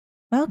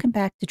Welcome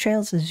back to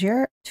Trails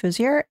Azure,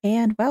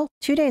 and well,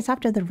 2 days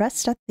after the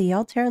rest at the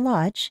Altair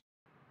Lodge.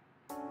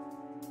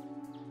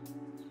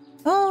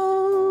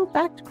 Oh,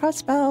 back to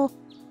Crosbell.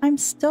 I'm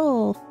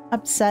still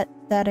upset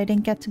that I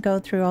didn't get to go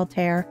through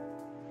Altair.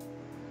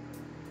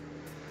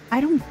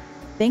 I don't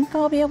think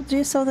I'll be able to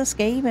do so this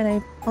game, and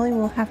I probably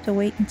will have to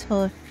wait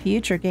until a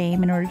future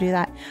game in order to do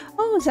that.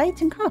 Oh,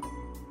 Zeit and Cup.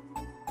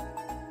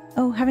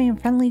 Oh, having a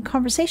friendly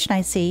conversation,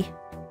 I see.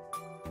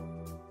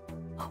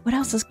 What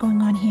else is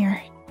going on here?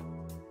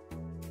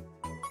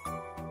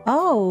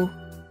 Oh.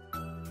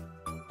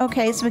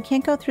 Okay, so we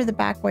can't go through the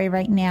back way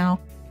right now.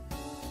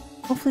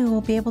 Hopefully we'll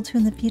be able to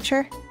in the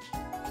future.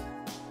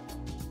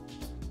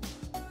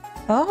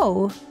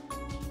 Oh.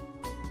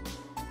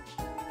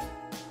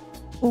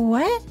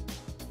 What?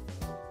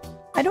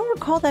 I don't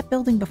recall that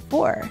building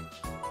before.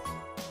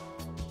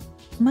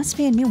 Must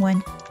be a new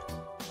one.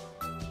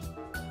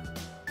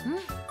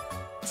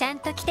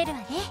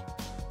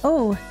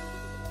 Oh.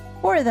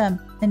 4 of them.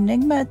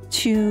 Enigma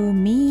to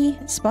me,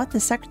 Spot the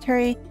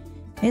Secretary,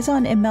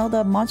 Maison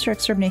Imelda, Monster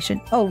Extermination.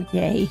 Oh,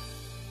 yay.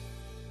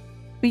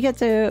 We get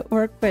to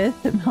work with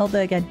Imelda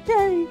again.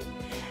 Yay!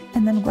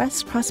 And then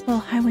West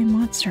Crosbell Highway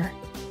Monster.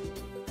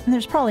 And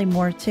there's probably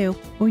more too.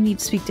 We need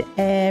to speak to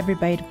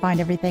everybody to find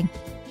everything.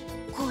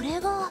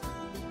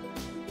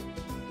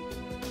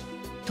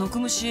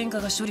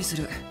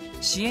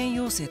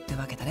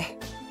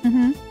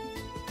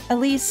 At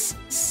least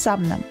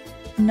some of them.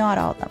 Not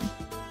all of them.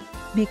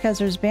 Because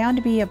there's bound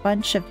to be a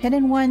bunch of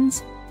hidden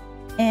ones.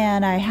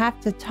 And I have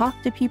to talk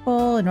to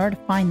people in order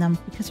to find them.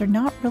 Because they're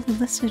not really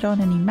listed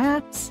on any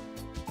maps.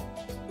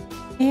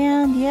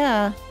 And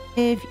yeah,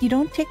 if you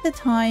don't take the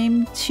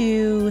time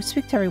to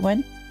speak to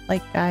everyone,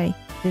 like I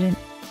didn't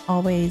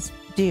always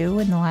do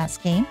in the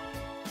last game,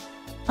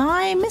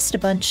 I missed a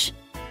bunch.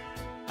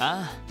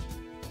 Ah,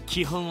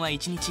 基本は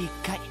1日1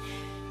回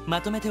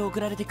まとめて送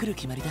られてくる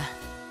決まりだ。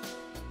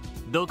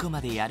どこ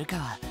までやるか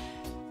は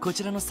こ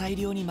ちらの裁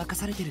量に任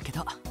されてるけ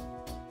ど。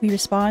We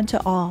respond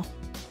to all,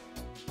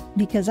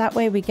 because that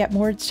way we get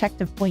more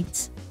detective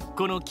points.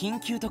 この緊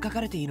急と書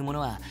かれているもの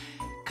は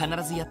必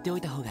ずやってお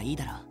いた方がいい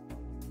だろ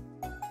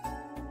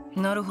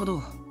う。なるほ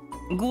ど、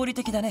合理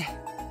的だ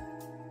ね。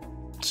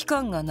期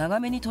間が長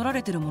めに取ら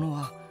れてるもの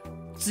は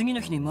次の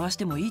日に回し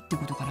てもいいって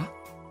ことかな。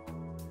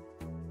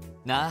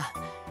なあ、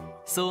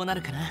そうな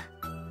るかな。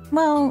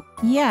Well,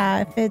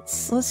 yeah, if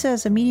it's listed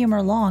as a medium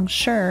or long,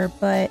 sure,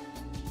 but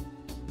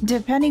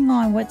depending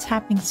on what's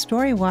happening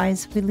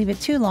story-wise, if we leave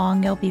it too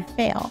long, it'll be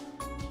fail.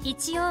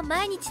 一応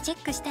毎日チェ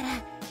ックしたら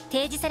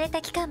提示され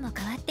た期間も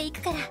変わってい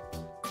くから。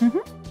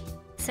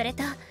それ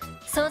と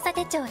操作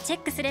手帳をチェッ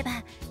クすれば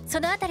そ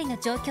のあたりの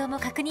状況も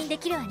確認で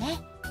きるわね。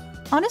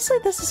Honestly,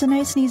 this is a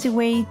nice and easy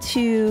way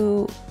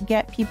to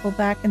get people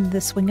back into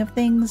the swing of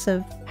things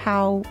of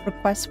how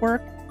requests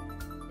work,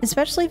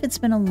 especially if it's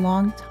been a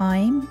long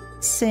time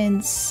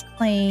since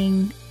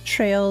playing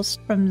Trails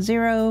from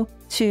Zero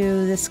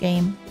to this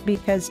game,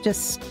 because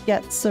just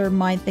gets their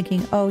mind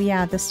thinking, oh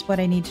yeah, this is what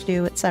I need to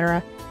do,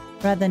 etc.,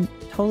 rather than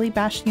totally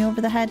bashing you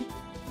over the head.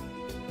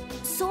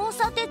 操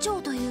作手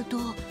帳というと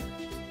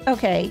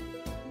Okay.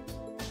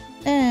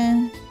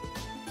 エ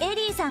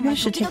リーさんが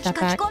時々書き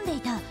込んでい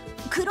た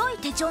黒い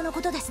手帳の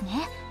ことです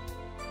ね。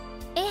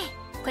ええ、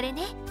これ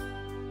ね。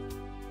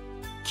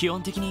基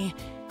本的に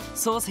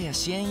操作や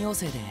支援要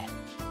請で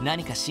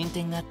何か進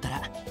展があった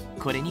ら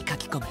これに書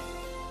き込む。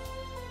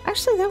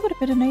Actually, that would have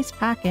been a nice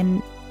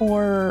pack-in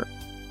or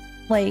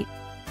like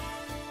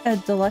a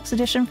deluxe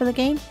edition for the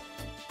game.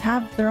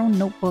 Have their own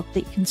notebook that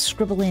you can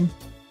scribble in.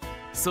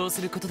 そう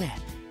することで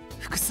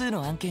複数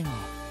の案件を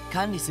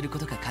管理するこ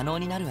とが可能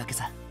になるわけ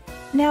さ。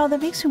Now that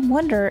makes me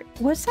wonder,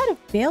 was that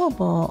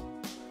available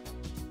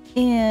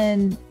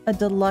in a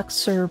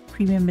deluxe or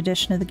premium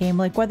edition of the game?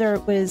 Like whether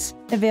it was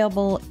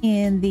available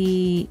in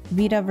the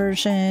Vita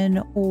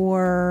version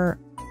or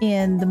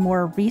in the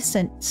more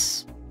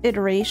recent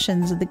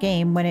iterations of the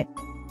game when it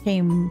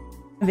became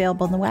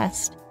available in the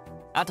West.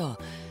 あと、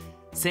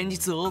先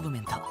日オーブメ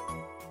ント、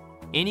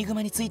エニグ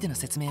マについての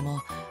説明も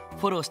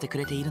フォローしてく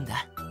れているん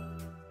だ。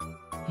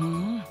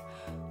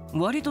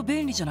割と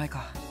便利じゃない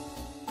か。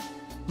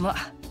ま、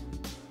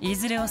い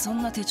ずれはそ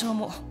んな手帳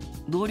も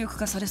動力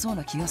化されそう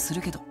な気がす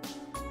るけど。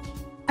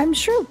I'm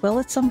sure it will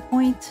at some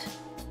point,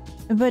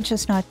 but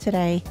just not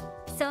today.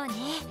 そうね。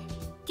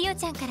ティオ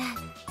ちゃんから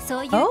そ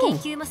ういう研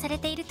究もされ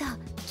ていると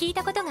聞い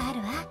たことがある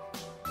わ。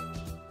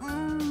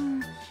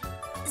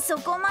そ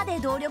こまで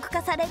動力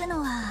化される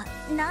のは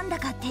なんだ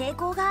か抵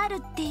抗がある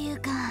っていう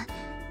か。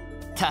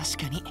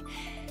確かに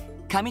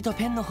紙と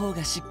ペンの方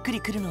がしっくり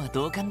くるのは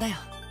同感だよ。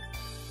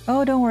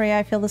Oh, don't worry,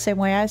 I feel the same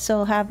way. I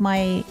still have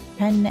my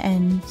pen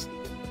and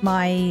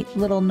my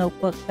little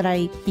notebook that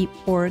I keep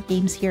for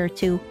games here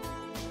too,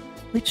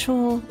 which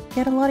will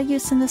get a lot of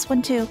use in this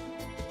one too.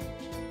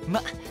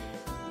 ま、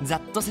ざ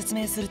っと説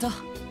明すると、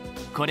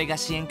これが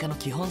支援課の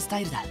基本スタ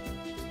イルだ。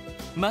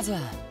まずは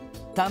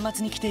端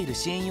末に来ている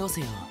支援要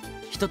請を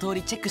一通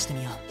りチェックして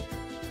みよ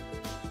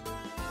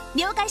う。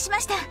了解しま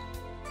した。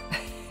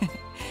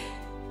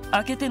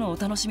開けてのお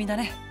楽しみだ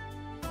ね。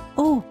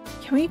Oh,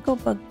 can't can we go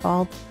bug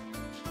bald?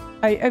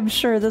 I'm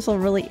sure this will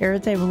really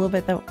irritate him a little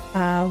bit that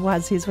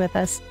Wazy's with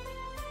us.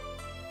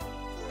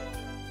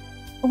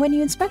 When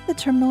you inspect the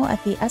terminal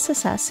at the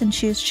SSS and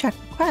choose Check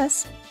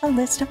Requests, a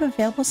list of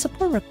available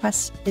support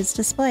requests is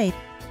displayed.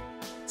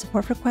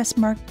 Support requests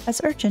marked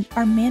as urgent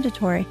are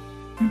mandatory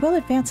and will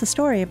advance the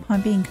story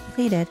upon being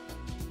completed.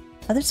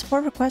 Other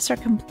support requests are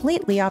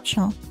completely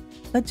optional,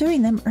 but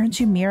doing them earns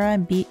you Mira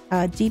and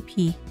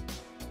DP.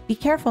 Be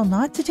careful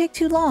not to take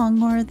too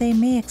long or they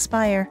may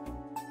expire.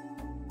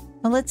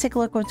 Well, let's take a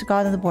look what's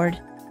got on the board.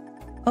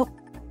 Oh.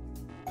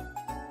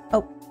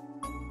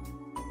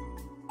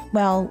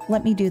 Well,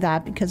 let me do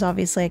that because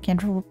obviously I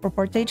can't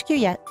report to HQ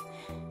yet.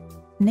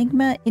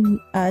 Enigma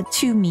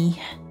to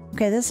me.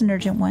 Okay, this is an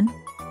urgent one.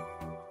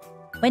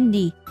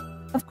 Wendy.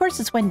 Of course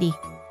it's Wendy.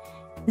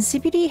 The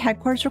CPD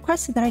headquarters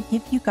requested that I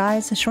give you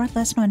guys a short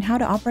lesson on how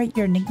to operate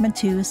your Enigma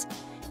 2's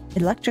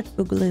electric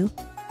boogaloo.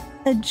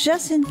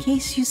 Just in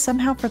case you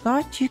somehow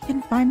forgot, you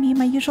can find me in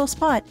my usual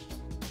spot.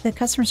 The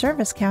customer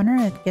service counter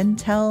at Gen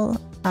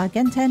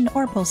 10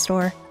 Oracle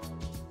store.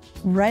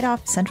 Right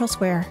off Central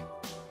Square.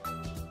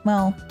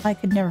 Well, I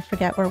could never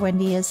forget where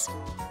Wendy is.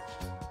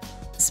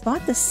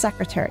 Spot the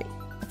secretary.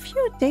 A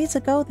few days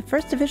ago, the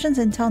 1st Division's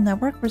Intel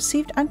Network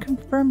received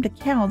unconfirmed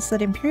accounts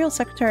that Imperial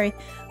Secretary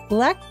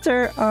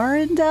Lecter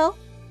Arundel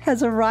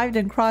has arrived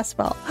in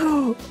Crosbell.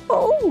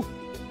 Oh!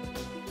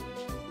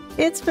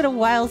 It's been a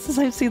while since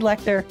I've seen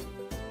Lecter.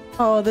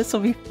 Oh, this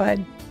will be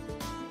fun.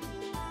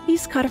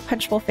 He's got a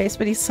punchable face,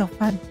 but he's so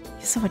fun.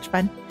 He's so much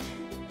fun.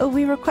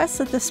 We request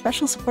that the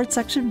Special Support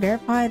Section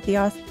verify the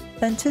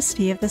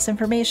authenticity of this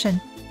information.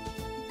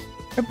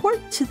 Report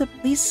to the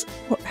police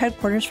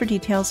headquarters for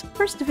details.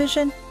 1st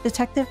Division,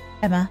 Detective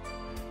Emma.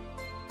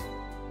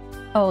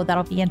 Oh,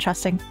 that'll be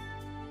interesting.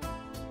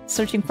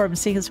 Searching for him,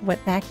 seeing as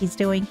what the heck he's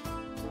doing.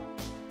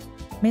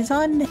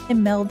 Maison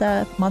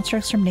Imelda, Monster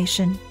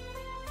Extermination.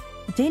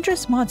 A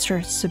dangerous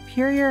monster,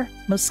 Superior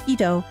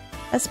Mosquito,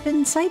 has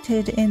been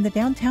sighted in the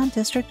downtown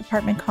district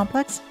apartment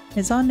complex,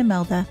 Maison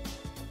Imelda.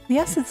 We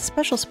ask that the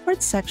Special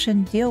Sports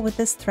Section deal with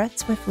this threat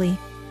swiftly.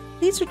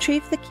 Please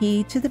retrieve the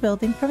key to the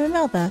building from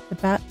Imelda,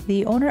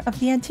 the owner of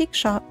the antique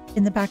shop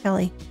in the back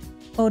alley.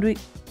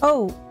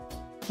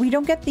 We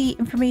don't get the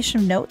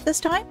information note this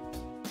time?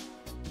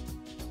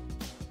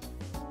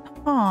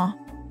 Aw.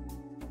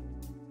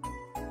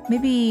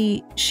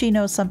 Maybe she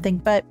knows something,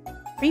 but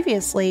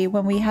previously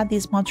when we had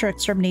these monster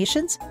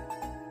exterminations,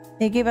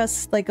 they gave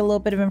us like a little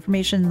bit of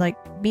information like,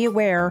 be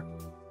aware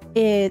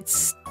it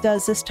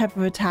does this type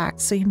of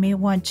attack, so you may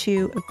want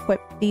to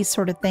equip these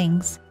sort of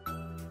things.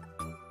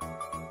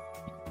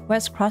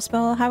 West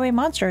Crosbell Highway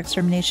Monster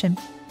Extermination.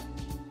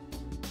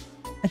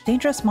 A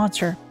dangerous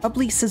monster,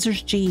 Bubbly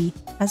Scissors G,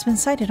 has been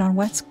sighted on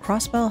West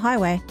Crosbell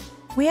Highway.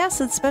 We ask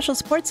that the Special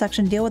Support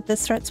Section deal with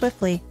this threat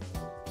swiftly.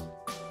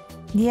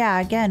 Yeah,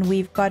 again,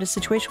 we've got a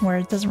situation where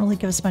it doesn't really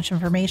give us much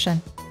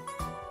information.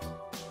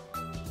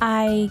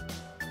 I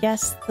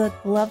guess the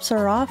gloves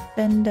are off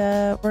and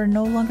we're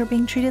no longer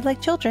being treated like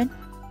children.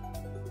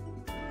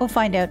 We'll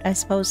find out, I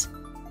suppose.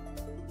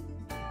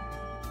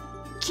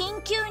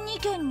 緊急2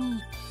件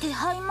に手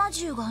配魔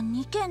獣が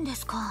2件で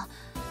すか。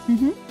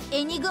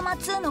エニグマ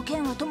2の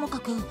件はともか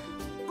く、もう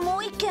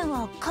1件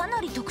はか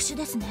なり特殊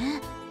です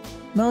ね。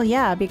Well,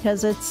 yeah,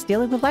 because it's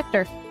dealing with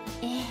Lecter.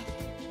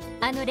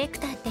 あのレク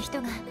ターって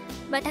人が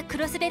またク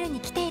ロスベルに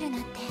来ているな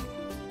んて。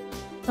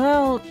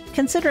Well,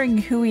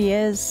 considering who he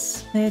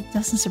is, it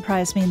doesn't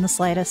surprise me in the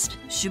slightest.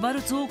 シュバ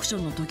ルツオークシ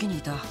ョンの時に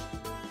いた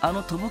あ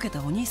のとぼけ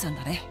たお兄さん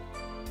だね。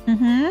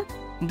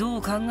ど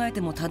う考え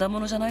てもただも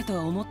のじゃないと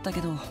は思ったけ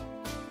ど。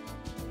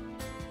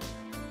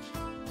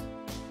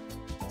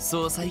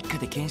捜査一課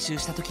で研修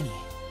した時に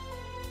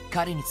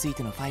彼につい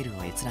てのファイル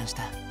を閲覧し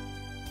た。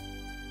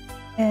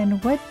And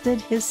what did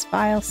his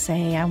file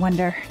say, I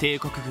wonder? 帝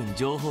国軍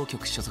情報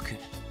局所属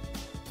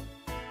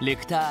レ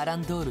クター・アラ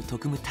ンドール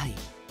特務隊。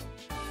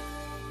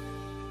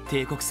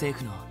帝国政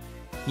府の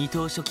二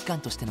等書記官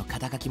としての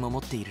肩書きも持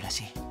っているら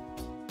しい。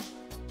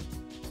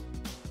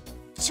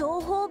情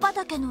報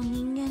畑の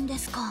人間で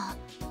すか。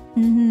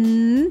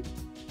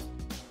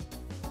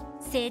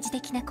政治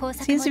的な工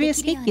作もで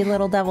きる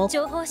ような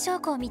情報将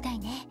校みたい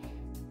ね。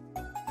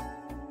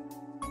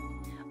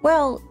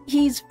Well,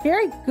 he's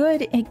very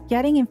good at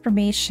getting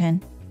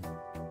information.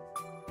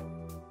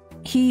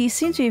 He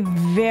seems to be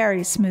a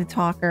very smooth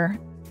talker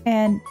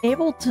and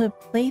able to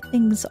play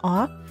things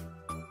off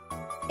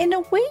in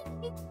a way.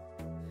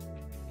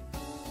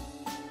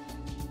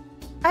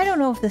 I don't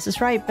know if this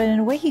is right, but in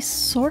a way he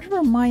sort of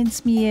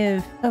reminds me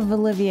of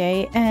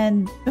Olivier.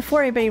 And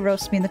before anybody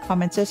roasts me in the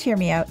comments, just hear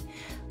me out.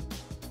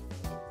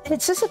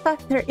 It's just the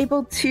fact that they're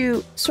able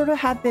to sort of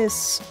have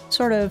this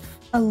sort of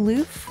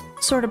aloof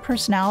sort of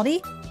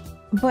personality,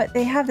 but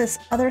they have this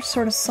other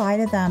sort of side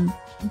of them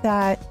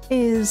that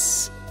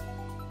is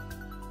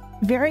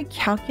very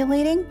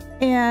calculating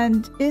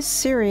and is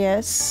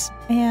serious.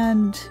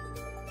 And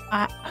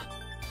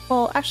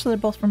well, actually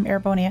they're both from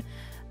Erebonia,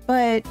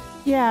 but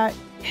yeah,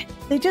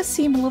 they just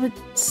seem a little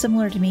bit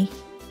similar to me.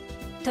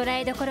 捉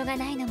えどころが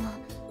ないのも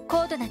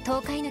高度な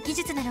東海の技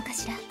術なのか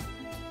しら。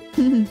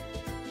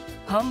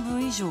半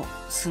分以上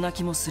砂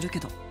気もするけ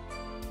ど。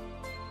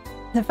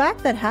The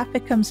fact that half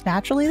becomes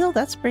naturally though,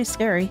 that's pretty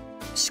scary.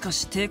 しか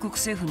し帝国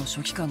政府の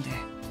書記官で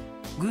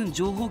軍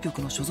情報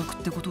局の所属っ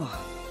てことは。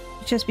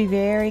Just be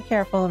very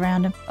careful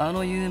around him. あ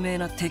の有名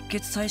な鉄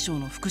血宰相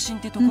の腹心っ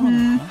てところ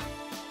なのかな。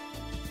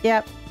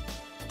Yep.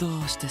 ど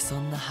うしてそ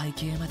んな背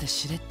景まで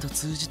しれっと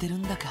通じてる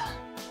んだか。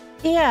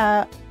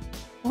Yeah,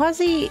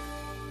 Wazy,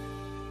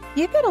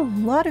 you get a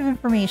lot of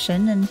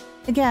information, and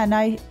again,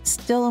 I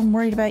still am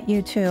worried about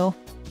you too.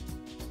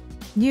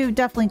 You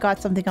definitely got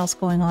something else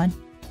going on.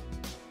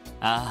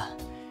 ああ、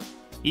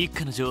一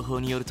家の情報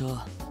によると、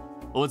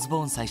オズ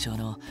ボーン宰相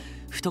の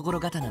懐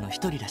刀の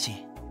一人らし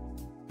い。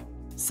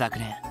昨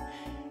年、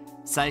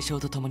宰相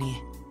と共に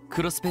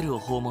クロスベルを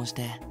訪問し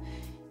て、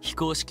非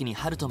公式に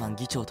ハルトマン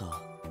議長と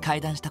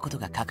会談したこと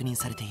が確認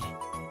されている。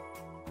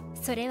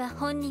それは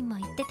本人も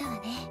言ってたわ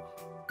ね。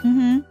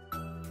Mm-hmm.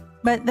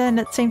 But then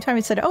at the same time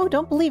he said, "Oh,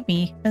 don't believe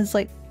me." And it's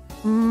like,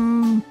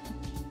 I'm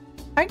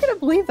gonna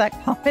believe that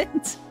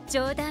comment.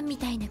 冗談み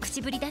たいな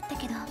口ぶりだった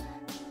けど、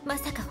ま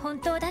さか本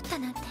当だった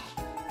なんて。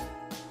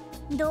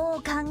ど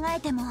う考え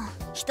ても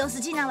一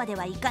筋縄で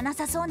はいかな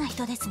さそうな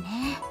人です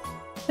ね。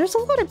There's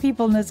a lot of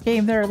people in this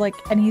game that are like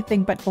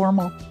anything but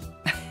normal.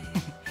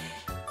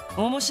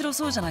 面白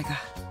そうじゃないか。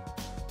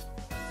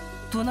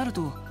となる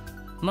と、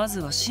ま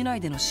ずは市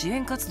内での支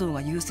援活動が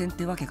優先っ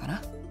てわけか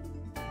な。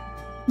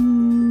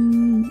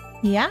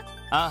Yeah?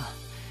 ああ、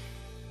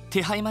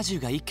手配魔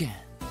獣が一件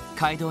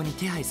街道に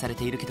手配され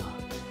ているけど、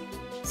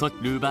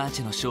ルーバー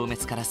チェの消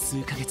滅から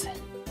数ヶ月。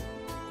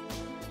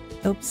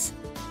Oops,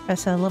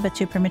 that's a little bit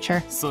too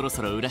premature. そろ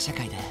そろ裏社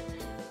会で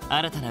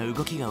新たな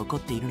動きが起こっ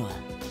ているのは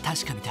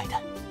確かみたい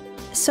だ。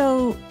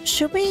So,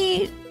 should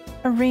we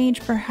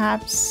arrange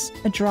perhaps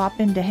a drop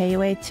into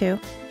Elehayyme too?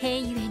 兵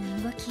ゆえ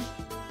の動き、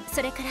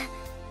それから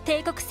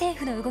帝国政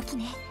府の動き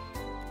ね。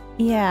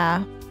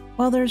Yeah.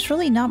 Well, there's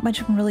really not much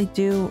you can really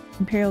do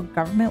imperial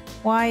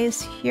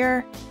government-wise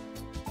here.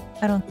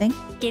 I don't think.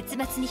 月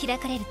末に開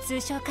かれる通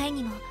商会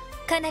議も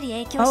かなり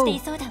影響してい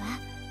そうだわ。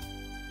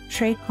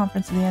Trade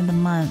conference at the end of the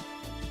month.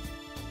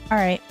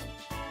 Alright.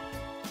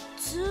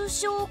 通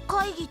商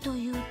会議と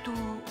いうと、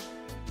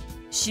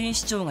新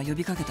市長が呼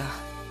びかけた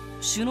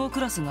首脳ク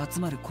ラスが集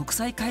まる国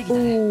際会議だ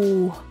ね。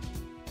Oh.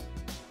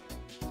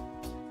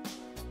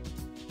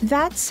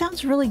 That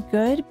sounds really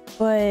good,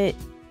 but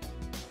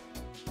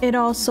it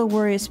also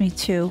worries me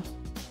too.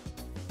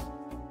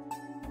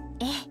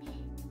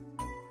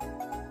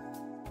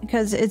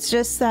 Because it's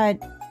just that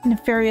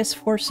nefarious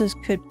forces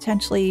could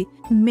potentially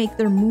make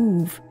their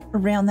move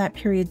around that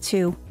period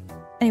too.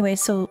 Anyway,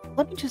 so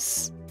let me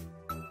just...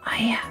 I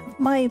have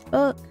my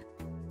book.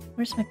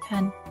 Where's my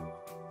pen?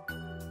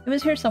 It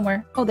was here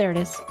somewhere. Oh, there it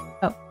is.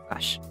 Oh,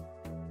 gosh.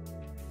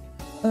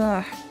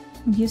 I'm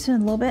using it a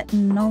little bit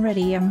and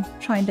already I'm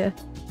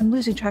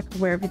losing track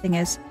of where everything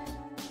is.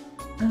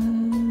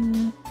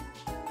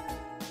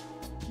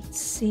 Let's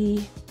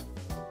see.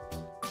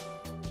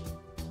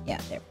 Yeah,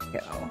 there we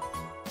go.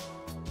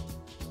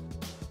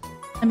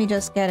 Let me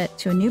just get it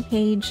to a new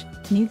page,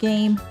 new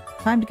game.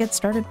 Time to get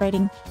started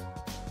writing.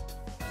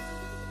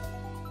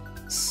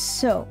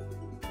 So,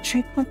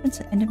 trade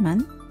conference at end of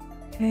month.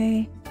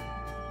 Okay.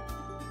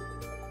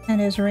 And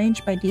is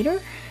arranged by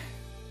Dieter.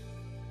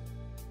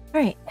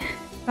 Alright,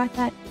 got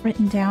that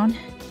written down.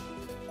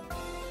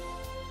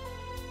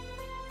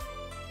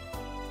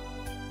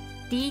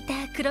 ディータ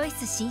ー・クロイ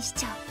ス新市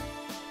長。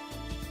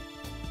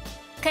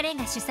彼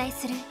が主催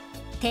する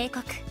帝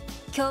国、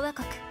共和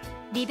国、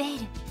リベー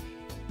ル、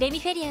レミ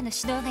フェリアの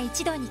首脳が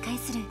一堂に会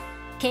する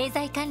経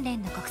済関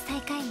連の国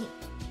際会議。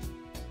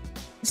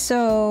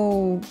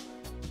So,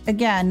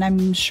 again,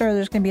 I'm sure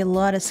there's going to be a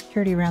lot of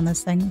security around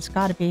this thing. It's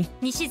got to be.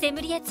 西ゼム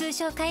リア通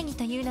商会議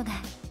というのが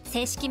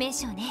正式名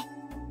称ね。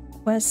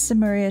West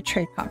Zemuria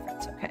Trade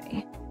Conference.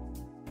 Okay.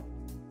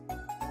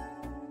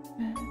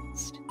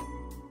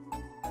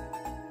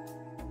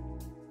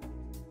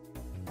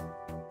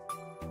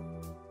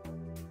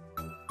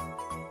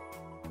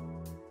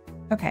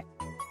 Okay.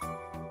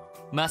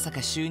 まさ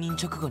か就任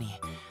直後に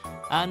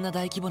あんな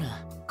大規模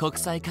な国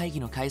際会議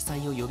の開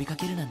催を呼びか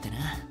けるなんてな。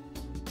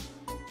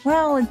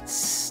Well,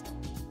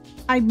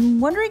 I'm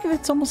wondering if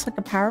it's almost like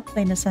a power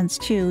play in a sense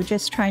too,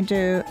 just trying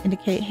to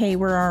indicate, hey,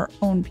 we're our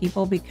own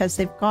people, because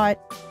they've got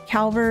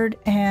Calvard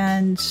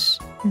and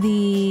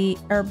the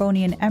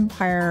Erebonian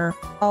Empire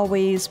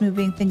always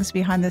moving things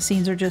behind the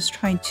scenes, or just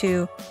trying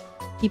to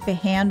keep a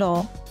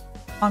handle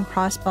on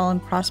Crosbell,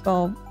 and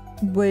Crosbell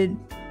would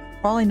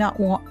probably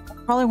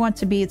want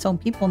to be its own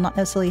people, not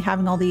necessarily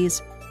having all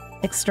these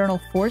external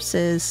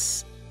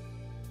forces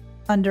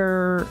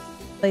under,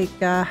 like,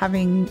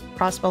 having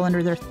Crosbell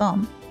under their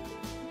thumb.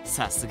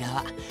 さすが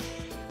は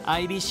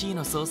IBC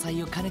の総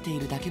裁を兼ねてい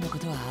るだけのこ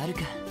とはある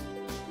か。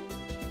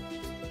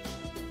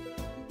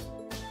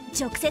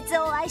直接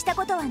お会いした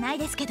ことはない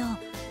ですけど、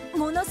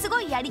ものすご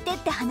いやり手っ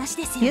て話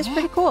ですよね。He is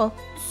pretty cool.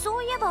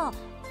 そういえば、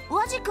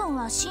ワジ君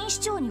は新市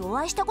長にお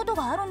会いしたこと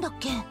があるんだっ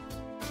け？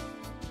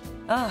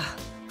ああ、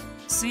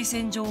推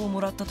薦状をも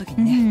らった時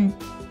にね。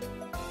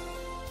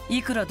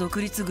いくら独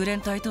立グレ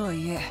ン隊とは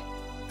いえ、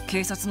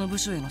警察の部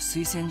署への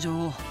推薦状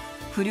を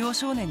不良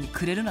少年に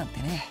くれるなん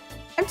てね。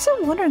I'm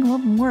still wondering a little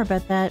more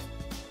about that.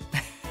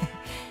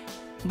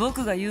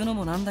 僕が言うの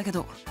もなんだけ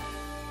ど、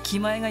気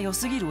前が良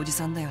すぎるおじ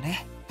さんだよ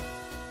ね。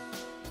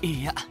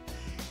いや、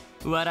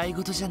笑い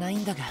事じゃない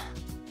んだが。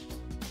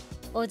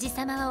おじ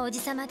さまはおじ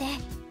さまで、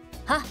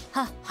はっ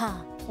はっ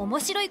は、面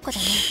白い子だ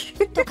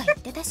ねとか言っ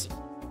てたし。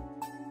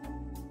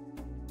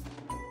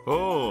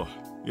おう、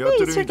やっ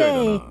てるみた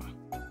いだな。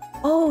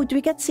Oh, do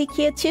we get to see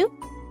Kia too?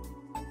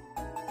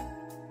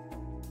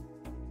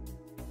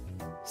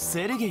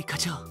 セルゲイ課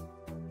長。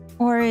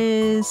Or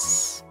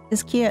is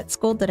Kia at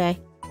school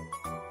today?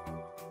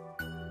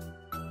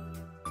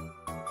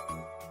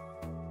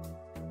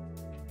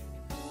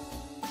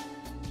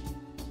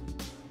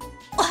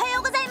 おはよ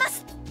うございま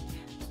す。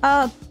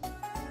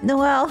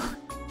Noel,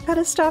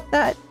 gotta stop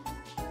that.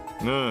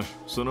 ああ、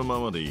そのま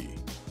までいい。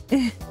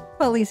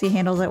Well, at least he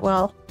handles it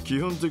well. 基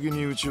本的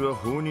にうちは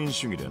放任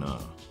主義でな。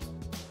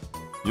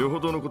よ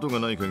ほどのことが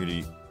ない限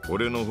り、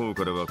俺の方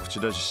からは口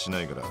出ししな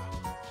いから。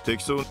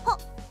適当。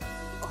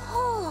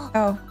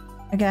Oh,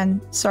 again,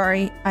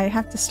 sorry. I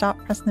have to stop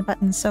pressing the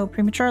button so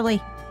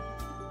prematurely.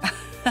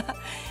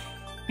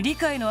 理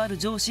解のある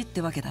上司っ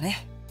てわけだ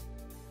ね。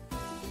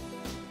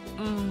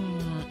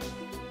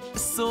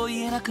そう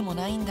言えなくも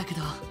ないんだけ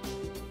ど。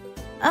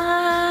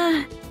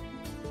I'm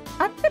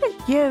gonna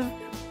give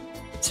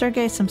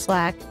Sergey some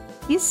slack.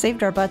 He's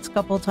saved our butts a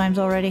couple of times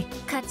already.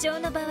 課長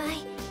の場合、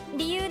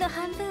理由の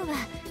半分は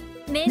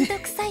めんど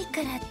くさい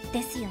から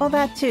ですよね。Well,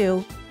 that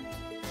too.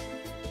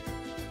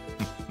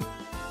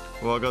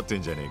 分かって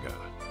んじゃねえか。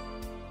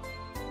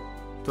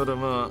ただ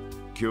まあ、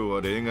今日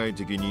は例外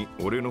的に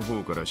俺の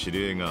方から指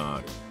令があ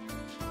る。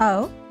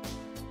Oh?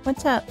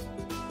 What's up?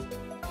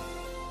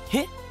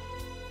 え？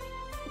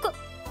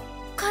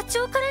課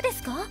長からで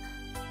すか？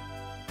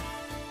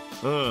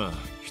ああ、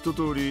一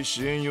通り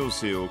支援要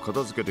請を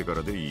片付けてか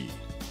らでいい。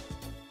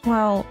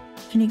Well,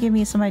 can you give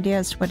me some idea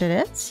as to what it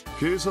is?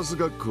 警察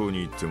学校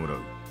に行ってもらう。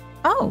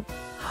Oh!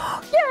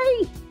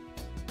 Yay!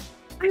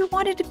 I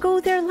wanted to go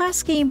there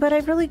last game, but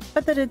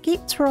the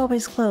gates were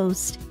always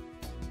closed.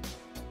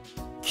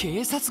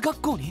 警察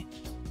学校に？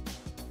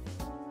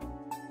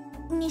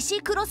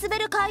西クロスベ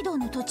ル街道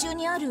の途中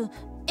にある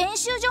演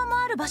習場も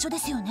ある場所で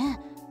すよね。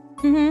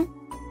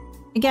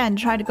Again,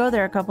 tried to go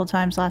there a couple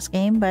times last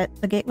game, but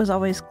the gate was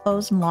always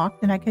closed and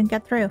locked and I couldn't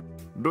get through.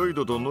 ロイ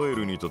ドとノエ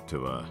ルにとって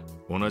は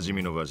おなじ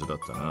みの場所だっ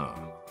たな。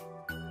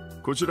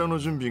こちらの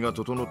準備が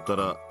整った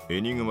ら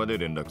エニグマで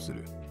連絡す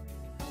る。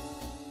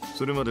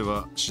それまで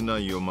は市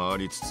内を回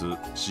りつつ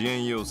支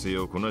援要請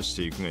をこなし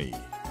ていくがいい。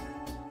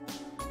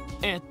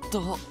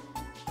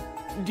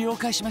了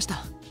解しまし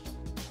た。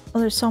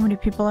Well, there's so many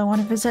people I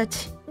want to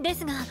visit. で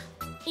すが、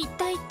一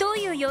体どう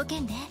いう要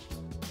件で？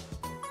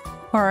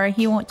 Or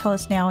he won't tell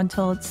us now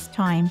until it's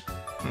time.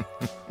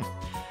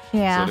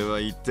 Yeah. それは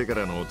言ってか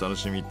らのお楽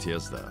しみってや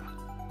つだ。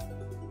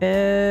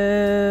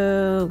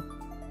Boo!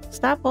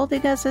 Stop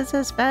holding us in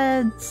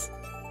suspense.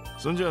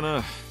 そんじゃあ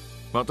な、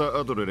また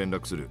後で連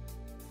絡する。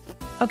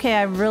Okay,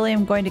 I really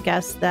am going to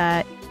guess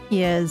that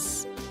he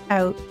is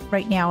out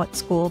right now at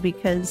school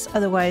because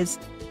otherwise,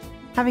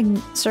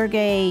 having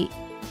Sergey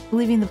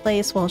leaving the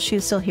place while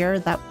she's still here,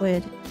 that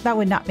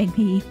would not make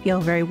me feel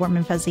very warm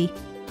and fuzzy.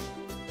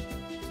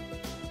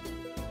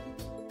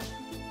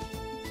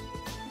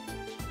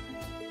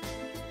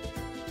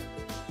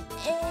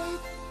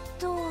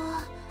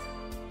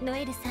 ノ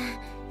エルさ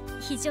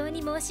ん、非常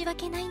に申し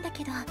訳ないんだ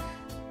けど。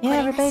Yeah,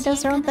 everybody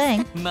does their own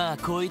thing. まあ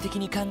好意的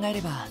に考え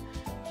れば、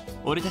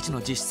俺たちの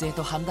自主性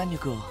と判断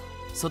力を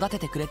育て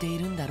てくれてい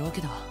るんだろう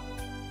けど。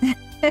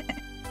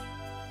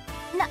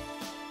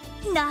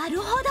な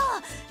るほど。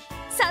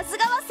さす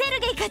がはセ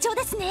ルゲイ課長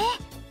ですね。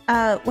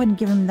Wouldn't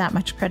give him that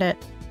much credit.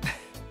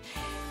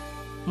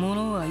 も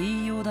のは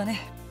言いようだ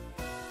ね。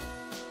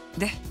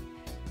で、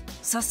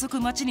早速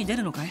街に出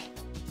るのかい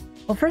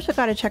？Well, first we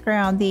gotta check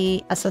around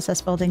the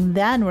SSS building,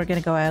 then we're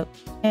gonna go out.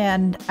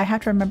 And I have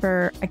to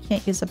remember I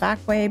can't use the back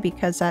way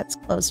because that's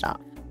closed off.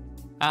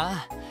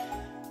 ああ、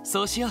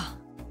そうしよう。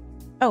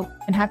Oh,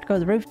 and have to go to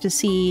the roof to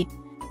see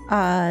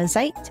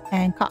Zeit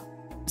and Cop.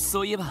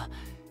 そういえば、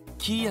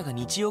キーヤが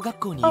日曜学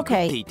校に行くっ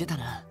て言ってた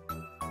な。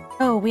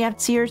Oh, we have to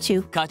see her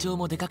too. 課長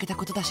も出かけた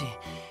ことだし、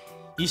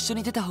一緒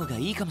に出た方が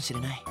いいかもしれ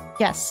ない。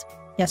Yes,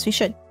 yes, we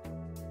should.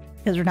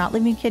 Because we're not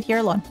leaving kid here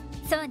alone.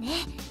 そうね。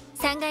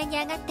3階に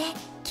上がって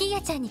キー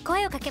ヤちゃんに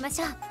声をかけま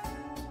しょう。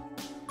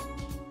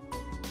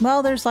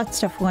Well, there's lots of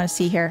stuff we want to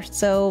see here,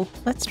 so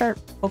let's start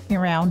poking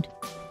around.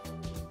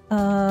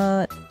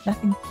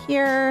 Nothing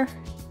here.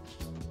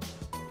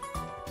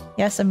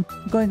 Yes, I'm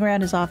going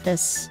around his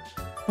office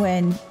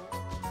when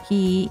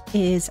he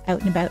is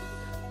out and about.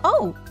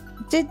 Oh,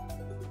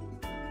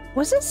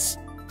 was this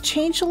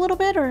changed a little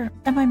bit, or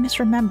am I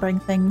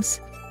misremembering things?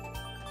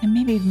 I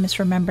may be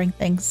misremembering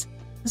things.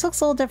 This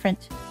looks a little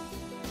different.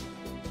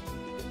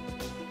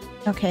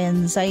 Okay,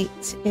 and Zeit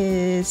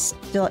is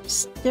still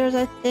upstairs,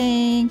 I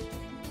think.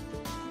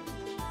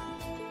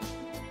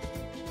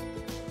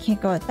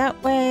 Can't go out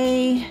that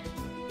way.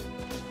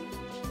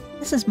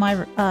 this is my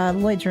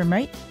Lloyd's room,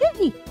 right?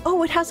 Yay!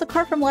 Oh, it has a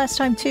car from last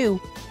time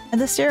too,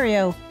 and the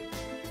stereo.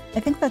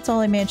 I think that's all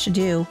I managed to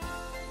do.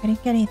 I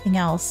didn't get anything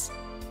else.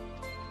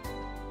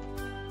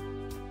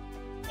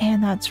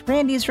 And that's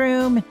Randy's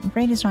room. And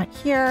Randy's not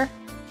here.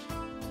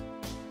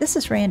 This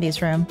is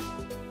Randy's room.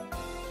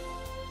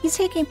 He's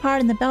taking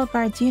part in the Bell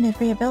Guards unit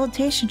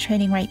rehabilitation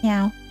training right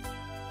now.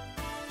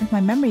 If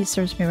my memory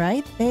serves me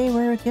right, they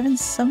were given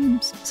some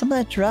of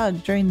that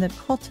drug during the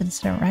cult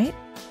incident, right?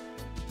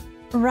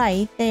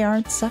 Right, they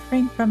aren't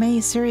suffering from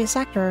any serious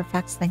after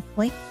effects,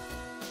 thankfully.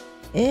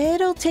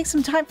 It'll take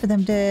some time for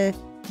them to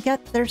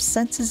get their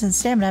senses and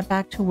stamina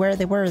back to where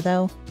they were,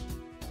 though.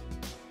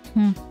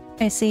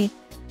 I see.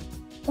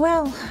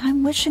 Well,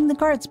 I'm wishing the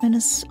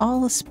guardsmen all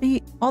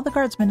the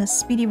guardsmen a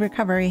speedy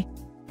recovery.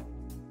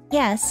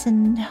 Yes,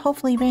 and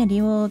hopefully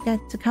Randy will get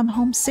to come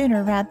home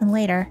sooner rather than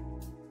later.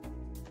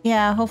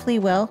 Yeah, hopefully he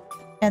will.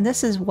 And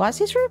this is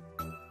Wazy's room?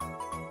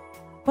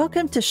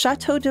 Welcome to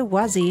Chateau de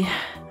Wazy.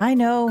 I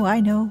know.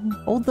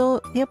 Hold the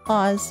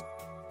applause.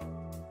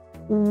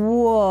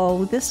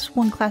 Whoa, this is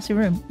one classy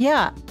room.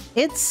 Yeah,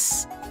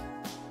 it's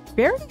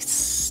very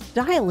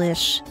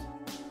stylish.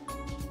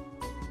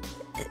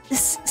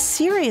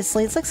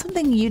 Seriously, it's like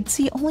something you'd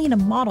see only in a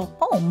model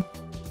home.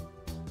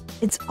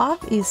 It's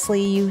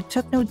obviously you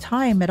took no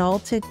time at all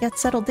to get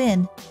settled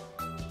in.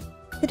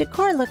 The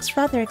decor looks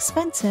rather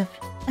expensive,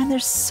 and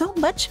there's so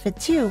much of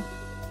it too.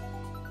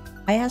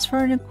 I asked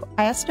an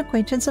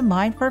acquaintance of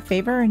mine for a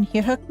favor and he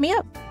hooked me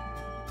up.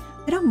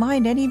 I don't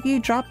mind any of you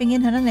dropping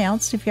in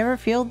unannounced if you ever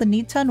feel the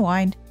need to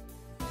unwind.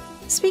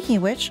 Speaking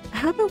of which,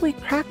 how about we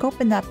crack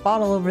open that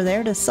bottle over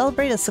there to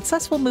celebrate a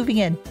successful moving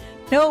in?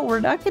 No, we're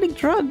not getting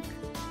drunk.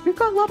 We've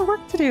got a lot of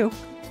work to do.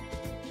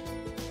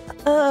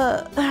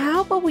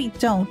 How about we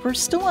don't? We're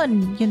still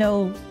on,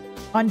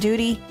 on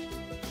duty.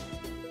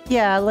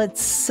 Yeah,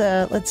 let's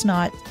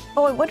not.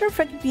 Oh, I wonder if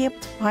I could be able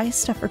to buy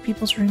stuff for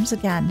people's rooms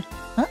again.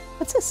 Huh?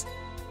 What's this?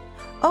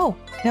 Oh,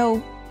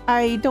 no.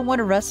 I don't want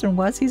to rest in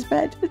Wazy's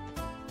bed.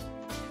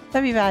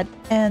 That'd be bad.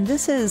 And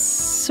this is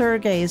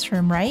Sergei's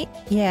room, right?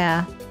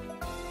 Yeah.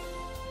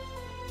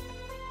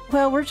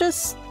 Well, we're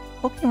just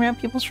poking around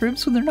people's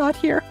rooms when they're not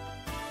here.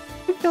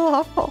 I feel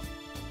awful.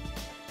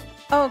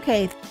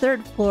 Okay,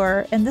 3rd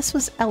floor, and this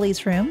was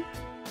Ellie's room.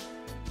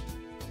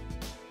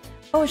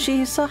 Oh,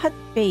 she still had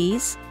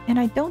vase, and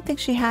I don't think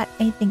she had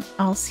anything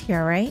else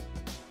here, right?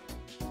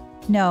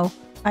 No,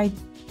 I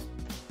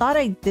thought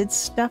I did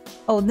stuff.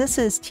 Oh, this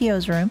is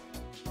Tio's room.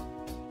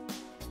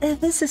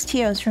 This is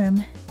Tio's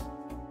room.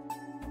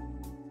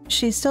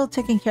 She's still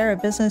taking care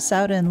of business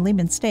out in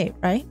Lehman State,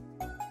 right?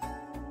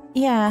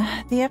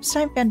 Yeah, the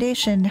Epstein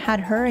Foundation had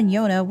her and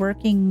Yona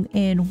working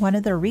in one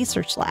of their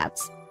research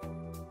labs.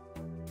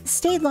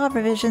 State law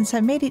revisions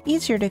have made it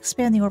easier to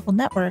expand the orbital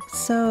network,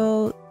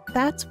 so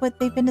that's what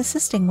they've been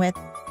assisting with.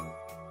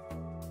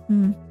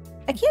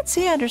 I can't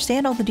say I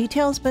understand all the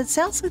details, but it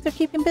sounds like they're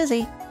keeping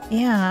busy.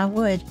 Yeah, I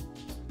would.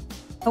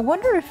 I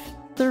wonder if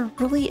they're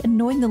really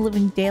annoying the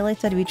living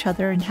daylights out of each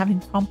other and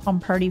having pom-pom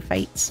party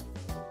fights.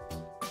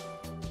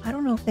 I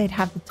don't know if they'd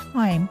have the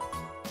time,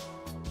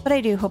 but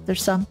I do hope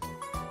there's some.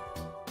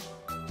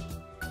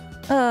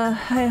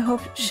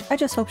 I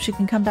just hope she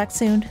can come back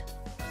soon.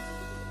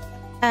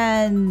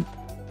 And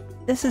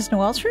this is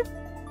Noel's room?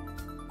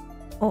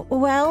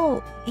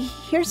 Well,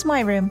 here's my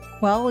room.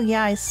 Well,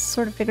 yeah, I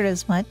sort of figured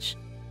as much.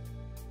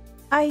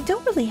 I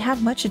don't really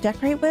have much to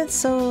decorate with,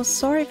 so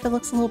sorry if it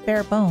looks a little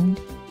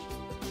bare-boned.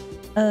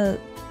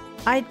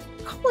 I'd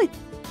call it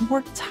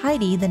more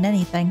tidy than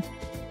anything.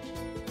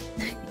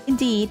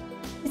 Indeed.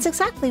 It's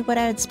exactly what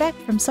I'd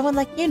expect from someone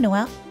like you,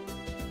 Noel.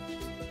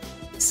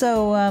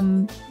 So,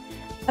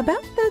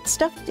 about that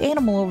stuffed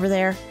animal over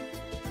there.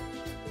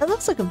 That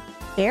looks like a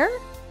bear?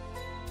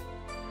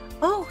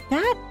 Oh,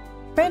 that?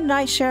 Fred and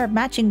I share a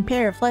matching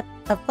pair of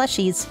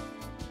plushies.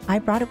 I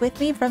brought it with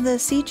me from the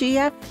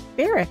CGF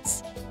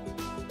barracks.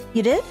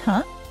 You did,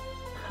 huh?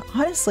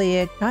 Honestly,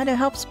 it kind of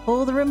helps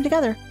pull the room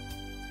together.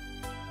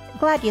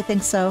 Glad you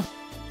think so.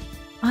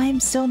 I'm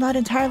still not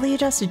entirely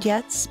adjusted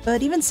yet,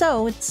 but even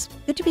so, it's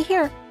good to be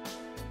here.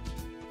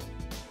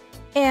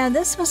 And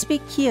this must be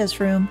Kia's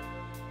room.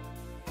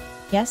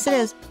 Yes, it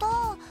is.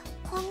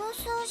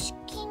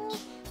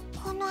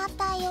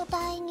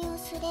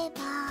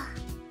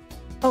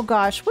 Oh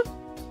gosh, what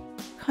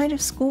kind of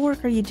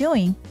schoolwork are you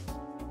doing?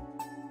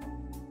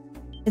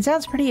 It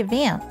sounds pretty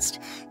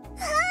advanced.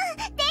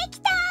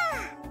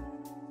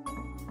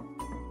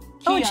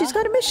 Oh, and she's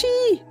got a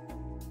Mishi!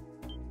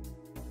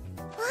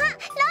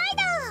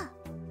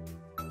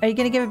 Are you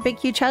gonna give a big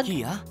huge hug? Are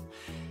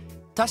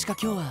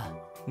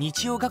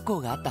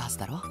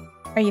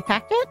you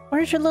packed yet?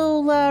 Where's your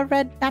little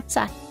red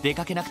knapsack?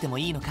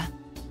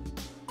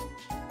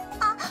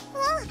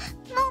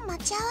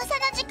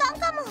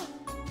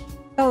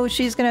 Oh,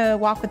 she's gonna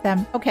walk with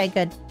them. Okay,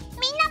 good.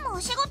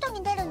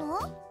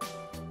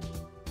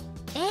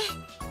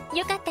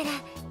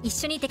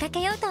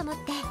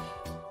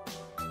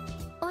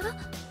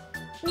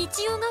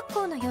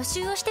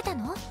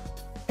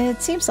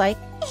 It seems like.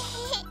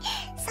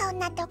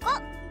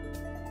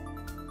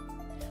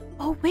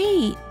 Oh,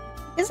 wait.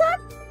 Is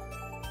that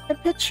a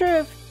picture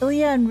of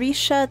Ilya and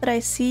Risha that I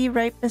see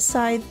right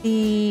beside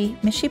the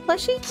Mishi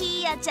plushie? キ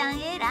ーヤちゃん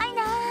偉い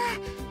な。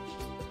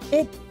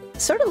 It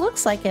sort of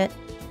looks like it.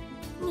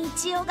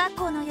 日曜学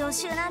校の予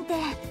習なんて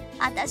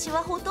私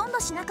はほとん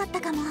どしなかっ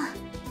たかも。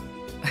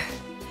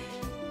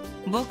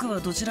僕は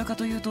どちらか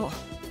というと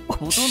ほ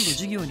とんど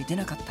授業に出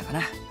なかったか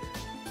な。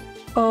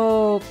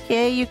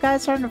Okay, you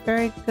guys aren't a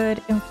very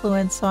good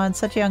influence on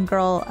such a young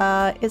girl.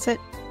 Is it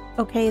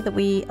okay that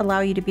we allow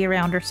you to be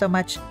around her so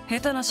much?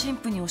 下手な神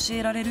父に教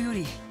えられるよ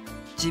り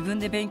自分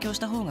で勉強し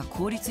た方が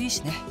効率いい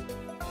しね。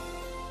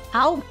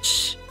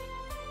Ouch!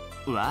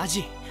 ワ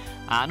ジ、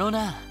あの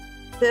な。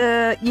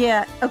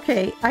Yeah,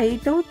 okay. I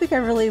don't think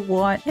I really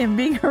want him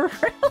being around.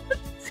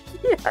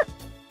 Yeah.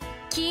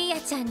 キー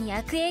ヤちゃんに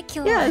悪影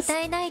響を与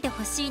えないで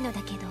ほしいの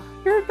だけど。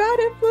You're a bad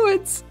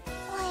influence.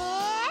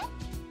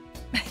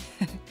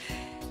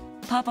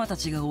 パパた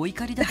ちがお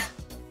怒りだ。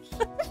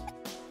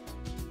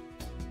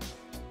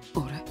あ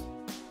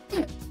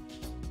れ？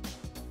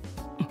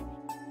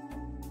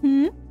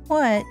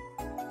 What?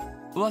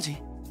 ワジ？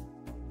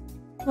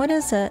 What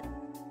is it?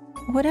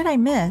 What did I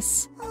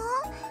miss?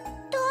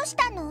 どうし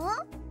たの？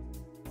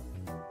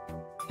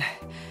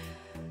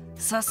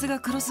さすが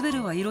クロスベ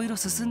ルはいろいろ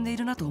進んでい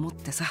るなと思っ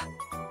てさ。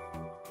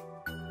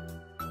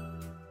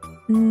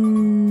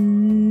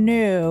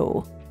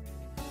No.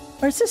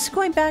 Or is this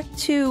going back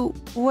to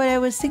what I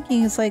was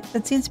thinking is like,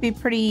 that seems to be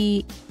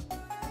pretty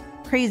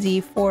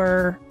crazy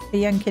for a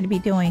young kid to be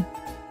doing.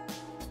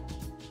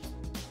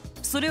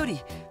 それより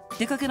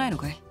出かけないの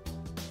かい？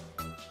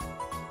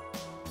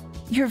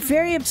 You're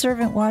very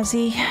observant,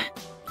 Wazy.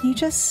 Can you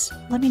just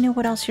let me know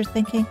what else you're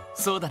thinking?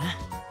 そうだな。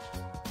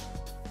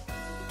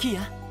キー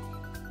ヤ、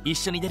一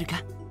緒に出るか？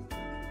ちょ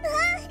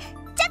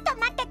っと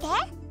待ってて。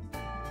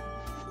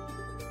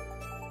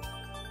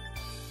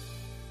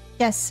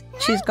Yes,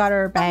 she's got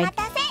her お bag. 待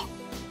た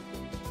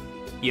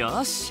せ。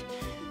よし、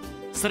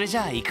それじ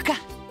ゃあ行くか。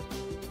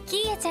キ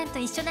ーヤちゃんと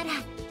一緒なら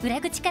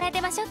裏口から出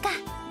ましょうか。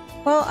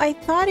Well, I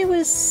thought it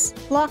was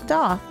blocked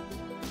off.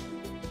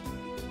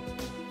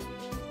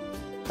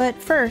 But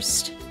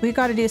first, we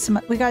gotta do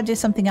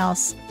something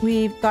else.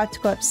 We've got to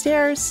go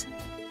upstairs.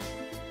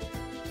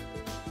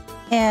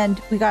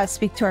 And we gotta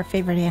speak to our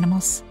favorite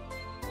animals.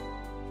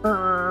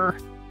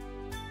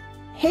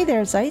 Hey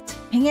there, Zeit.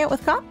 Hanging out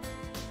with Cop?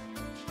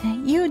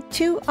 You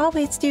two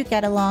always do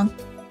get along.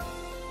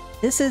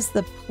 This is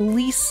the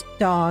police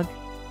dog,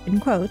 in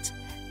quotes.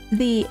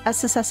 The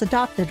SSS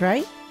adopted,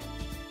 right?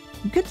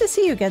 Good to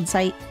see you again,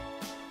 Zeit.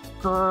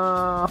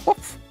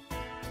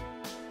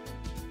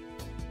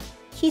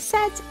 He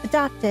said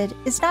adopted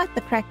is not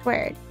the correct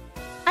word.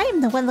 I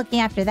am the one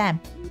looking after them.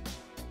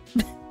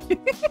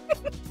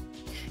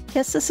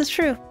 Yes, this is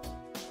true.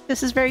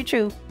 This is very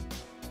true.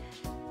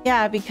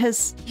 Yeah,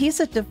 because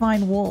he's a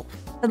divine wolf.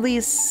 At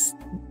least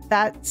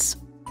that's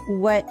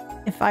what,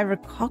 if I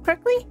recall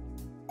correctly?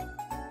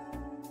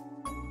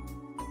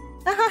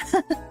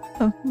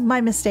 My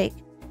mistake.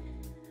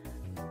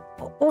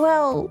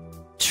 Well,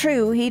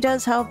 true, he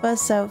does help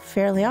us out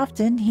fairly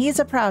often. He's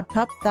a proud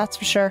pup, that's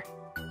for sure.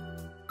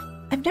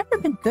 I've never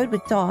been good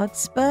with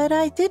dogs, but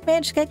I did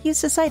manage to get used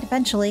to sight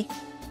eventually.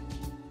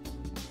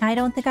 I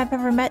don't think I've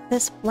ever met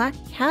this black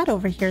cat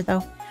over here,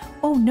 though.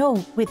 Oh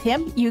no, with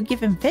him, you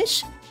give him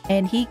fish,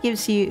 and he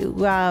gives you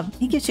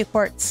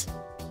quartz.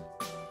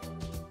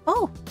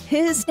 Oh,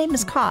 his name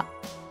is Cop.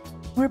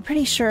 We're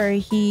pretty sure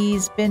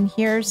he's been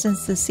here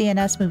since the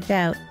CNS moved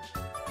out.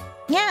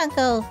 Yeah,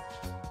 Uncle.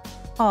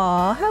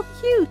 Aw, how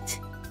cute.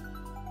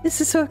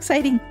 This is so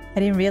exciting. I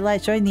didn't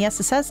realize joining the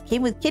SSS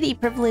came with kitty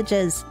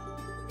privileges.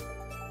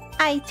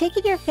 I take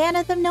it you're a fan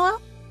of them,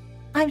 Noel?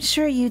 I'm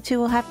sure you two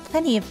will have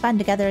plenty of fun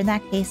together in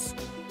that case.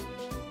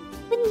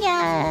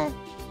 Yeah.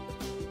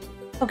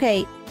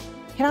 Okay,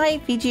 can I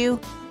feed you?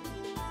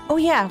 Oh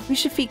yeah, we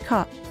should feed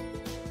Cop.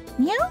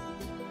 Yeah?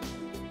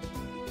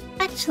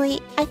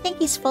 Actually, I think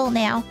he's full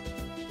now.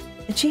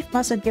 The chief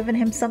must have given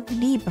him something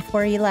to eat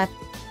before he left.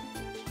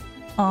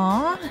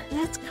 Aw,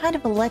 that's kind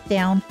of a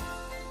letdown.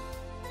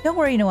 Don't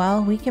worry,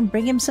 Noel. We can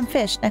bring him some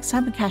fish next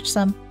time we catch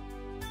some.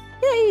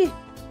 Yay!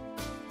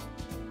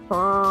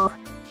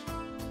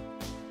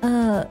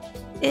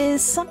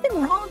 Is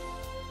something wrong?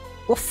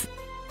 Woof.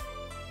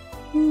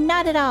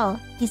 Not at all,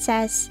 he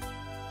says.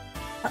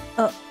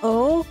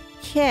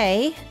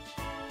 Okay.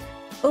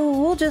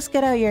 Oh, we'll just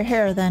get out your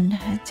hair then.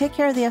 Take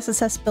care of the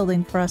SSS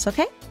building for us,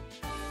 okay?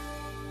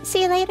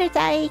 See you later,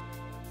 Dai.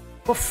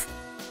 Woof.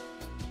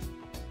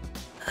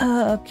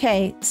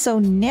 Okay, so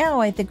now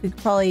I think we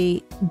could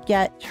probably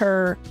get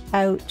her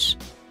out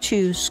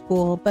to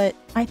school, but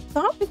I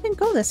thought we can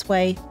go this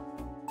way.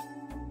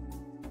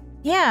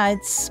 Yeah,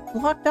 it's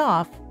blocked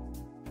off.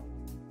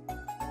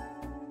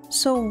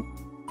 So,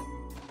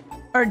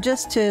 or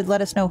just to let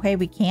us know, hey,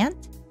 we can't?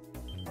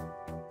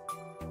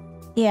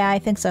 Yeah, I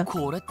think so.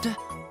 これって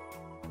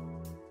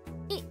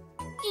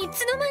い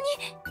つの間に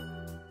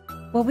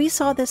Well, we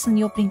saw this in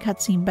the opening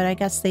cutscene, but I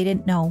guess they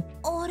didn't know.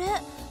 あれ、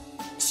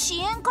支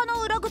援課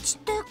の裏口っ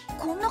て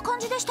こんな感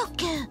じでしたっ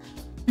け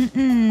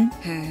？Mm-mm.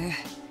 へ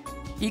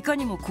え、いか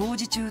にも工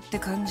事中って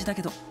感じだ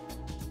けど。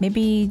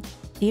Maybe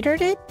Dieter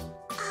did?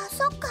 あ、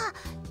そっか。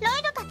ロ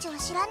イドたちは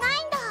知らないん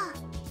だ。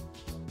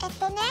ロ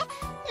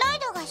イ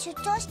ドが出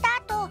張した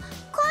後、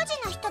工事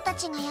の人た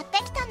ちがやって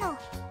きたの。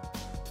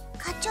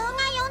課長が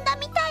呼んだ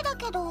みたいだ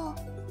けど。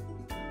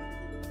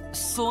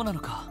そうなの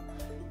か。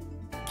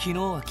昨日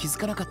は気づ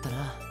かなかった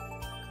な。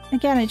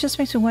Again, it just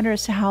makes me wonder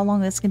as to how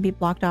long this can be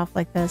blocked off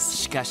like this.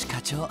 しかし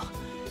課長、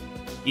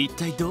一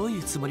体どうい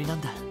うつもりな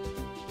んだ。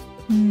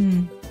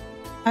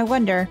I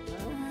wonder.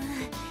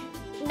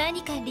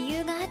 何か理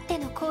由があって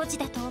の工事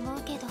だと思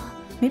うけど。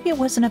Maybe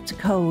it wasn't up to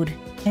code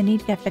and need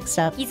to get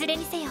fixed up. いずれ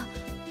にせよ、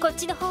こっ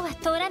ちの方は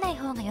通らない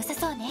方が良さ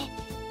そうね。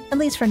At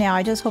least for now,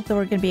 I just hope that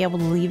we're going to be able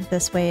to leave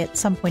this way at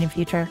some point in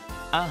future.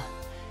 ああ、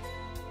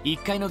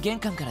1階の玄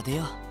関から出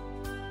よう。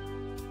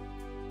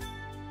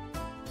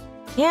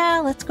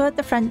Yeah, let's go at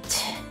the front.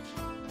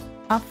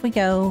 Off we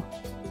go.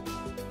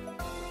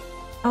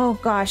 Oh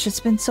gosh,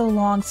 it's been so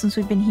long since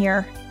we've been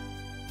here.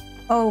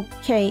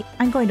 Okay,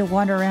 I'm going to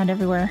wander around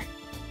everywhere.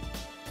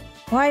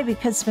 Why?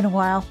 Because it's been a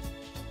while.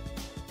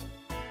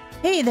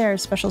 Hey there,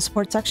 special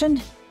support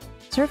section.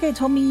 Sergey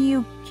told me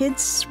you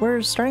kids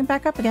were starting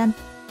back up again.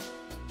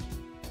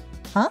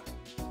 Huh?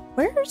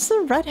 Where's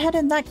the redhead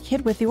and that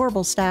kid with the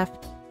orbital staff?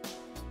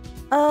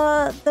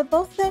 The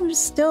both of them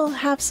still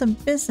have some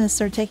business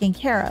they're taking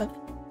care of.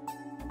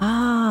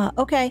 Ah,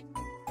 okay.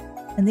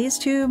 And these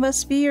two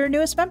must be your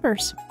newest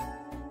members.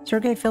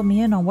 Sergey filled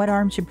me in on what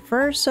arms you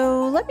prefer,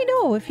 so let me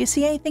know if you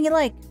see anything you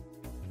like.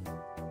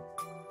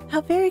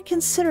 How very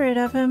considerate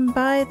of him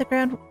by the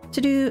ground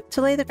to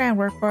lay the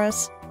groundwork for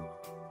us.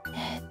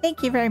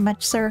 Thank you very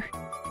much, sir.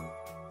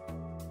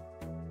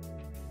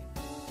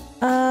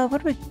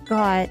 What do we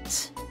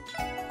got?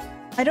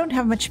 I don't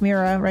have much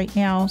Mira right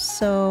now,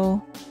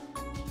 so...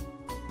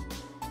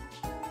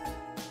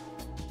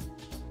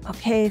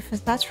 Okay, if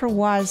that's for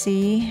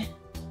Wazy.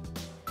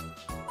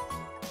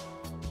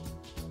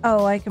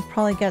 Oh, I could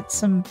probably get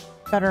some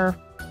better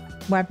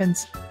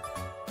weapons.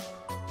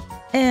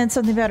 And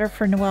something better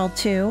for Noel,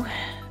 too.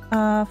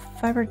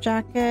 Fiber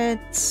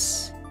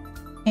jackets.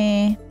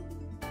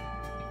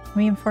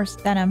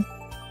 Reinforced denim.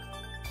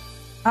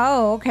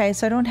 Oh, okay,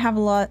 so I don't have a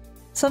lot.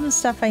 Some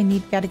stuff I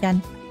need to get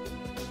again.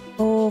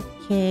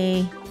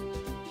 Okay.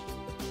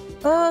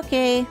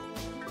 Okay.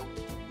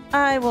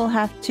 I will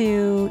have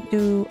to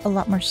do a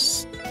lot more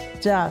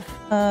stuff.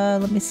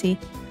 Let me see.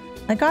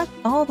 I got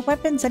all the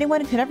weapons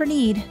anyone could ever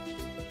need.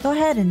 Go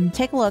ahead and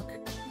take a look.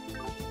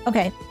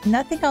 Okay,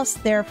 nothing else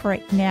there for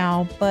right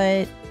now,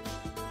 but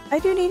I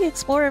do need to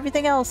explore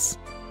everything else.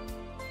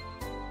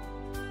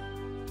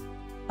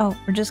 Oh,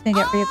 we're just gonna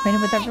get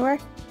reacquainted with everywhere?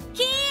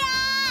 Kia!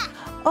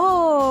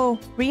 Oh,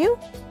 Ryu?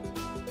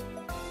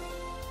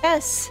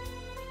 Yes.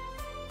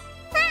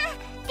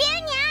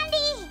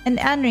 And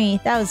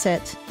Henry, that was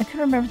it. I couldn't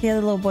remember the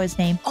other little boy's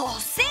name. Oh,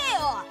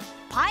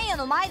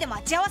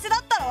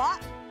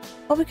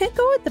 we could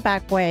go at the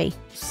back way.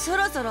 そ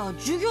ろそろ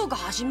授業が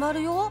始ま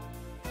るよ。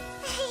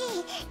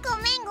ご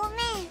めんごめ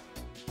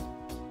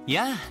ん。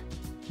やあ、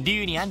リ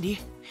ュウにアンリ。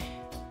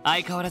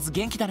相変わらず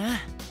元気だな。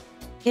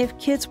If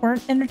kids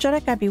weren't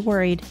energetic, I'd be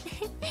worried.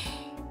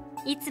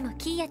 いつも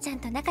キーヤちゃん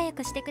と仲良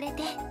くしてくれ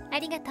てあ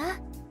りがとう。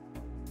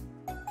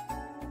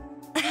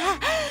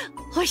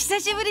お久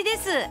しぶりで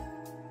す。へ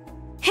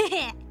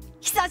へ、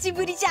久し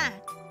ぶりじゃん。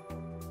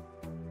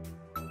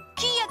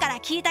キーヤから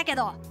聞いたけ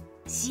ど、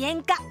支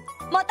援課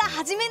また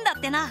始めんだ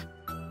ってな。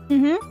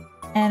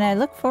And I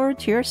look forward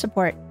to your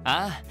support.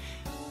 ああ、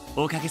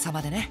おかげさ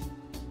までね。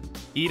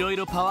いろい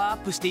ろパワーア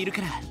ップしている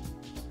から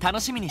楽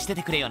しみにして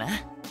てくれよな。へへ、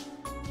言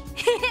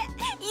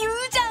う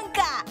じゃん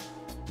か。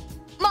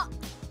ま、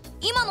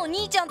今の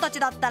兄ちゃんたち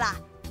だったら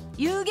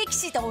遊撃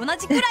士と同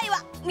じくらい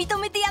は認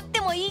めてやって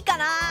もいいか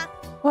な。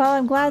Well,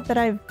 I'm glad that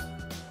I've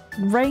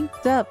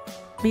ranked up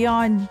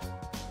beyond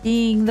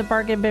being the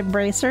bargain bin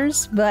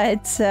bracers,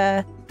 but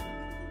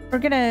we're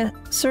gonna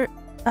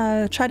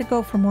try to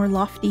go for more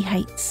lofty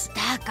heights.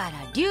 だから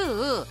リ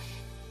ュウ、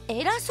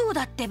偉そう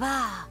だって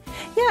ば。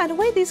Yeah, in a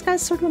way, these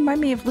guys sort of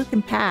remind me of Luke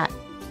and Pat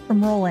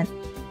from Roland.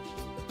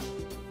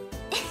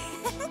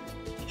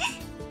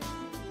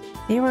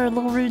 They were a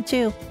little rude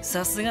too.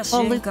 さすが支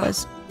Well, 援 Luke 課。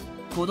 was.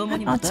 子供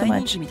にも Not so 大人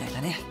much. 気みたい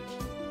だね。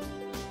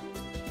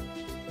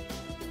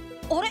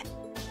あれ、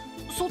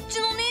そっち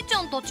の姉ち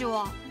ゃんたち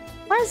は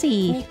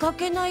Wazy. 見か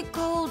けない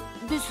顔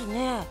です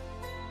ね。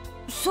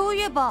そう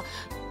いえば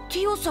テ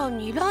ィオさん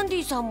にランデ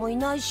ィさんもい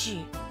ない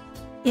し。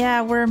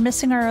Yeah, we're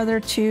missing our other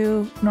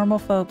two normal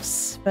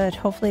folks, but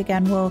hopefully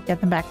again we'll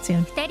get them back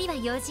soon. 二人は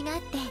用事があ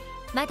って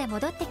まだ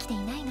戻ってきてい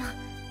ないの。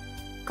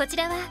こち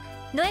らは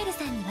ノエル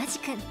さんにワジ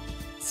君、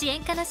支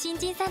援課の新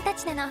人さんた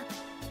ちなの。よ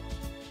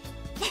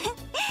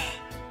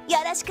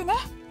ろしくね。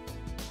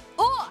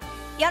おう、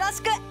よろし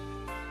く。っ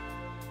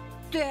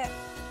て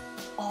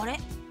あれ、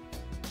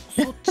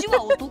そっち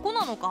は男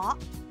なのか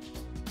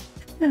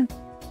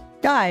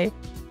？Guy.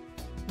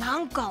 な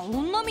んか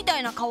女みた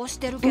いな顔し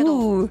てるけ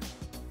ど。 Ooh.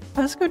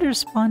 I was going to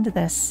respond to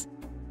this.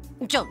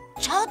 ちょっ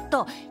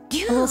と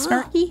リュ A little ウ。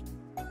 snarky?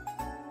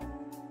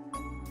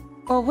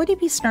 Well, would he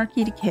be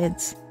snarky to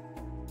kids?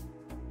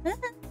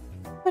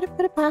 Put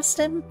it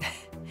past him.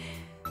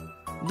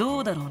 ど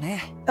うだろう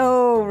ね。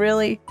 Oh,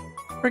 really?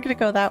 We're gonna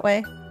go that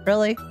way?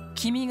 Really?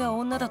 君が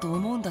女だと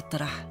思うんだった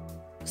ら、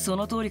そ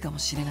の通りかも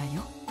しれない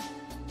よ。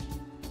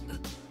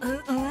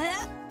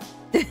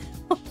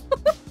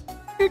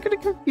You're gonna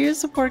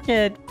confuse the poor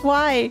kid.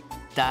 Why?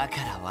 だ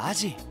からワ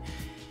ジ、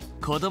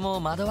子供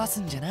を惑わ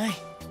すんじゃない。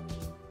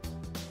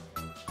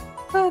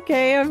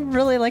 Okay, I'm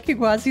really liking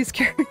Wazy's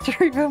character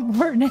even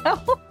more now.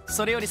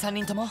 それより3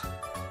人とも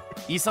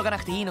急がな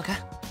くていいのか？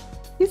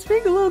 He's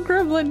being a little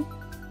gremlin.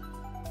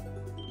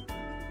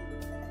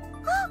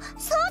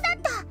 そうだ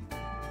った。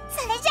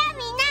それじゃあ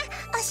みんな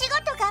お仕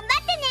事頑張っ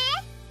てね。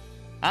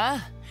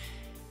ああ、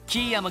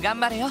キーヤも頑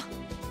張れよ。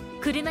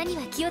車に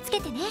は気をつ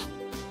けてね。よ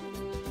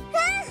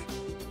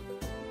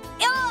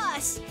ー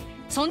し、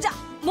そんじゃ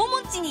モモ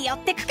ンチに寄っ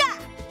てくか。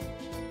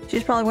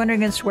 She's probably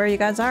wondering as to where you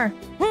guys are.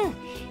 うん、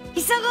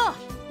急ごう。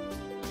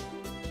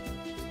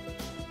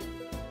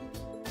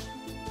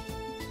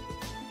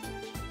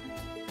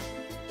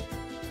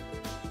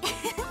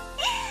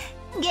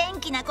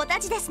元気な子た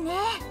ちですね。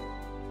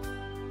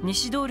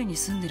西通りに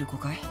住んでる子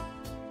かい？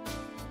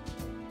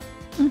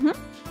 Mm-hmm.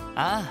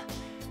 あ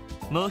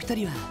あ、もう一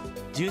人は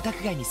住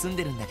宅街に住ん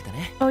でるんだけど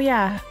ね。 Oh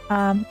yeah,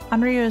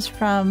 Anryu is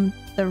from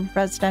the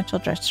residential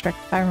district,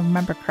 if I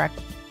remember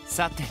correctly.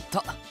 さて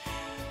と、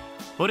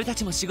俺た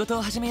ちも仕事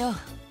を始めよう。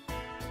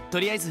と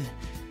りあえず、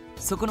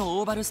そこの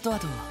オーバルストア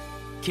と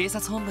警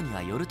察本部に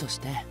は寄るとし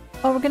て。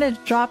 Oh, we're gonna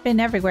drop in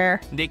everywhere.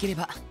 できれ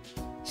ば、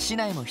市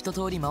内も一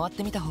通り回っ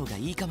てみた方が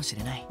いいかもし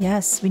れない。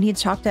 Yes, we need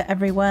to talk to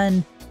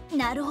everyone.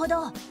 なるほ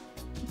ど。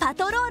パ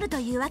トロールと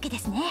いうわけで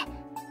すね。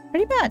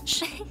Pretty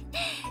much.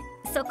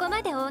 そこ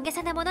まで大げ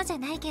さなものじゃ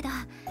ないけど、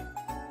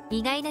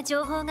意外な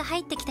情報が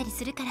入ってきたり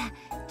するから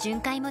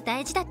巡回も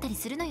大事だったり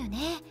するのよね。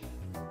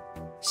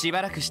し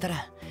ばらくした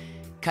ら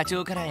課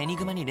長からエニ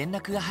グマに連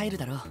絡が入る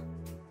だろう。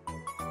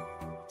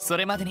そ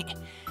れまでに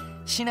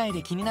市内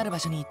で気になる場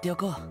所に行ってお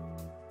こう。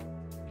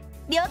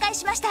了解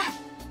しました。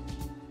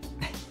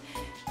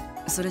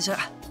それじゃ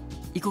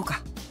行こう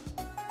か。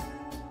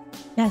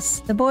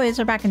 Yes, the boys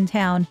are back in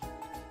town.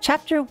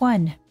 Chapter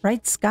 1,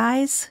 Bright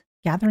Skies,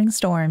 Gathering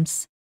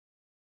Storms.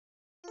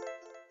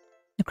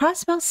 The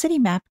Crosbell city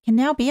map can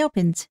now be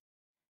opened.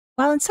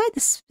 While inside the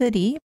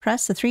city,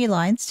 press the 3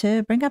 lines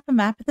to bring up a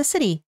map of the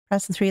city.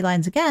 Press the 3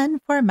 lines again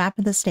for a map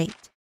of the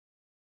state.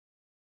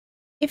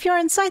 If you're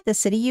inside the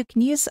city, you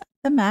can use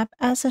the map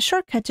as a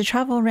shortcut to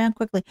travel around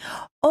quickly.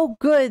 Oh,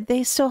 good,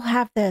 they still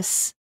have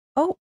this.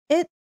 Oh,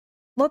 it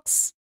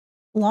looks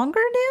longer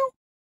now?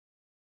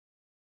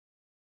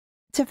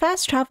 To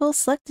fast travel,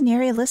 select an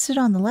area listed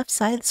on the left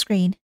side of the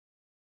screen.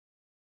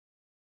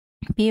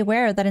 Be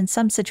aware that in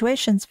some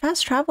situations,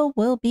 fast travel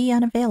will be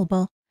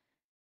unavailable.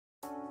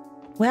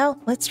 Well,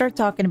 let's start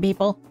talking to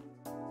people.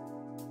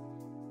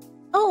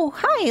 Oh,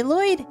 hi,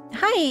 Lloyd.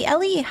 Hi,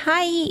 Ellie.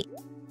 Hi.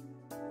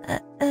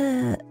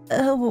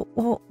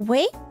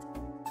 Wait?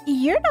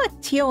 You're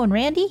not Tio and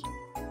Randy?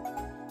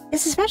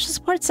 Is the special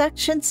support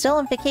section still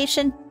on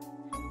vacation?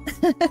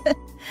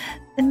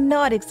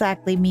 Not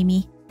exactly,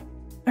 Mimi.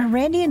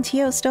 Randy and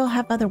Tio still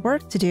have other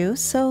work to do,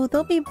 so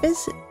they'll be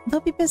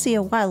busy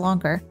a while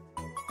longer.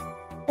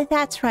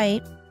 That's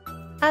right.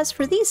 As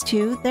for these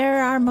two,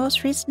 they're our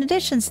most recent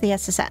additions to the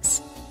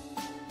SSS.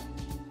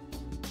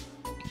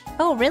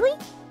 Oh, really?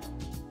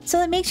 So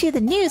that makes you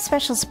the new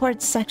special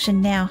support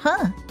section now,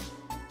 huh?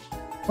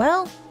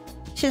 Well,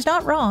 she's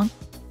not wrong.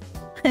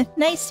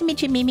 Nice to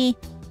meet you, Mimi.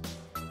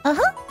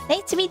 Uh-huh.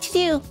 Nice to meet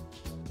you too.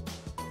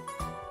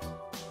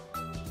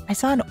 I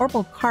saw an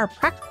orbital car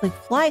practically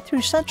fly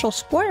through Central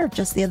Square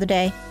just the other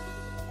day.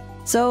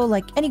 So,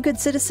 like any good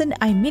citizen,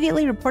 I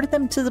immediately reported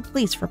them to the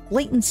police for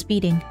blatant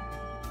speeding.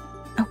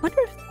 I wonder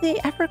if they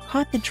ever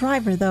caught the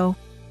driver, though.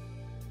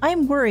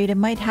 I'm worried it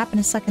might happen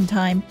a second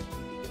time.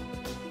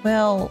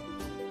 Well,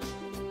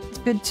 it's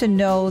good to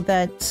know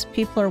that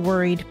people are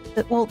worried.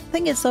 Well, the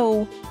thing is,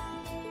 though,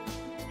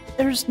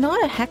 there's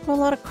not a heck of a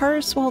lot of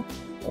cars. Well,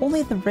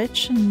 only the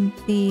rich and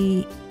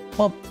the...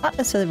 Well, not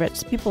necessarily the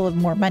rich. People with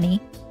more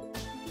money.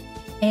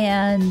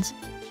 And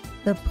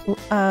the...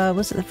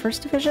 was it the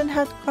first division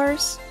had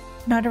cars?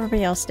 Not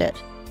everybody else did.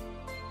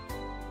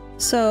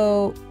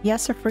 So,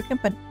 yes, they're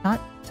frequent, but not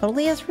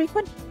totally as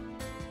frequent.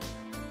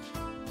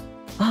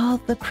 All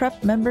the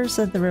corrupt members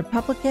of the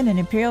Republican and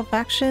Imperial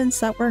factions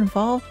that were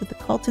involved with the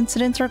cult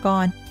incidents are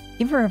gone.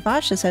 Even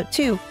Ravash is out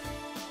too.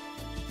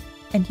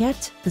 And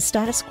yet, the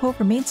status quo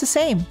remains the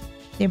same.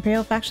 The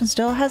Imperial faction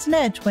still has an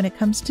edge when it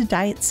comes to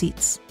diet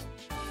seats.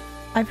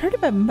 I've heard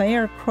about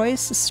Mayor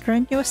Croy's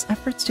strenuous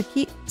efforts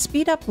to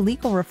speed up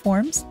legal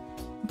reforms,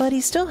 but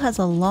he still has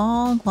a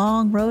long,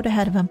 long road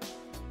ahead of him.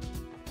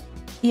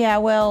 Yeah,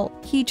 well,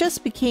 he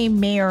just became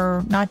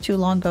mayor not too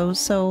long ago,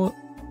 so...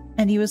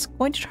 And he was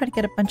going to try to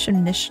get a bunch of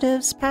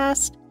initiatives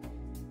passed.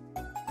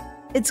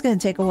 It's gonna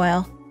take a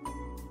while.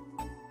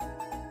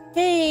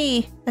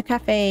 Hey, the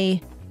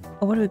cafe.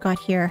 Oh, what do we got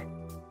here?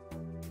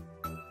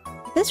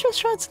 This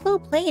restaurant's a little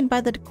plain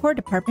by the decor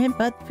department,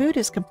 but the food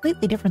is a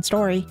completely different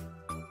story.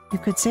 You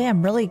could say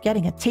I'm really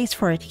getting a taste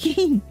for it.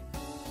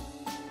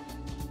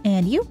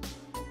 And you?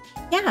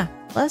 Yeah,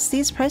 plus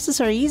these prices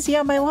are easy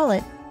on my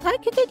wallet. I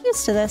could get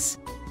used to this.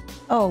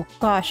 Oh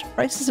gosh,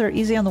 prices are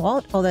easy on the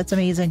wallet? Oh, that's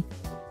amazing.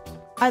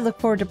 I look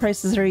forward to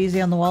prices that are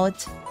easy on the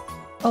wallet.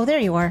 Oh, there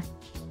you are.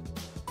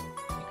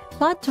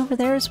 Plot over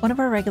there is one of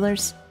our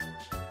regulars.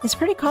 It's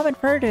pretty common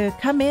for her to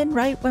come in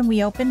right when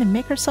we open and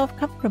make herself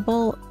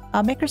comfortable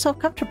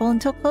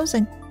until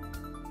closing.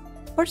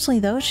 Fortunately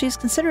though, she's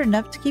considerate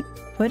enough to keep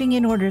putting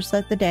in orders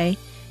at the day.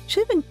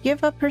 She'll even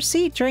give up her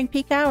seat during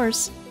peak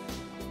hours.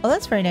 Oh,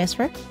 that's very nice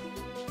for her.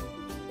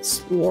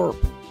 Slurp.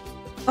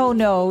 Oh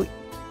no.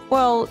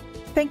 Well,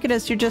 thank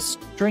goodness you're just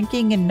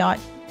drinking and not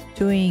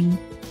doing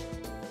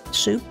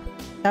soup.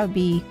 That would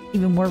be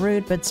even more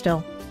rude, but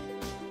still.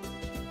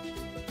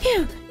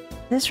 Phew.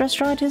 This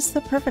restaurant is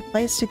the perfect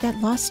place to get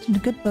lost in a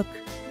good book.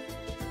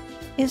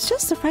 It's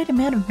just the right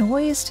amount of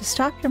noise to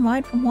stop your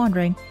mind from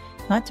wandering,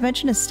 not to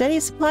mention a steady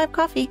supply of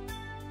coffee.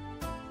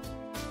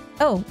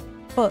 Oh,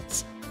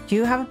 books. Do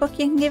you have a book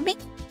you can give me?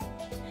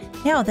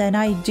 Now then,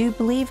 I do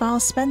believe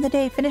I'll spend the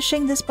day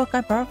finishing this book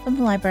I borrowed from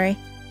the library.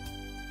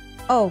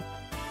 Oh.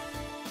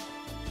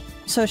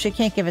 So she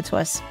can't give it to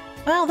us.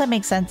 Well, that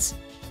makes sense.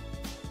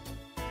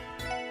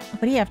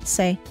 What do you have to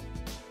say?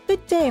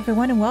 Good day,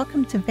 everyone, and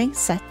welcome to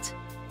Vincent.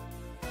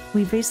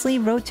 We've recently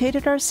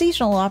rotated our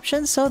seasonal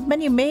options, so the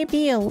menu may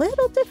be a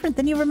little different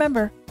than you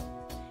remember.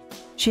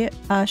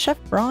 Chef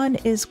Braun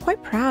is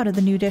quite proud of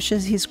the new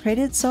dishes he's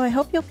created, so I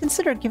hope you'll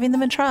consider giving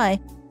them a try.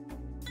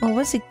 Well,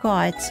 what's he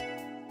got?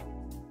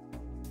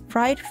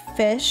 Fried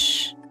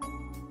fish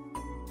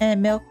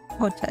and milk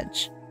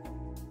potage.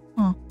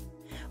 Huh.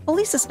 Well, at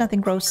least it's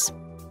nothing gross.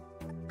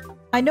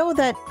 I know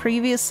that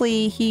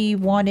previously he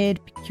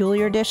wanted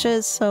peculiar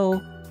dishes,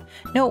 so...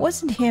 No, it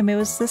wasn't him, it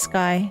was this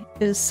guy.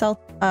 It was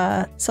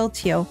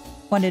Celtio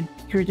wanted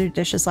peculiar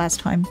dishes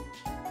last time.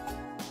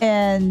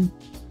 And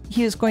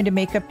he was going to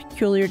make a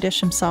peculiar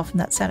dish himself, and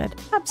that sounded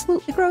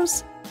absolutely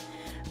gross.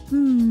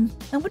 I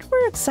wonder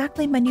where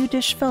exactly my new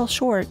dish fell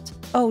short.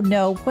 Oh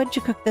no, what did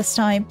you cook this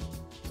time?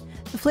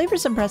 The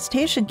flavors and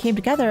presentation came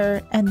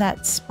together, and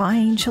that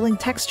spine-chilling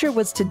texture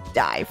was to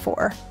die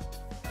for.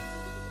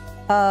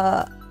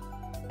 I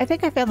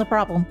think I found the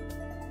problem.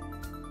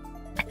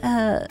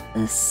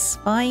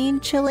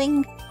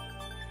 Spine-chilling?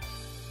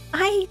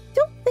 I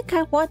don't think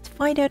I want to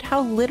find out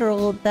how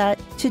literal that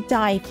 "to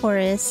die for"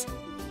 is.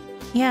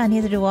 Yeah,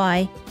 neither do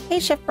I. Hey,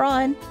 Chef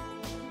Ron.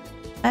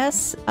 I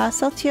asked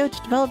Celtio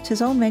to develop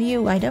his own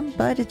menu item,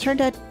 but it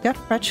turned out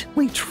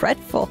gut-wrenchingly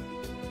dreadful.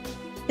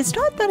 It's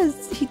not that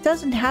he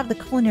doesn't have the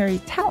culinary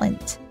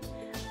talent.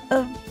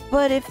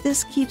 But if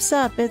this keeps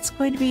up, it's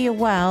going to be a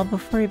while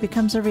before he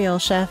becomes a real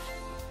chef.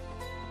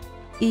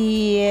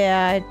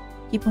 Yeah,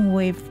 keep him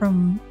away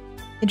from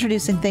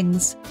introducing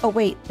things. Oh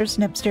wait, there's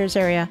an upstairs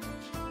area.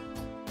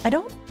 I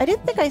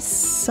didn't think I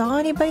saw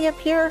anybody up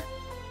here.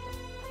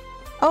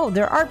 Oh,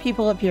 there are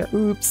people up here.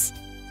 Oops.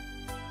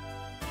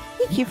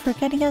 Thank you for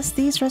getting us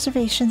these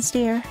reservations,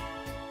 dear.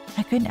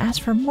 I couldn't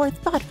ask for a more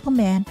thoughtful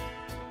man.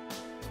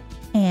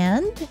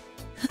 And?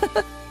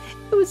 It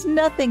was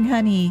nothing,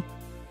 honey.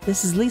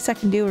 This is the least I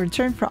can do in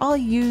return for all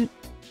you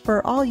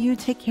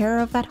take care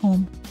of at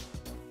home.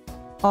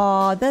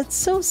 Aw, that's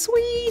so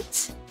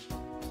sweet.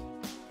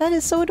 That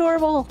is so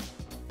adorable.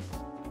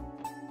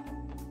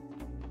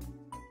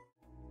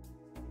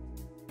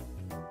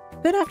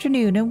 Good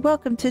afternoon and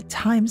welcome to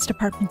Time's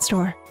department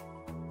store.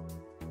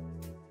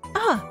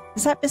 Ah,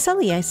 is that Miss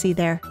Ellie I see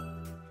there?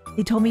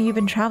 They told me you've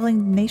been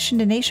traveling nation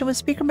to nation with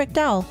Speaker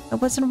McDowell. I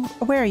wasn't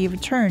aware you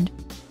returned.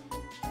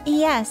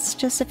 Yes,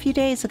 just a few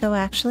days ago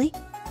actually.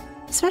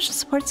 The special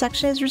support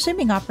section is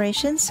resuming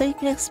operations, so you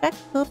can expect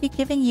we'll be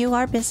giving you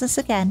our business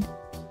again.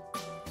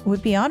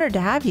 Would be honored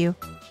to have you.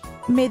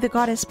 May the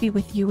goddess be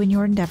with you in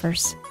your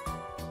endeavors.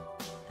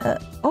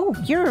 Oh,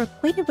 you're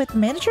acquainted with the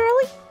manager,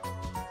 Ellie?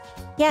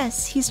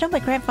 Yes, he's known my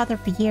grandfather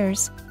for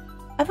years.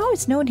 I've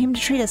always known him to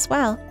treat us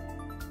well.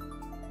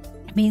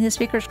 Being the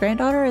speaker's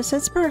granddaughter has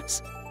its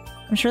perks.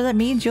 I'm sure that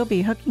means you'll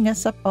be hooking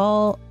us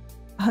all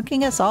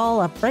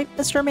up, right,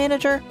 Mr.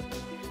 Manager?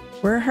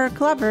 We're her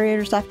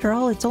collaborators after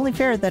all. It's only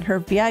fair that her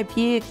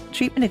VIP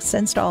treatment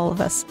extends to all of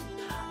us.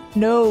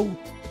 No.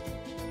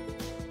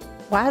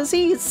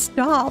 Wazy,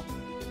 stop.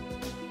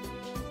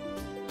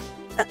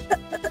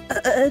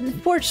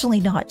 Unfortunately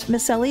not.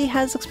 Miss Ellie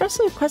has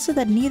expressly requested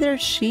that neither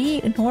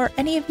she nor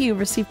any of you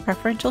receive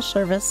preferential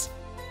service.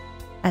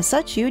 As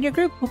such, you and your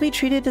group will be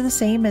treated the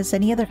same as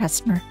any other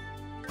customer.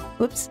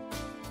 Whoops.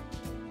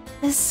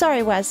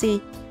 Sorry,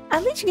 Wazy.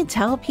 At least you can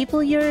tell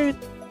people you're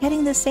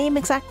getting the same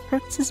exact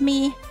perks as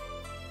me.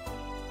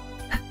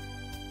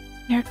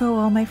 There go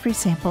all my free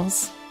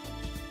samples.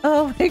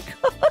 Oh my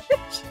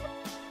gosh.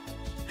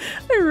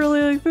 I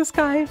really like this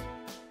guy.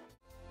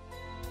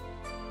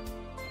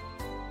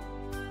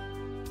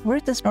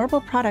 Worked as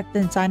normal product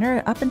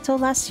designer up until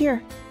last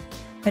year.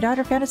 My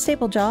daughter found a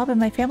stable job and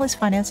my family's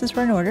finances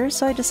were in order,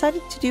 so I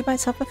decided to do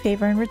myself a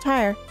favor and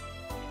retire.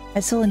 I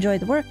still enjoy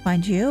the work,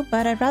 mind you,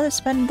 but I'd rather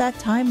spend that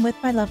time with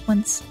my loved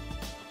ones.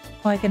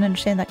 Oh, I can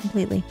understand that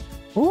completely.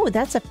 Ooh,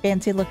 that's a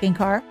fancy looking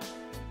car.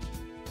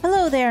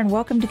 Hello there and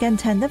welcome to Gen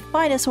 10, the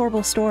finest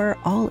Orbital store,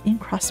 all in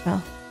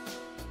Crosbell.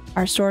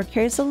 Our store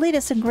carries the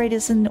latest and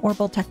greatest in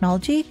Orbital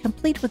technology,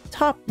 complete with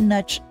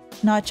top-notch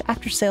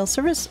after-sales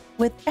service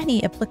with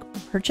any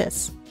applicable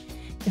purchase.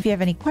 If you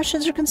have any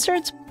questions or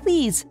concerns,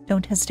 please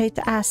don't hesitate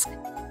to ask.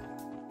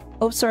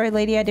 Oh, sorry,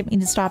 lady, I didn't mean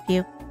to stop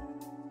you.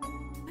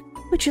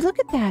 Would you look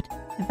at that?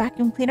 The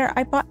vacuum cleaner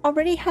I bought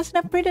already has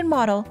an upgraded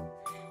model.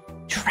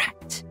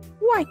 Drat!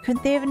 Why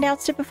couldn't they have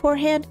announced it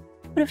beforehand?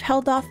 Would have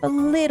held off a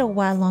little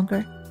while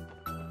longer.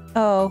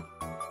 Oh,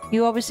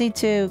 you always need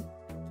to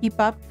keep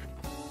up?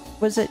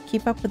 Was it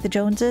keep up with the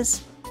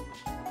Joneses?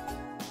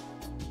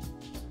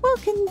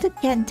 Welcome to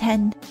Gen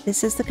 10.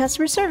 This is the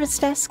customer service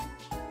desk.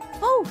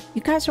 Oh,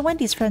 you guys are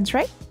Wendy's friends,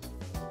 right?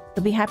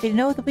 You'll be happy to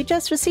know that we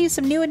just received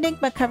some new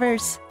Enigma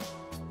covers.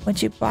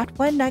 Once you bought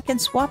one, I can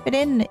swap it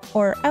in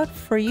or out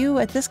for you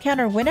at this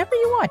counter whenever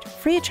you want,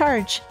 free of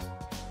charge.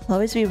 I'll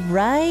always be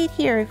right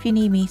here if you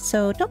need me,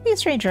 so don't be a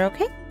stranger,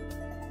 okay?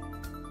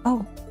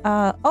 Oh,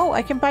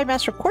 I can buy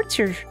Master Quartz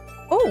here.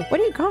 Oh, what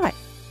do you got?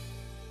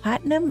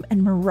 Platinum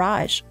and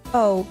Mirage.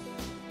 Oh,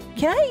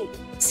 can I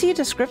see a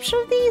description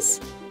of these?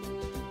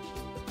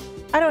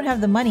 I don't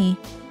have the money.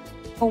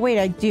 Oh, wait,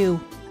 I do.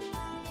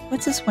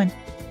 What's this one?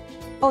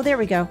 Oh, there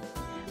we go.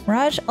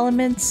 Mirage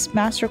Elements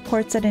Master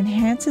Quartz that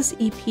enhances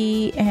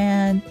EP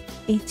and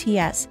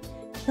ATS.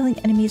 Killing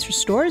enemies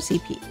restores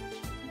EP.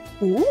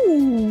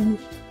 Ooh,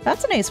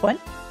 that's a nice one.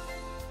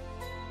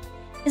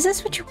 Is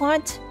this what you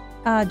want?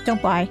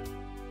 Don't buy.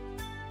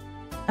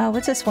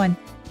 What's this one?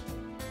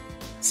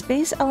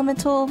 Space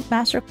Elemental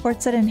Master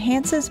Quartz that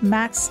enhances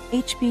max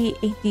HP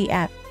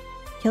ADF.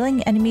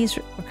 Killing enemies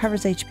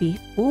recovers HP.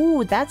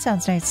 Ooh, that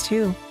sounds nice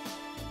too.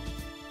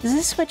 Is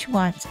this what you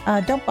want?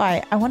 Don't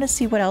buy. I want to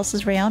see what else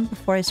is around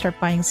before I start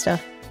buying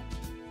stuff.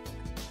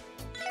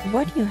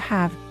 What do you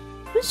have?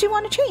 Whose do you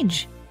want to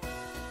change?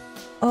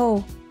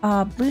 Oh,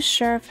 Blue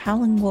Sheriff,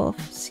 Howling Wolf,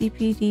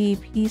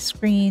 CPD,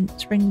 P-Screen,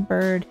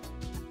 Springbird.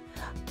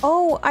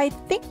 Oh, I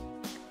think...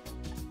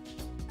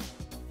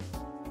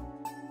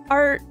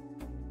 Are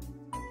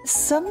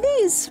some of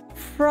these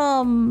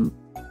from...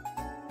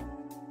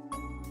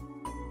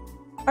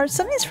 Are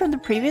some of these from the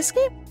previous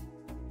game?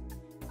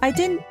 I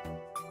didn't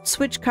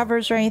switch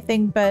covers or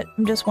anything, but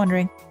I'm just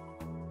wondering.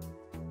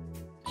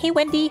 Hey,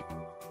 Wendy.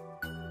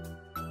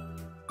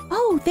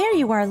 Oh, there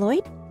you are,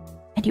 Lloyd.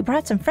 And you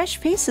brought some fresh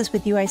faces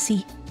with you, I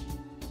see.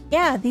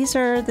 Yeah, these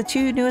are the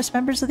two newest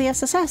members of the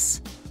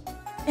SSS.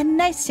 And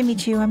nice to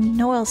meet you. I'm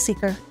Noel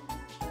Seeker.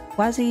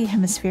 Wazy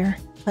Hemisphere.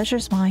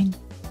 Pleasure's mine.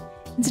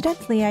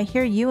 Incidentally, I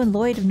hear you and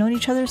Lloyd have known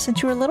each other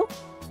since you were little.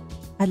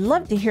 I'd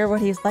love to hear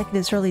what he's like in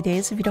his early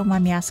days, if you don't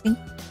mind me asking.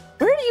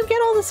 Where do you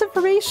get all this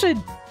information?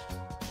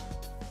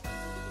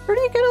 Where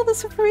do you get all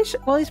this information?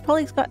 Well, he's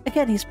probably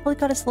got his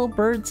little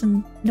birds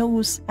and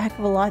knows a heck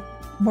of a lot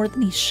more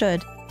than he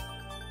should.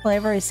 Well,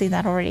 I've already seen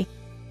that already.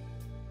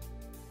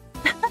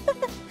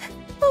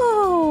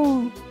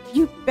 Oh,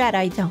 you bet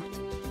I don't.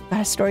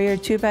 Got a story or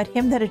two about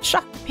him that'd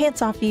shock the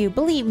pants off of you,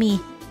 believe me.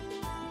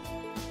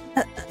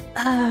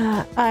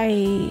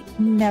 I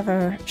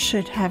never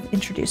should have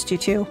introduced you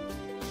to.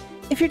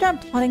 If you're done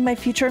plotting my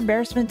future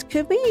embarrassment,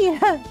 could we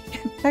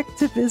get back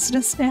to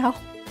business now?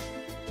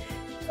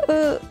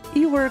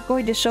 You were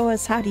going to show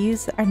us how to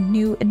use our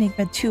new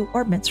Enigma 2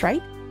 orbits,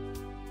 right?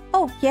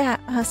 Oh,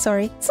 yeah,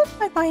 sorry. Slipped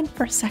my mind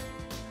for a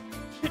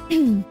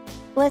second.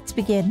 Let's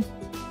begin.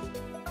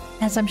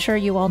 As I'm sure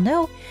you all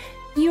know,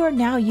 you are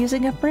now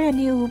using a brand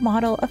new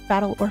model of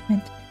battle orbit,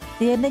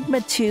 the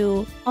Enigma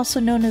 2, also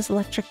known as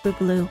Electric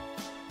Boogaloo.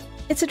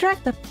 It's a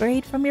direct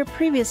upgrade from your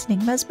previous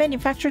Enigmas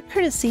manufactured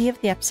courtesy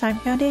of the Epstein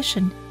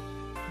Foundation.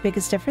 The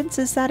biggest difference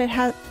is that it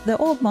has the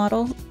old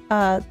model.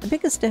 The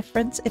biggest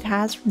difference it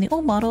has from the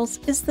old models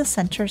is the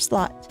center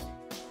slot.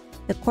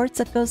 The quartz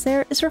that goes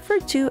there is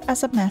referred to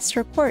as a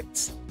Master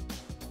Quartz.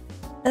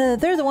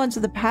 They're the ones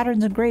with the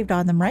patterns engraved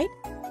on them, right?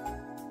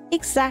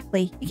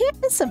 Exactly. You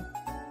can't miss them.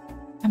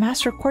 A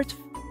Master Quartz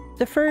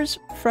differs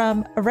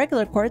from a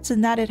regular quartz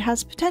in that it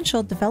has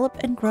potential to develop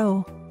and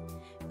grow.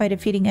 By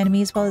defeating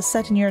enemies while it's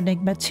set in your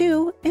Enigma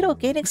 2, it'll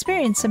gain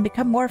experience and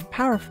become more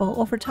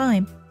powerful over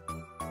time.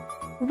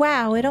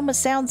 Wow, it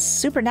almost sounds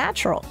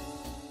supernatural.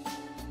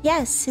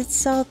 Yes,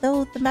 it's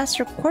although the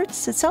Master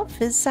Quartz itself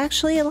is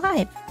actually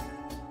alive.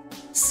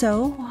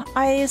 So,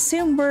 I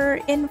assume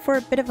we're in for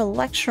a bit of a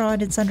lecture on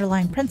its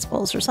underlying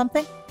principles or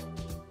something?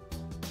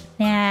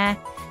 Nah,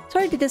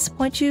 sorry to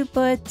disappoint you,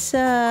 but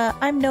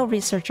I'm no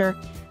researcher.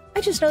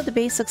 I just know the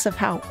basics of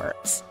how it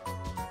works.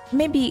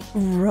 Maybe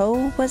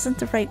 "row" wasn't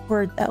the right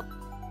word, though.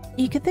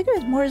 You can think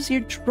of it more as you're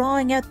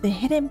drawing out the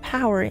hidden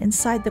power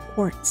inside the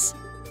quartz.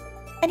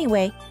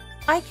 Anyway,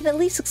 I can at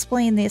least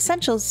explain the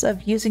essentials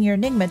of using your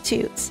Enigma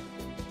 2s.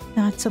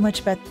 Not so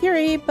much about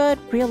theory, but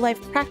real-life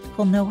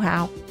practical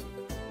know-how.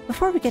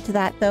 Before we get to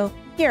that, though,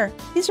 here,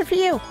 these are for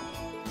you.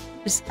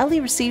 Ellie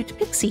received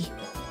Pixie.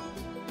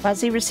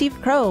 Wazy received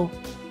Crow.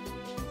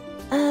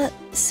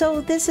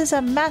 So this is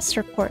a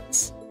Master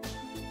Quartz.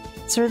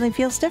 It certainly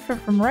feels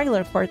different from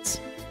regular quartz.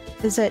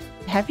 Is it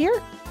heavier?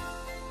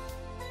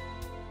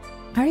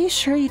 Are you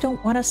sure you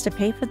don't want us to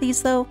pay for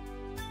these, though?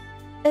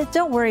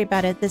 Don't worry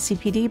about it. The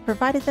CPD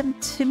provided them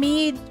to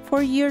me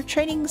for your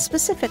training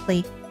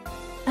specifically.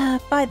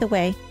 By the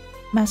way,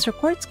 Master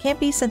Quartz can't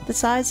be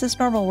synthesized as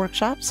normal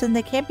workshops, and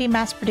they can't be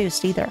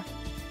mass-produced either.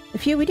 The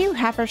few we do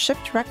have are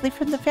shipped directly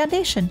from the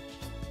Foundation.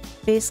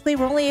 Basically,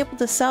 we're only able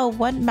to sell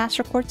 1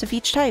 Master Quartz of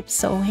each type,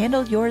 so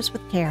handle yours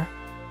with care.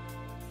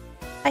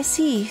 I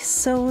see,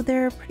 so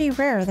they're pretty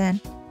rare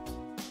then.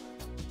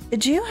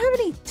 Do you have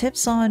any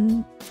tips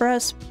for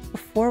us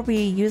before we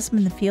use them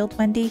in the field,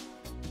 Wendy?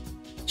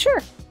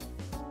 Sure.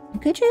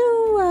 Could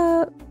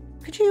you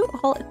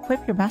all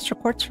equip your Master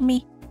Quartz for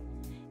me?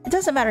 It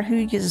doesn't matter who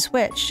uses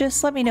which,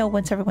 just let me know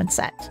once everyone's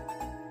set.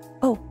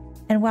 Oh,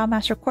 and while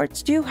Master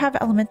Quartz do have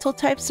elemental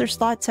types, their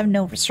slots have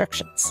no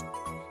restrictions.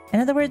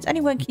 In other words,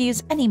 anyone can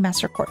use any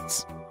Master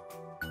Quartz.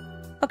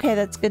 Okay,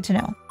 that's good to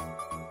know.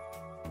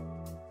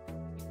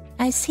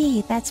 I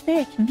see, that's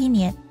very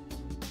convenient.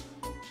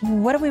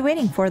 What are we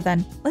waiting for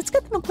then? Let's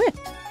get them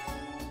equipped.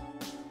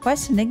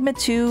 Quest Enigma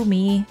 2,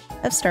 me,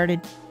 have started.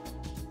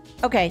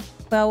 Okay,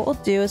 well, what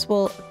we'll do is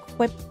we'll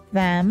equip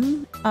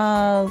them.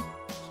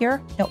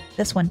 Here? No,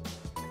 this one.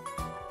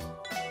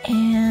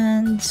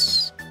 And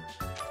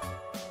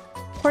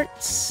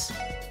Quartz.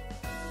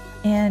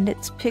 And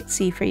it's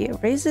Pixie for you.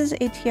 Raises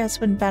ATS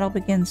when battle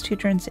begins. 2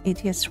 turns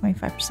ATS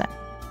 25%.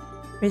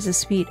 Raises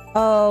speed.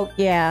 Oh,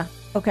 yeah.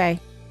 Okay.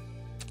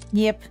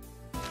 Yep.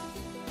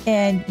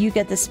 And you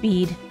get the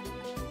speed.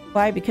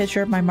 Why? Because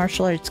you're my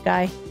martial arts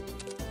guy.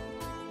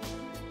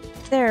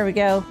 There we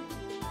go.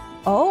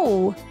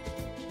 Oh!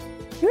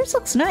 Yours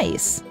looks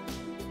nice.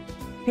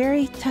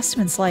 Very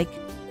Testaments-like.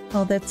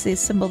 Oh, that's the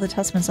symbol of the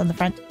Testaments on the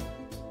front.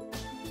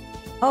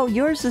 Oh,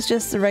 yours is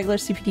just the regular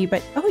CPD,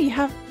 but oh, you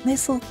have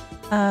nice little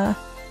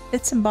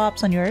bits and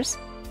bobs on yours.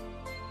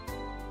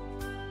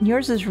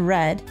 Yours is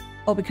red.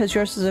 Oh, because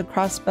yours is a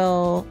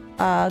Crosbell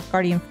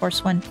Guardian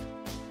Force one.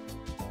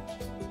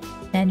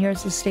 And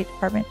yours is State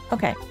Department.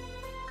 Okay.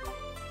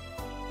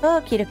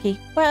 Okie dokie.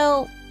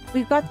 Well,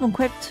 we've got them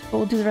equipped, but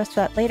we'll do the rest of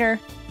that later.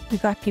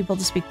 We've got people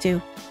to speak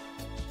to.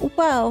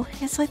 Whoa,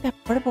 it's like that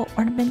portable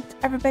ornament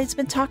everybody's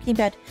been talking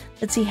about.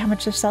 Let's see how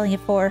much they're selling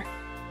it for.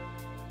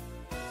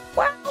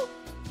 Wow,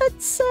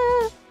 that's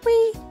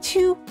way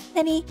too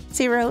many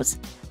zeros.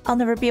 I'll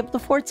never be able to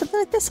afford something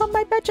like this on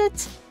my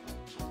budget.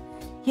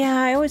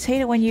 Yeah, I always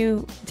hate it when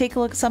you take a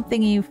look at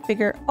something and you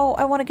figure, oh,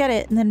 I want to get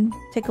it, and then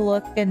take a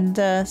look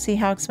and see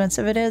how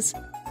expensive it is.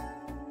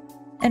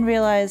 And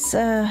realize,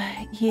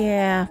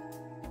 yeah,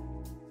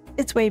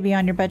 it's way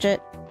beyond your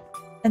budget.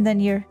 And then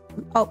you're,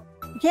 oh,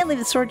 you can't leave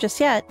the store just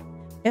yet.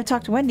 We have to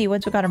talk to Wendy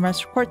once we got our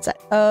Master Quartz set.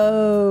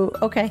 Oh,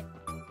 okay.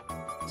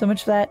 So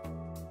much for that.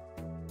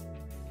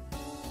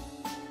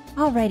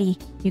 Alrighty,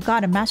 you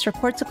got a Master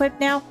Quartz equipped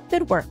now?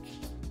 Good work.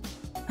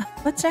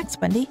 What's next,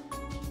 Wendy?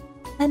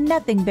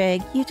 Nothing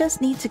big. You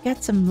just need to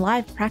get some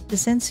live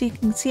practice in so you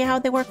can see how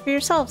they work for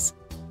yourselves.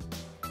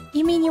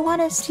 You mean you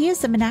want us to use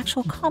them in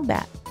actual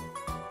combat?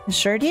 I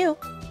sure do.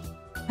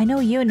 I know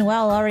you and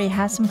Noel already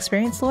have some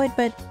experience, Lloyd,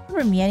 but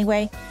for me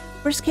anyway.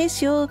 Worst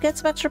case, you'll get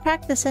some extra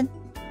practice in.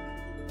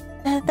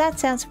 That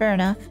sounds fair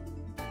enough.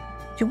 Do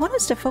you want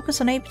us to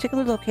focus on any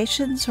particular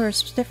locations or a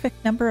specific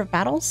number of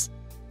battles?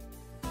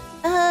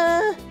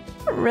 Not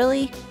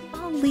really.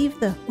 I'll leave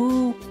the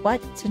who,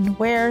 what, and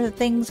where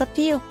things up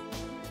to you.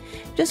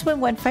 Just win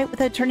one fight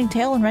without turning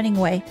tail and running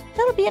away.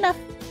 That'll be enough.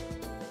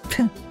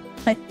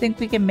 I think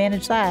we can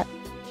manage that.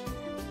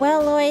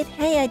 Well, Lloyd,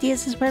 any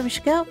ideas is where we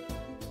should go?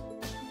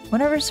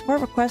 One of our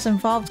support requests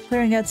involved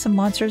clearing out some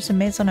monsters in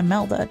Maison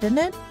Imelda, didn't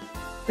it?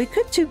 We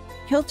could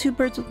kill 2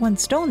 birds with 1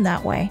 stone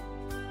that way.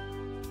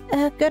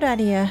 Good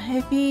idea.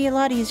 It'd be a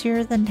lot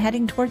easier than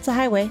heading towards the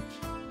highway.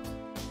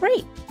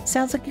 Great.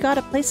 Sounds like you got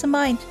a place in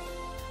mind.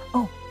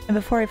 Oh, and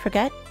before I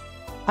forget,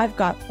 I've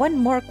got 1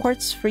 more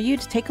quartz for you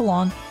to take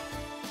along.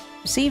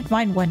 Received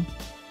mine 1.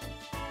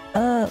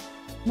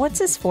 What's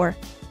this for?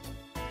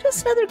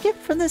 Just another gift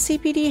from the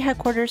CPD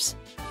headquarters.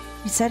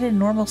 If you set it in a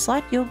normal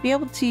slot, you'll be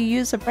able to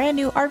use a brand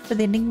new art for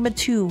the Enigma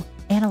 2.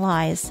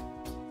 Analyze.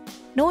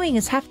 Knowing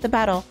is half the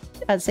battle,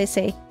 as they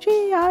say.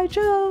 G.I.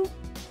 Joe!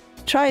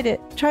 Try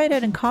it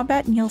out in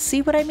combat and you'll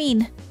see what I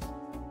mean.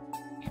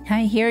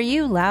 I hear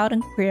you loud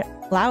and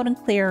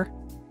clear.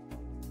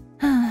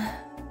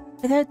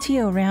 Without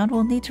Tio around,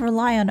 we'll need to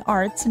rely on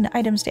arts and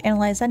items to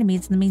analyze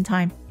enemies in the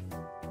meantime.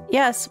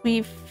 Yes,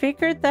 we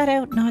figured that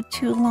out not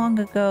too long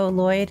ago,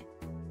 Lloyd.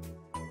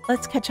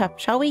 Let's catch up,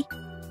 shall we?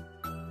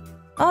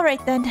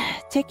 Alright then,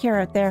 take care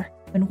out there.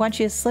 And want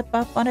you to slip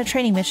up on a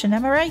training mission,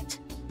 am I right?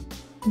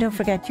 And don't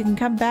forget, you can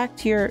come back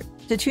to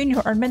tune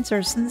your ornaments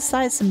or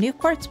synthesize some new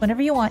quartz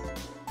whenever you want.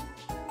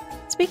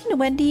 Speaking to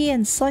Wendy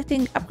and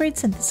selecting Upgrade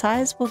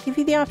Synthesize will give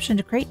you the option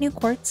to create new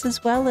quartz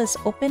as well as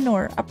open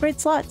or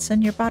upgrade slots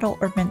in your battle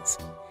ornaments.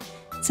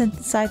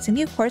 Synthesizing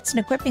new quartz and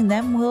equipping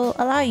them will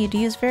allow you to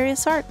use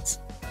various arts.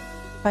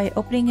 By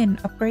opening and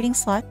upgrading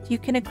slot, you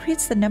can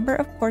increase the number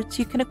of quartz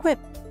you can equip,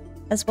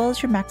 as well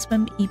as your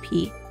maximum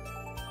EP.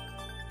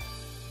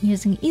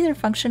 Using either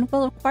function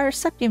will require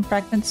septium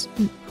fragments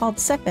called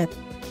sepith.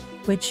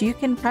 which you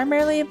can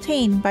primarily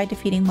obtain by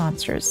defeating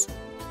monsters.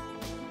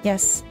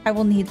 Yes, I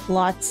will need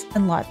lots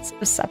and lots of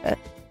Sepet.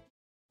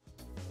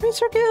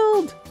 Racer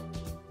Guild!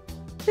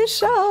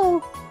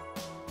 Michelle!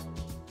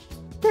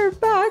 They're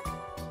back!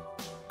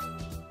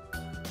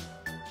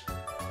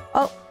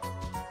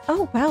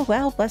 Oh,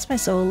 wow, bless my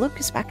soul. Luke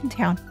is back in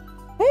town.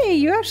 Hey,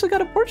 you actually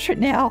got a portrait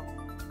now!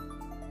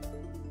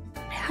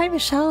 Hi,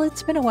 Michelle.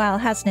 It's been a while,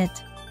 hasn't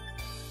it?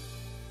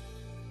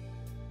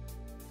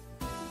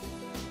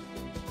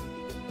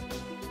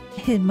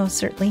 It most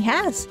certainly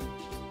has.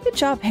 Good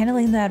job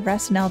handling that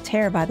arrest in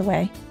Altair, by the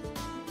way.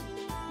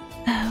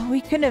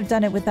 We couldn't have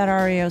done it without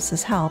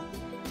Arios' help.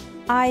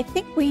 I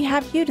think we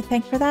have you to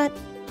thank for that.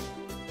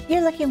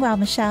 You're looking well,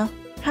 Michelle.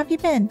 How have you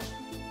been?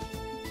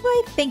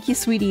 Why, thank you,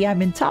 sweetie.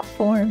 I'm in top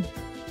form.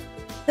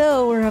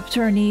 Though we're up to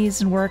our knees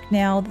in work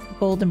now, the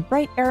golden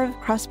bright era of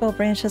Crosbell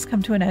branch has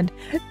come to an end.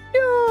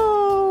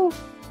 No!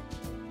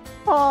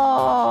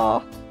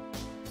 Aww.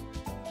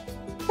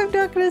 I'm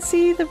not gonna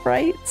see the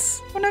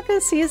Brights. We're not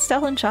gonna see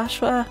Estelle and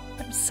Joshua.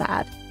 I'm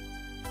sad.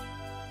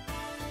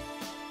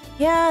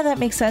 Yeah, that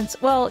makes sense.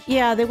 Well,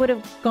 yeah, they would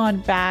have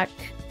gone back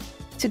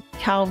to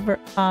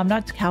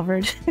not to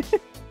Calvert.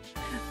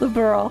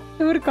 Liberal.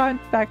 They would have gone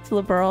back to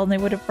Liberal and they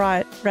would have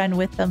brought Ren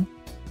with them.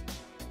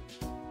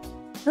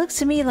 It looks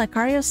to me like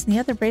Arios and the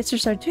other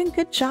bracers are doing a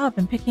good job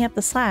in picking up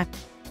the slack.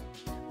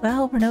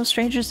 Well, we're no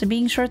strangers to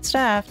being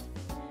short-staffed.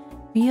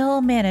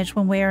 We'll manage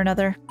one way or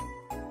another.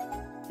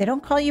 They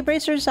don't call you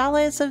bracers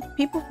allies of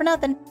people for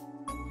nothing.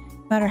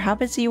 No matter how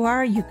busy you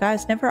are, you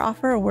guys never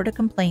offer a word of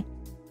complaint.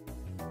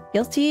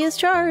 Guilty is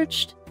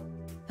charged.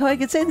 Though I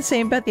could say the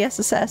same about the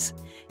SSS.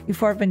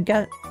 Before I've been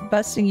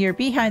busting your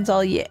behinds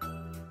all year.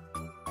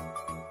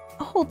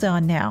 Hold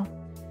on now.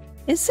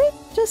 Is it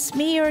just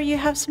me or you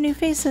have some new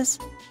faces?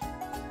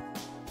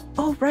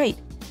 Oh, right.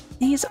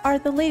 These are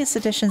the latest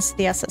additions to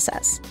the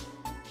SSS.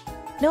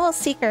 Noel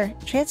Seeker,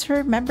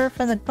 transfer member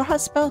from the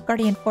Crosbell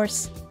Guardian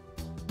Force.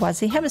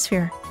 Wazy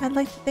Hemisphere. I'd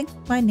like to think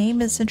my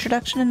name is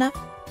introduction enough.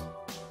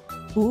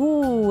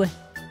 Ooh,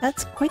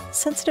 that's quite the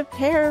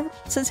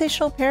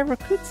sensational pair of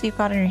recruits you've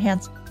got on your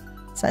hands.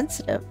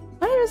 Sensitive?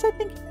 Why was I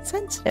thinking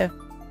sensitive?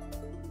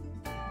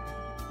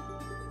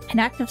 An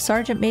active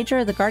Sergeant Major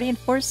of the Guardian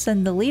Force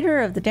and the leader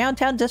of the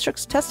Downtown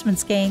District's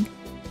Testaments Gang.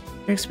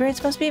 Your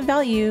experience must be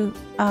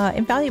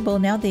invaluable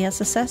now the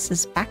SSS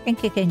is back and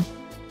kicking.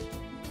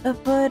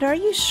 But are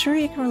you sure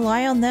you can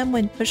rely on them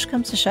when push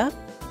comes to shove?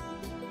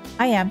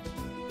 I am.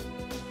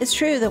 It's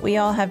true that we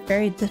all have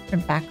very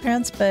different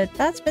backgrounds, but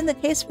that's been the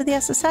case for the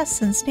SSS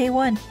since day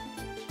one.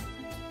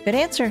 Good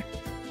answer.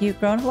 You've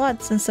grown a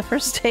lot since the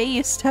first day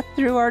you stepped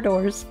through our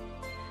doors.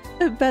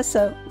 Best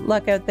of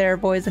luck out there,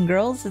 boys and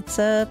girls. It's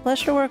a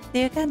pleasure to work with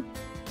you again.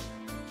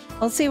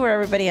 I'll see where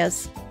everybody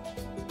is.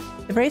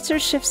 The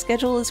Bracer's shift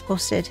schedule is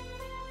posted.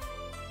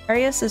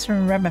 Arios is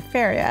from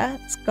Remiferia.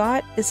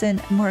 Scott is in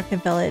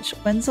Morka Village.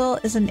 Wenzel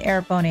is in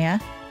Erebonia.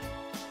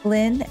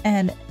 Lynn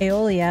and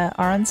Aeolia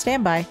are on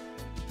standby.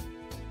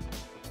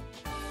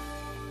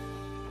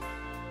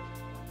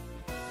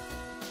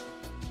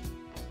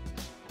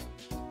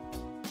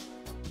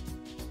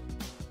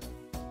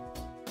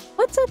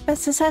 What's up,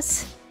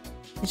 SSS?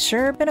 It's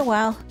sure been a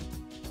while.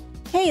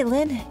 Hey,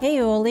 Lynn. Hey,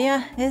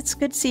 Aeolia. It's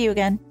good to see you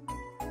again.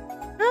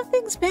 How have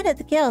things been at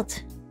the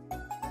guild?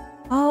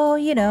 Oh,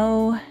 you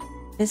know,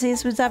 busy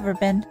as we've ever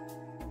been.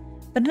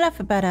 But enough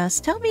about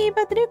us. Tell me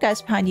about the new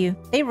guys behind you.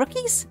 They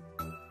rookies?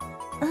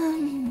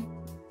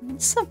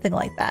 Something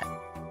like that.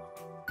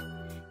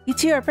 You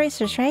two are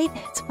bracers, right?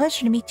 It's a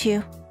pleasure to meet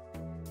you.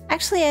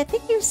 Actually, I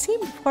think you've seen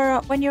me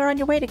before when you were on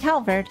your way to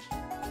Calvert.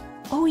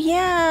 Oh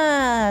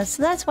yeah,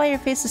 so that's why your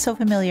face is so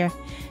familiar.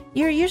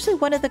 You're usually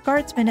one of the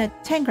guardsmen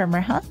at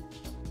Tangrimer, huh?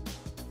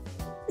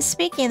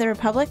 Speaking of the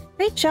Republic,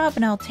 great job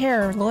in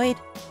Altair, Lloyd.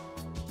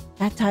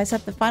 That ties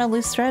up the final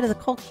loose thread of the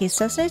cult case,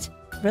 doesn't it?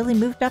 Really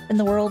moved up in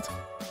the world.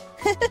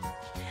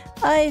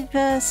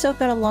 I've still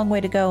got a long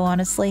way to go,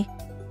 honestly.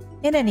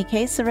 In any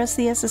case, the rest of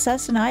the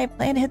SSS and I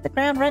plan to hit the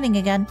ground running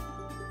again.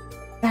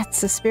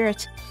 That's the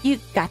spirit. You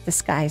got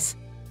this, guys.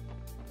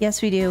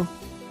 Yes, we do.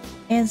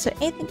 And so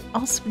anything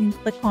else we can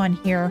click on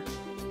here?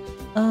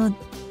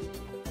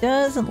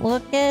 Doesn't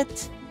look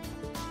it.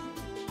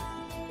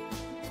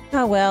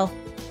 Oh well.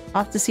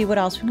 Off to see what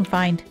else we can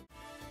find.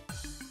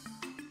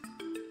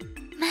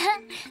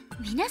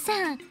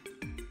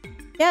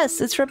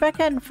 Yes, it's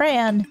Rebecca and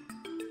Fran.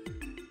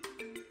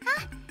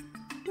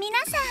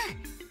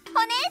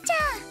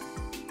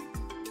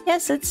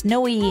 Yes, it's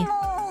Noe.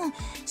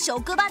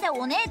 職場で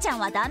お姉ちゃん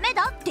はダメ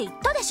だって言っ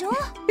たでしょ。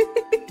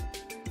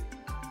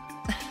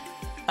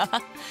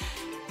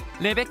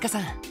レベッカさ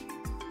ん、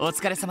お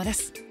疲れ様で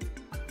す。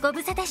ご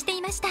無沙汰して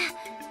いました。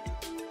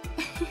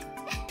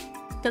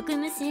特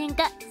務支援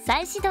課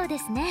再始動で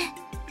すね。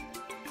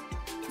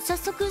早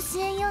速支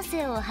援要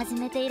請を始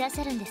めていらっ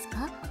しゃるんです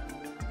か？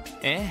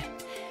え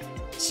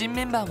え、新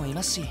メンバーもい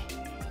ますし、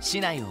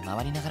市内を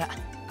回りながら。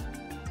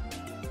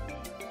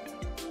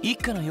一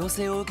課の要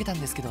請を受けた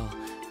んですけど、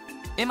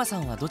エマさ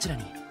んはどちら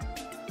に？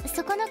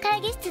そこの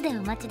会議室で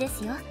お待ちで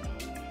すよ。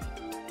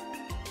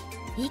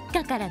一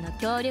家からの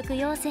協力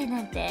要請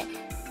なんて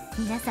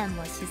皆さん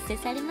も出世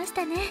されまし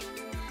たね。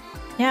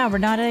Yeah, we're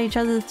not at each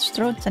other's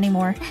throats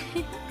anymore.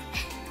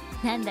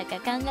 なんだか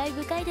感慨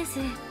深いです。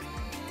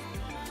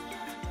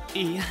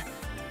いや、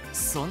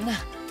そんな。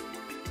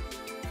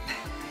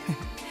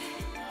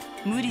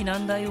無理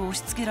難題を押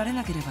し付けられ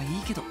なければい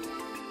いけど。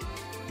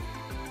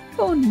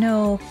Oh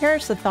no,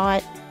 here's the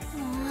thought.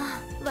 も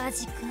う、ワ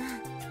ジ君。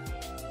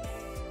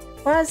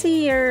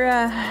Wazy, you're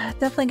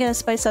definitely gonna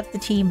spice up the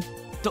team.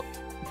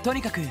 と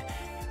にかく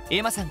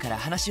エマさんから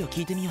話を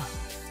聞いてみよう。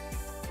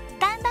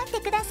頑張って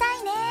くださ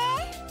いね。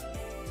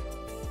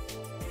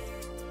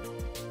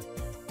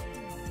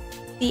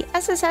The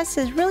SSS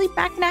is really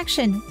back in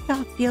action.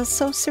 Oh, it feels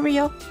so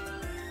surreal.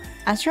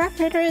 As your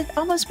operator, it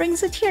almost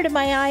brings a tear to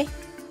my eye.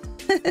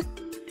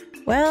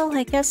 Well,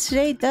 I guess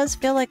today does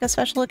feel like a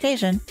special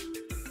occasion.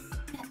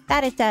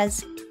 That it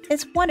does.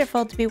 It's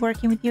wonderful to be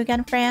working with you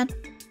again, Fran.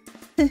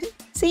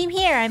 Same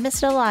here, I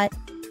missed it a lot.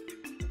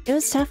 It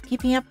was tough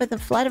keeping up with the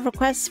flood of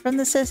requests from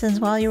the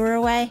citizens while you were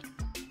away.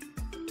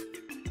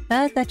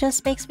 But that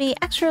just makes me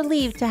extra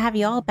relieved to have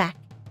you all back.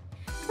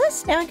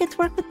 Plus, now I get to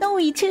work with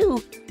Noe,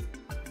 too.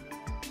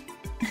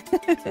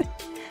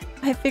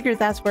 I figured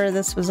that's where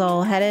this was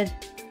all headed.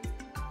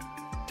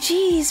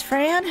 Jeez,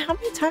 Fran, how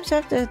many times do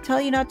I have to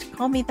tell you not to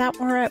call me that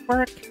when we're at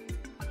work?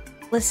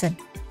 Listen,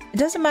 it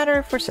doesn't matter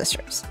if we're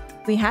sisters.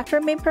 We have to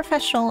remain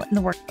professional in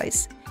the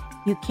workplace.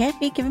 You can't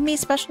be giving me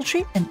special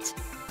treatment.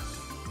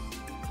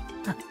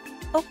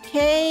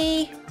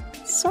 Okay,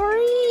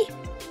 sorry.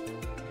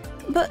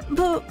 But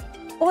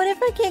what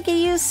if I can't get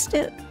used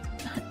to...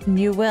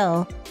 You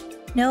will.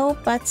 No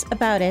buts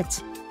about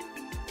it.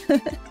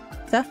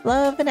 Tough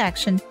love in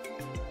action.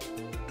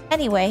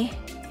 Anyway,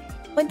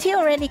 when Teal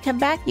and Randy come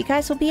back, you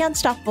guys will be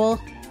unstoppable.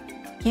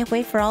 Can't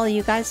wait for all of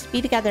you guys to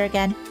be together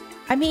again.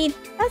 I mean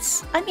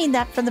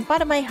that from the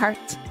bottom of my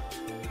heart.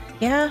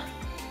 Yeah,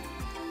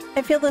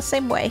 I feel the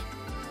same way.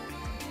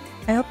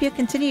 I hope you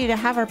continue to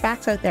have our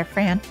backs out there,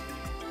 Fran.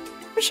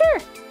 For sure.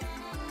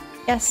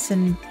 Yes,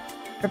 and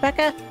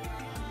Rebecca,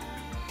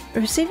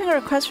 receiving a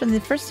request from the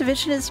First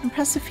Division is an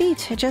impressive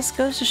feat. It just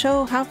goes to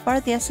show how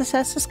far the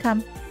SSS has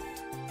come.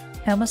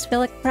 I almost feel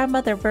like a proud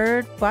mother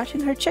bird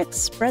watching her chicks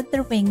spread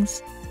their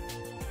wings.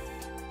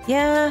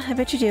 Yeah, I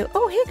bet you do.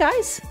 Oh, hey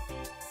guys!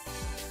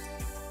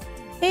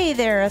 Hey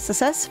there,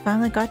 SSS.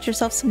 Finally got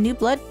yourself some new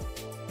blood.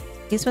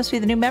 These must be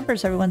the new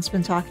members everyone's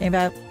been talking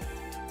about.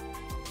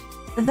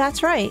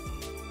 That's right.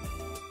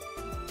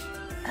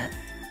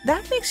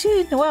 That makes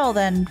you Noel,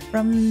 then,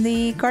 from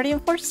the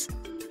Guardian Force?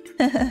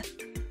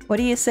 What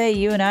do you say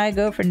you and I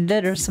go for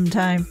dinner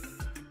sometime?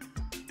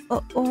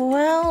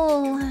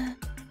 Well...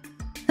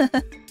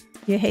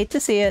 You hate to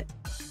see it.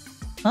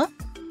 Huh?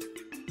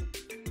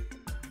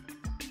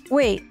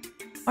 Wait,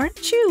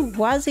 aren't you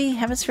Wazy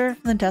Hemisphere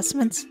from the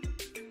Testaments?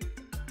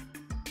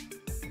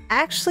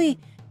 Actually,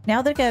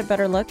 now that I get a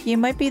better look, you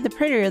might be the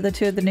prettier of the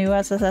two of the new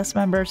SSS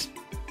members.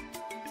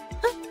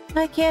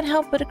 I can't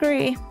help but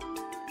agree.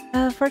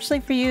 Fortunately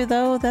for you,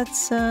 though,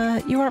 that's,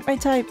 you aren't my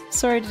type.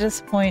 Sorry to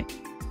disappoint.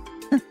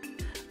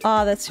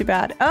 Aw, that's too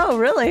bad. Oh,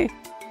 really?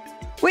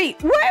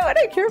 Wait, why would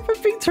I care if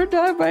I'm being turned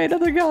on by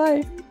another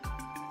guy?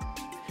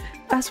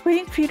 I was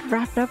waiting for you to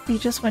wrap it up, but you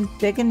just went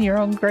digging your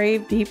own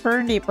grave deeper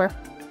and deeper.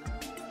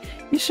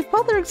 You should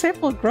follow their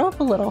example and grow up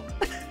a little.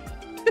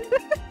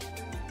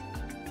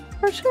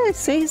 Or should I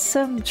say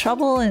some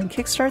trouble and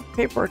kickstart the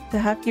paperwork to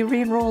have you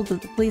re-enrolled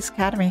at the police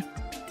academy?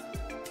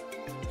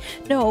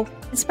 No,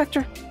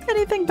 Inspector,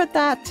 anything but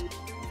that.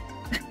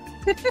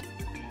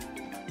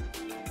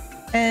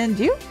 And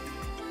you?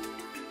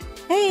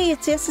 Hey,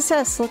 it's the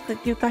SSS. Look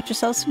like you got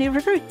yourself some new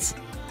recruits.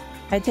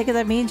 I take it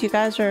that means you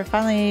guys are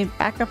finally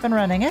back up and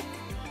running, eh?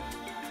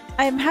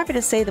 I am happy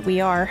to say that we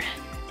are.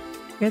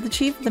 You're the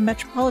chief of the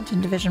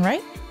Metropolitan Division,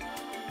 right?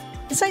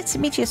 It's nice to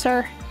meet you,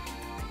 sir.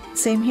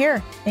 Same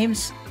here.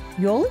 Name's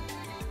Yoli?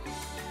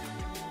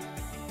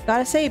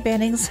 Gotta say,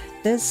 Bannings,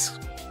 this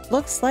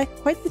looks like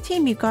quite the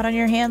team you've got on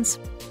your hands.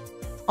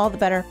 All the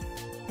better.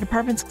 The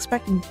department's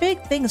expecting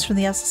big things from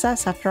the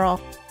SSS, after all.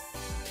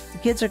 The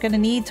kids are gonna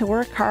need to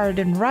work hard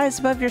and rise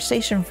above your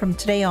station from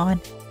today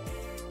on.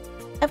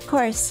 Of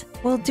course,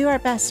 we'll do our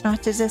best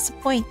not to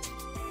disappoint.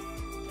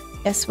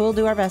 Yes, we'll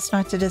do our best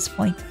not to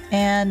disappoint.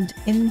 And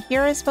in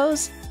here, I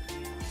suppose?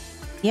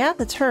 Yeah,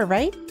 that's her,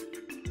 right?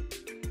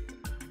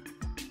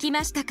 来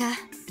ましたか、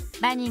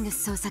バニング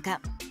ス捜査課。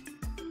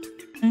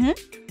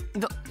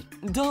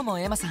どうも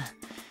エマさん。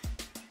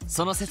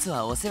その説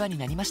はお世話に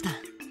なりました。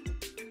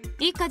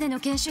一課での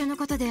研修の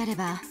ことであれ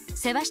ば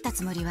世話した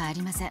つもりはあ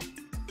りません。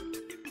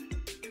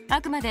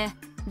あくまで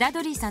ダ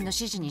ドリーさんの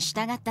指示に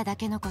従っただ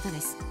けのことで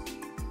す。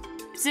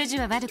筋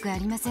は悪くあ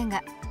りません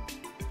が、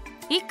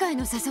一課へ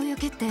の誘いを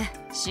蹴って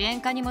支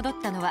援課に戻っ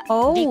たのは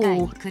理解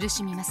に苦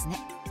しみますね。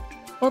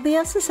Well, the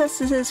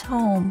SSS is his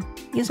home.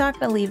 He's not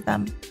gonna leave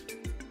them.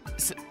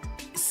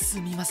 す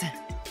みません。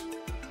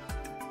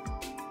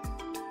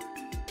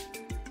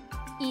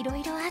いろ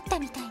いろあった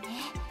みたいね。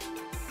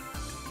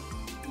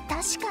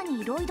確か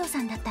にロイドさ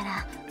んだった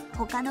ら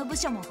他の部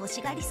署も欲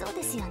しがりそう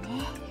ですよ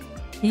ね。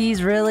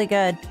He's really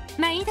good.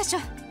 まあいいでしょ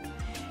う。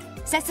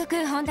早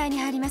速本題に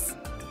入ります。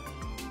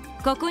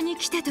ここに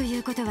来たとい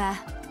うことは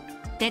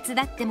手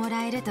伝っても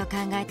らえると考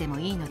えても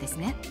いいのです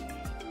ね。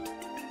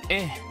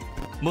え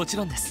え、もち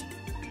ろんです。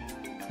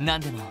何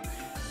でも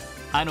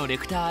レ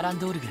クター・アラン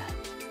ドールが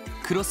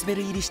クロスベ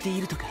ル入りしてい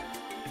るとか。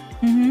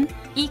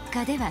一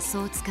家では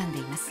そう掴んで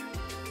います。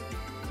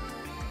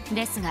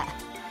ですが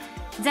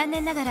残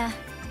念ながら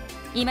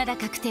未だ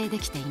確定で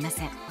きていま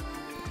せん。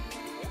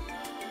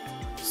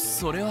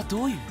それは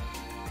どういう？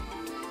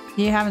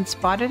 You haven't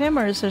spotted him,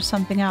 or is there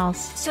something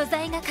else? 所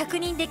在が確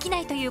認できな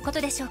いということ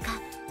でしょうか。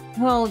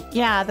 Well,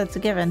 yeah, that's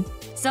a given.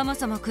 そも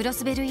そもクロ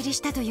スベル入りし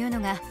たというの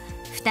が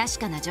不確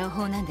かな情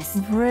報なんです。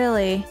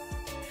Really?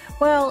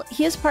 Well,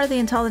 he is part of the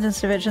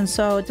intelligence division,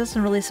 so it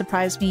doesn't really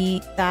surprise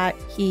me that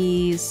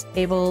he's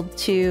able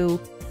to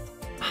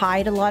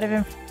hide a lot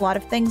of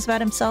things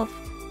about himself.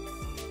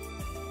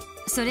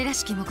 それら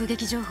しき目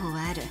撃情報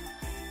はある。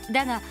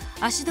だが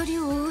足取り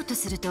を追おうと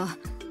すると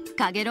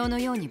カゲロウの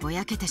ようにぼ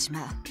やけてし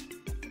まう。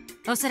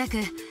おそらく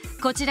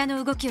こちら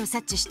の動きを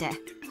察知して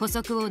捕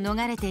捉を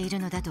逃れている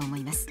のだと思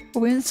います。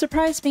Wouldn't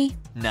surprise me.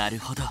 なる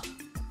ほど。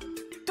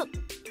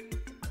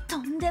と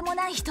んでも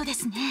ない人で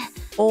すね。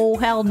 Oh,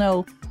 hell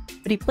no.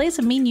 But he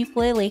plays a mean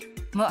ukulele.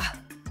 ま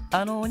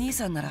あ、お兄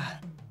さんな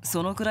ら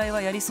そのくらい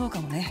はやりそうか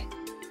もね。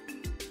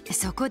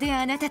そこで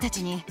あなたた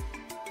ちに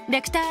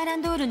レクター・アラ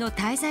ンドールの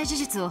滞在事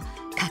実を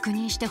確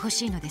認してほ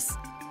しいのです。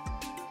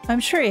 I'm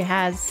sure he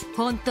has.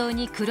 本当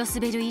にクロス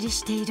ベル入り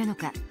しているの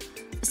か、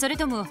それ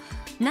とも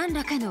何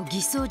らかの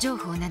偽装情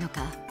報なの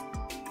か。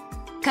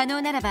可能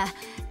ならば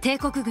帝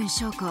国軍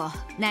将校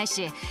ない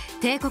し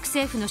帝国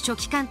政府の書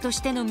記官と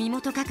しての身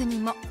元確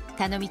認も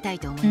頼みたい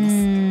と思いま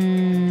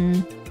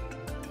す。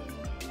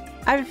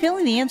I have a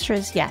feeling the answer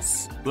is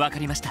yes. わか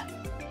りました。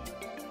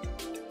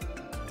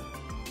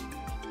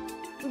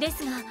で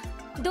すが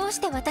どうし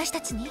て私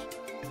たちに？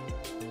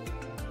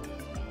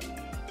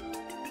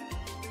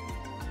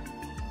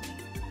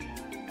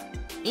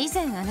以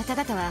前あなた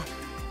方は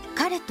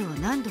彼と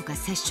何度か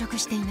接触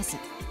しています。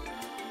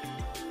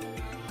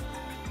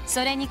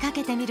それにか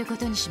けてみるこ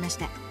とにしまし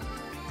た。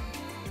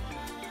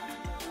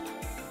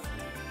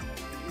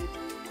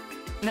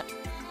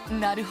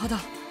なるほど。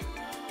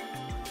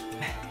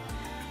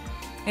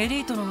エ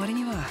リートの割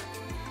には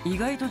意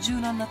外と柔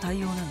軟な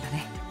対応なんだ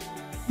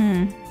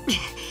Hmm. ね。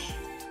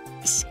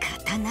仕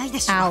方ないで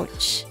しょう。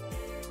 Ouch.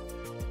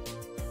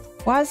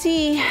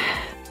 Wazy,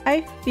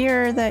 I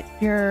fear that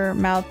your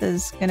mouth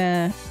is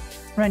gonna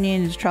run you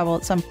into trouble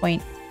at some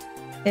point.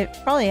 It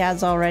probably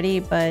has already,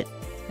 but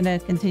gonna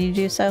continue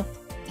to do so.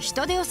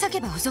 人手を割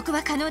けば捕捉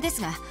は可能です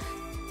が、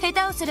下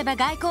手をすれば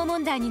外交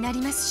問題になり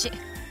ますし、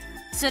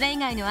それ以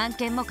外の案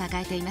件も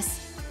抱えていま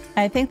す。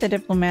I think the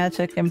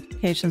diplomatic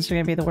implications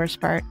are gonna be the worst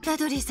part. ダ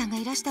ドリーさんが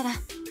いらしたら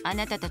あ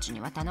なたたち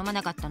には頼ま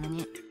なかったの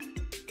に。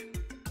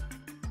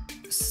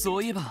そ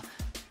ういえば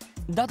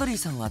ダドリー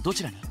さんはど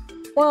ちらに？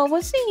 Well,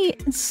 was he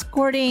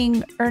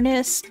escorting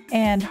Ernest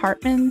and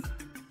Hartman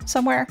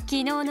somewhere? 昨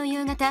日の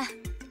夕方、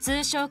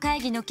通商会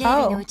議の警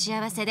備の打ち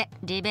合わせで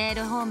リベー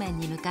ル方面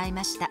に向かい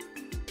ました。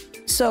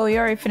So he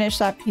already finished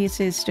that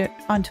piece. He's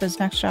onto his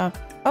next job.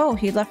 Oh,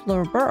 he left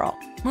Little Burrow.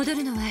 戻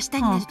るのは明日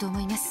になると思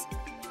います。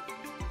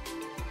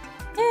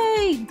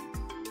Yay!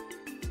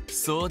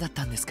 そうだっ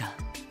たんですか。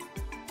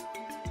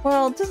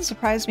Well, it doesn't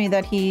surprise me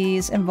that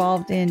he's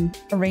involved in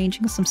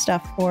arranging some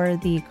stuff for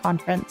the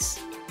conference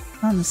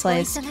on the お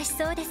slice. 忙し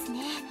そうです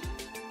ね。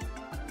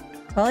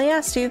 Well, he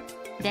has to.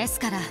 です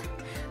から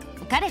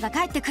彼が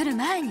帰ってくる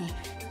前に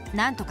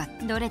なんとか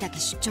どれだけ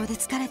出張で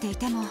疲れてい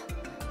ても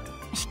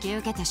引き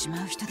受けてし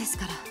まう人です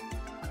か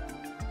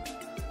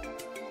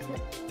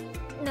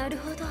ら。なる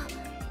ほど。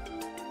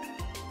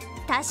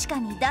確か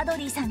にダド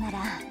リーさんなら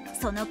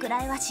そのく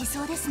らいはし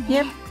そうです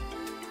ね。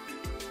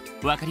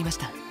 Yep. わかりまし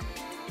た。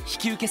引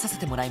き受けさせ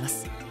てもらいま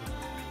す。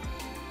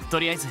と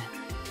りあえず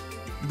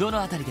ど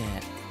のあたりで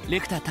レ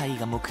クター大尉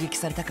が目撃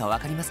されたかわ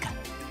かりますか？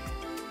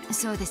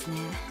そうですね。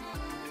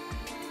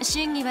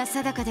真偽は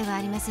定かでは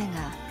ありませんが、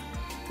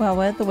 Well,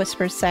 what did the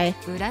whispers say?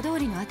 裏通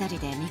りのあたり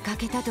で見か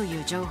けたと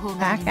いう情報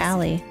があり Back ます。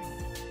 alley.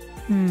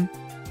 Hmm.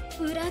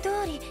 裏通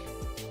り、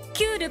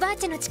旧ルバー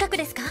チェの近く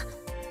ですか？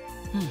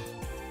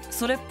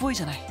それっぽい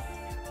じゃない。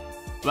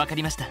わか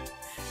りました。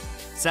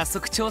早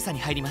速調査に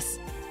入ります。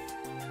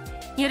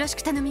よろし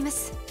く頼みま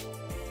す。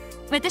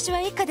私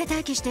は一家で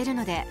待機している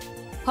ので、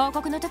報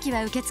告の時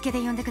は受付で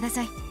呼んでくだ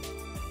さい。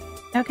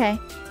 Okay.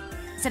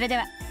 それで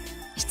は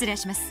失礼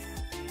します。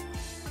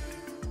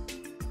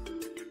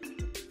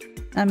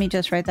 Let me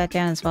just write that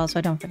down as well so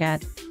I don't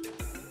forget.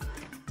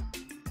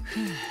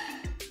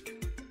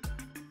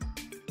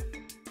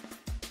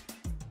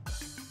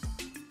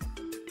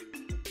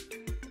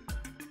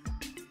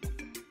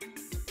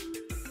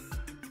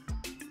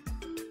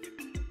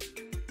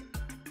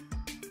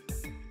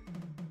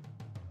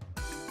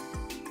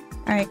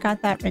 Alright,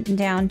 got that written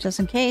down just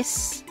in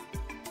case.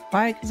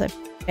 Why? Because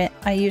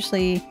I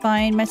usually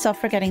find myself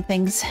forgetting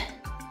things.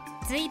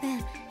 ずいぶん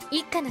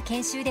一家の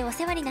研修でお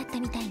世話になった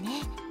みたい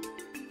ね。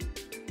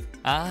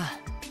あ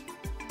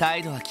あ、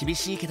態度は厳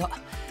しいけど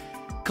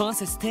今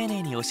節丁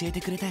寧に教え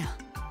てくれたよ。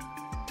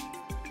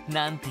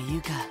なんてい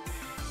うか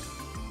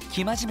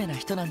生真面目な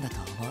人なんだと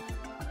思う。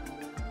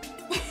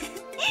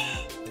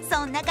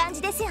そんな感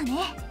じですよ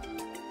ね。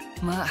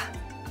まあ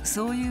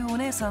そういうお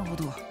姉さんほ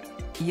ど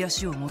癒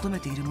しを求め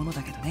ているもの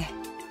だけどね。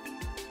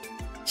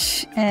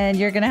And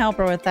you're gonna help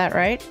her with that,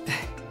 right?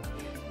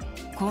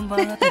 今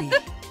晩あたり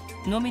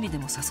飲みにで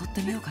も誘っ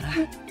てみようかな。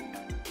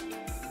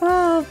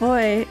Oh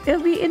boy,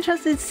 it'll be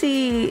interesting to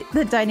see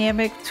the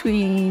dynamic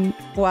between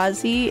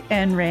Wazy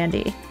and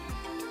Randy.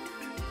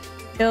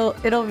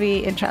 It'll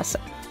be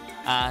interesting.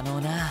 あの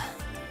な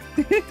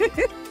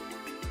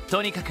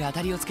とにかく当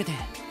たりをつけて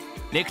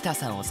レクター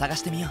さんを探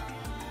してみよ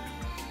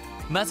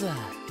う。まずは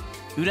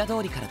裏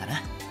通りからだ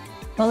な。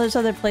Well, there's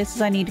other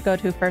places I need to go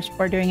to first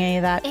before doing any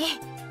of that.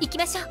 行き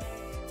ましょう。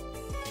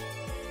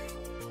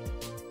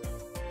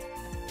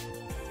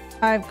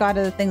I've got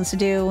other things to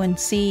do and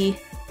see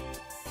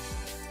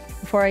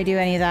before I do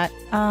any of that.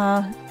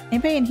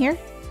 Anybody in here?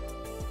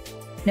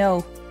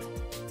 No.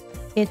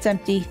 It's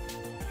empty.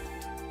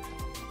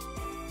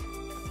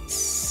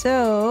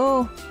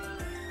 So,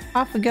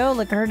 off we go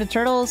like a herd of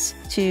turtles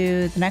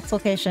to the next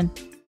location.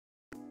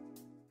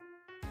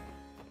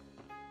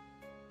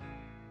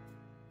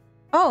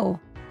 Oh,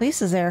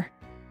 Lisa's there.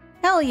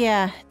 Hell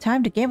yeah,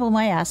 time to gamble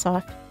my ass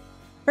off.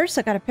 First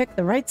I gotta pick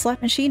the right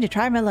slot machine to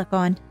try my luck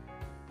on.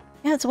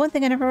 Yeah, it's one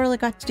thing I never really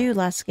got to do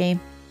last game.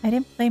 I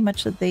didn't play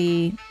much of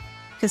the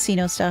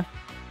casino stuff.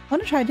 I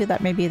want to try to do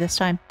that maybe this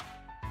time.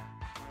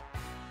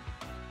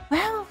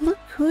 Well, look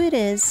who it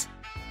is.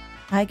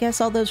 I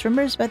guess all those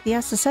rumors about the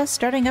SSS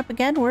starting up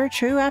again were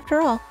true after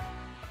all.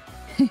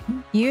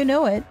 You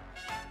know it.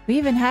 We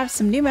even have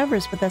some new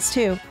members with us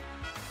too.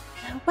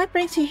 What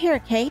brings you here,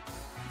 Kate?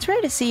 It's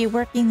rare to see you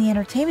working in the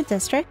entertainment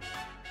district.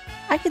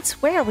 I could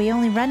swear we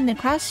only run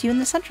across you in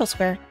the central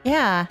square.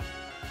 Yeah.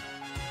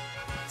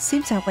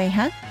 Seems that way,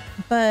 huh?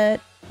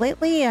 But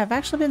lately, I've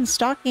actually been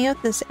stalking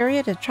out this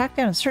area to track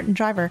down a certain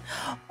driver.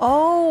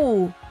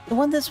 Oh, the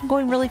one that's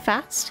going really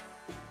fast?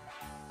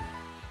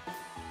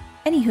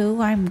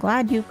 Anywho, I'm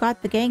glad you've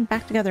got the gang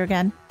back together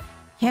again.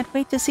 Can't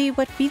wait to see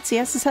what feats the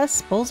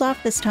SSS pulls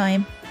off this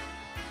time.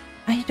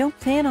 I don't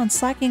plan on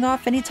slacking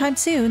off anytime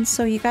soon,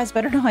 so you guys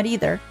better not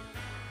either.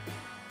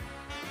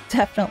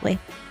 Definitely.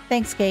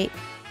 Thanks, Kate.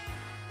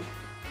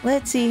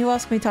 Let's see, who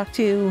else can we talk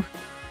to?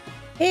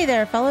 Hey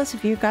there, fellas.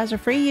 If you guys are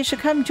free, you should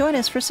come join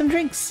us for some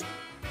drinks.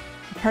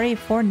 A party of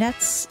four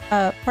nets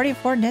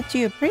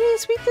you a pretty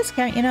sweet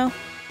discount, you know.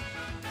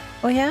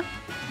 Oh yeah?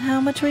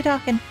 How much are we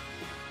talking?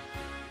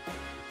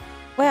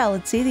 Well,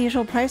 let's see, the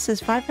usual price is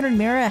 500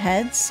 Mira a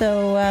head,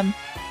 so,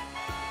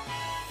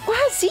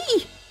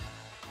 Wazy!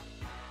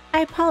 I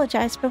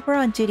apologize, but we're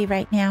on duty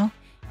right now.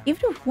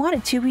 Even if we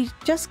wanted to, we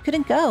just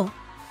couldn't go.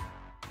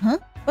 Huh?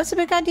 What's the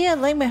big idea of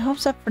laying my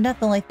hopes up for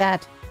nothing like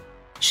that?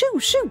 Shoo,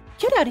 shoo!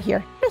 Get out of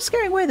here! You're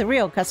scaring away the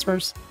real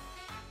customers.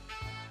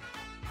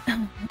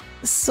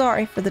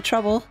 Sorry for the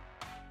trouble.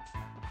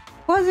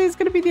 Wazy's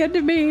gonna be the end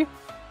of me.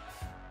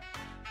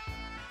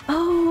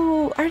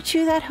 Oh, aren't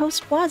you that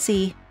host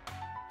Wazy?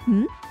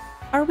 Hmm?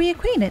 Are we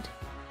acquainted?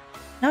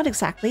 Not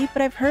exactly,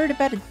 but I've heard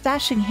about a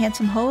dashing,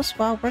 handsome host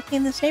while working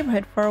in this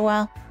neighborhood for a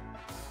while.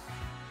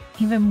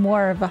 Even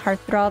more of a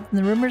heartthrob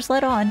than the rumors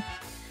let on.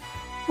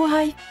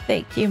 Why,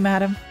 thank you,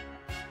 madam.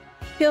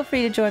 Feel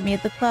free to join me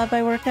at the club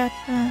I work at.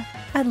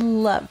 I'd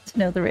love to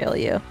know the real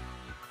you.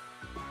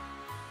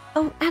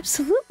 Oh,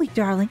 absolutely,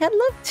 darling. I'd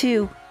love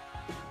to.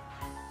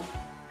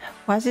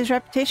 Wazy's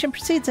reputation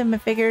precedes him,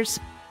 it figures.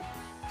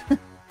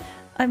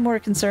 I'm more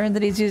concerned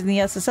that he's using the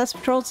SSS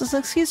patrols as an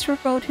excuse to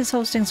promote his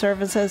hosting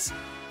services.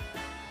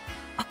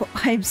 Oh,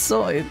 I'm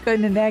so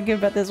going to nag him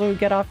about this when we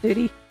get off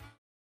duty.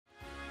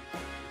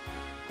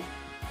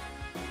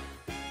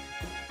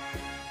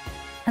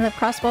 I left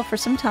Crosbell for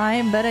some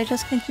time, but I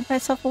just can't keep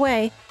myself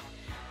away.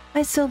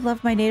 I still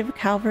love my native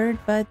Calvert,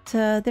 but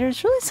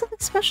there's really something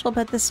special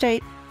about this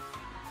state.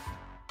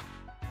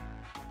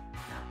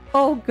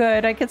 Oh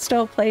good, I can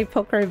still play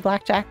poker and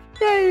blackjack.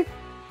 Yay!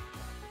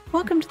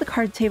 Welcome to the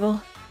card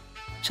table.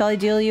 Shall I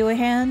deal you a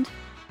hand?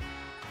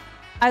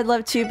 I'd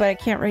love to, but I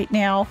can't right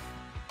now.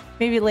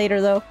 Maybe later,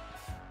 though.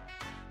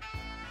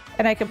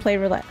 And I can play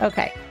roulette.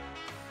 Okay.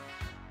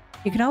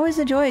 You can always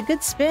enjoy a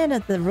good spin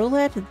at the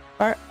roulette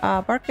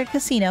at Barca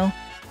Casino.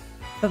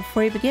 But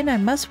before you begin, I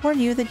must warn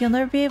you that you'll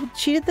never be able to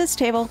cheat at this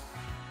table.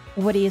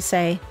 What do you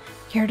say?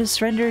 Care to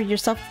surrender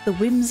yourself to the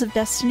whims of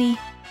destiny?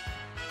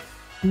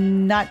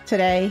 Not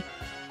today.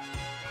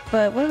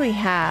 But what do we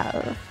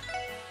have?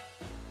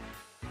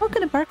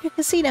 Welcome to Barca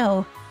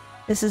Casino.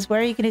 This is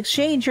where you can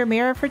exchange your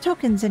mirror for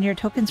tokens and your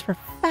tokens for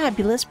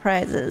fabulous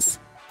prizes.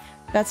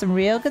 We've got some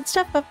real good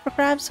stuff up for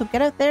grabs, so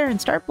get out there and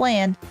start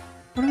playing.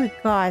 What do we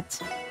got?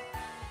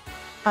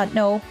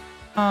 No.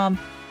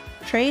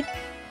 Trade?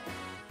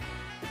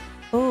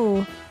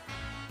 Oh.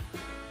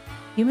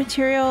 New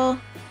material.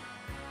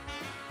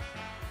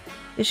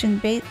 Fishing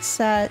bait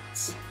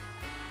sets.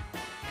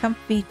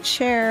 Comfy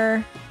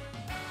chair.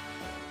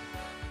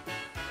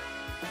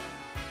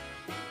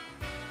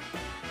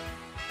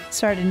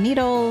 Started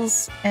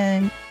needles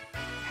and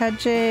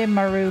Kaje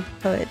Maru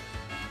hood.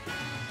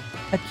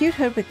 A cute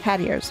hood with cat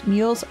ears.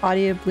 Mules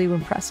audibly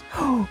when pressed.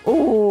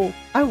 Oh,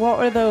 I want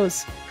one of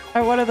those.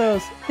 I want one of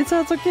those. It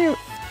sounds so cute.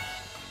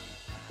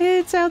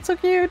 It sounds so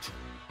cute.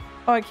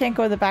 Oh, I can't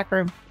go in the back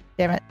room.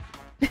 Damn it.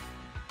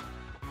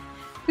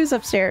 Who's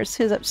upstairs?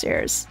 Who's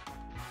upstairs?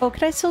 Oh,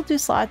 can I still do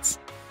slots?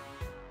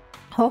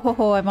 Ho ho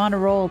ho, I'm on a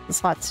roll with the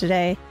slots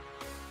today.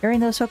 Hearing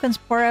those tokens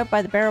pour out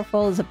by the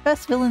barrelful is the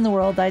best villain in the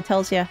world, I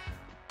tells ya.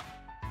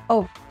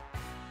 Oh.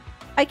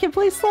 I can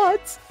play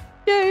slots!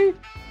 Yay!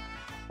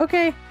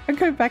 Okay, I'm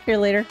coming back here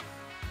later.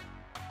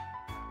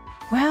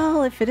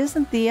 Well, if it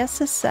isn't the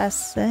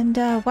SSS and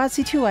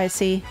Wazy too, I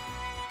see.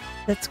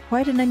 That's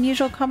quite an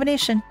unusual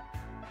combination.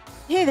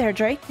 Hey there,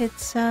 Drake.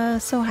 It's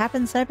so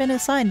happens I've been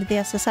assigned to the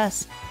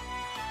SSS.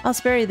 I'll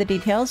spare you the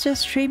details,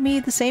 just treat me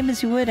the same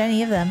as you would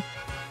any of them.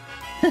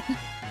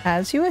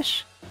 As you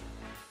wish.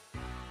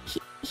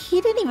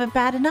 He didn't even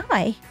bat an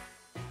eye.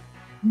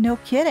 No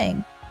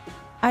kidding.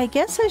 I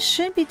guess I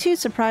shouldn't be too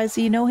surprised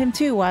that you know him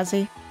too,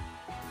 Wazy.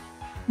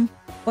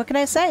 What can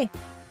I say?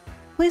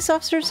 Police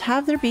officers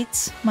have their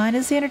beats. Mine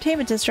is the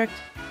entertainment district.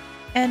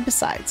 And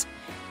besides,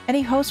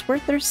 any host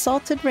worth their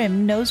salted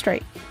rim knows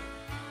Drake.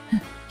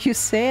 You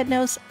say it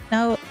no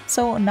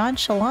so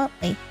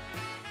nonchalantly.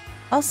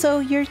 Also,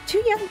 you're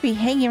too young to be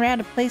hanging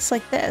around a place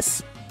like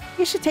this.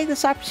 You should take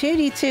this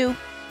opportunity to...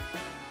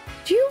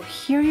 Do you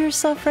hear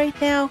yourself right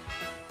now?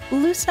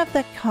 Loosen up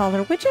that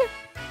collar, would you?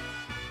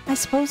 I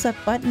suppose that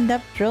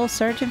buttoned-up drill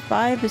sergeant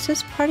vibe is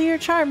just part of your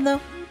charm, though.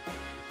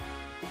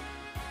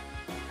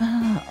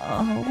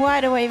 Oh,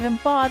 why do I even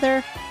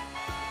bother?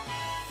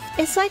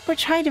 It's like we're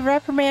trying to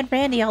reprimand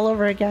Randy all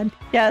over again.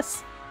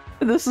 Yes,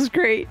 this is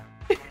great.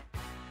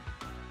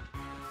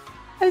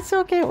 I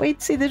still can't wait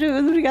to see the two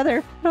of them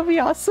together. It'll be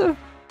awesome.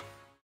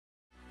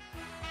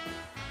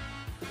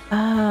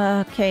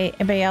 Okay,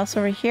 anybody else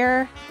over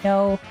here?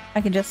 No,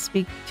 I can just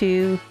speak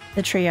to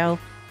the trio.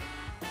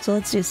 So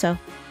let's do so.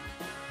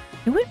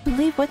 You wouldn't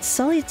believe what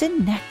Sully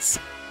did next.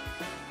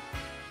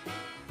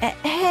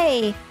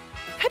 Hey,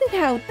 cut it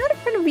out, not in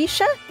front of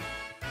Risha.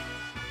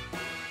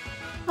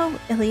 Oh,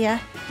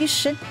 Ilya, you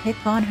shouldn't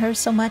pick on her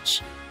so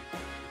much.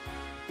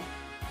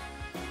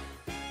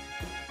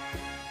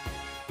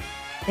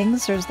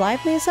 Things are as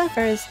lively as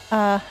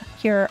ever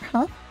here,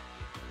 huh?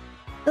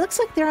 It looks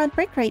like they're on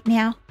break right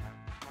now.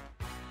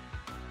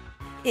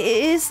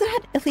 Is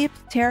that Ilya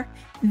Plater?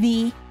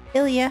 The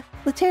Ilya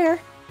Plater?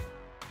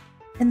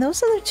 And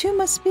those other two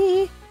must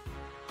be...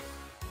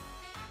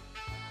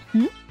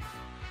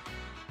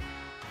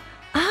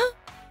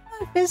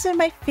 Visit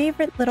my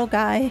favorite little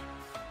guy.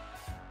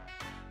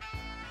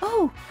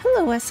 Oh,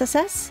 hello,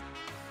 SSS.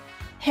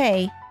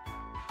 Hey.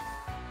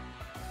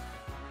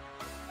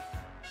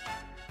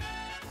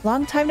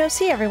 Long time no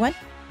see, everyone.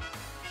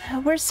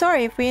 We're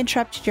sorry if we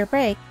interrupted your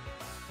break.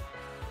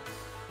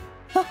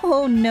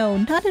 Oh, no,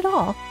 not at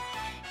all.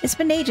 It's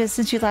been ages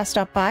since you last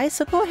stopped by,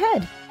 so go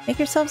ahead. Make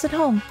yourselves at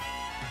home.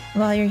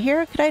 While you're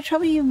here, could I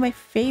trouble you, my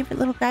favorite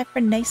little guy, for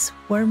a nice,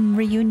 warm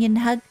reunion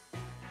hug?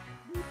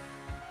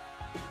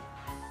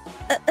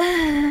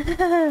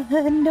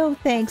 No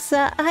thanks.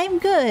 I'm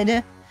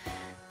good.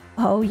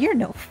 Oh, you're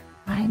no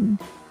fine.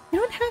 You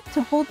don't have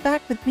to hold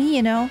back with me,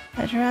 you know.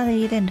 I'd rather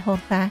you didn't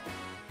hold back.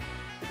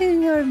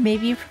 Or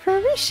maybe you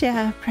prefer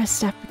Risha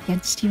pressed up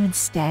against you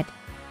instead.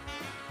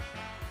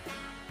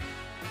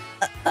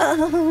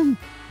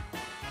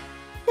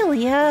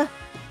 Ilya.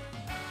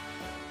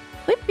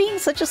 Quit being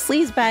such a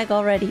sleazebag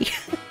already.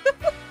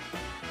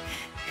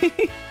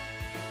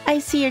 I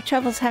see your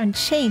troubles haven't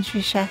changed,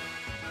 Risha.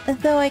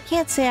 Though I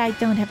can't say I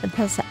don't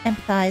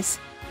empathize.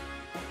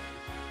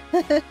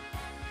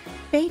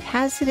 Fate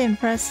has it in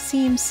for us, it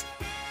seems.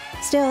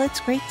 Still, it's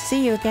great to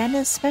see you again,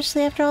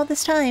 especially after all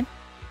this time.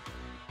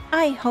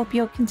 I hope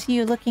you'll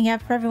continue looking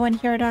out for everyone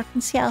here at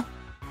Arc-en-Ciel.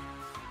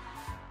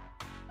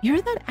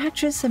 You're that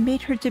actress that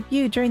made her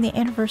debut during the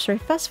Anniversary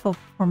Festival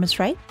performance,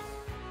 right?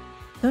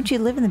 Don't you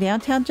live in the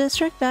downtown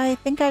district? I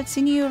think I've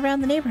seen you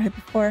around the neighborhood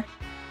before.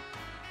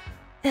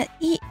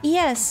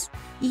 Yes.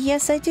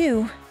 Yes, I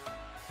do.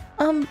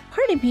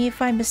 Pardon me if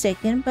I'm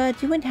mistaken,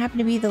 but you wouldn't happen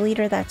to be the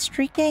leader of that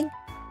street gang?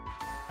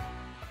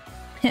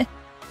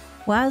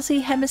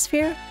 Wazy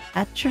Hemisphere,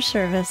 at your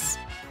service.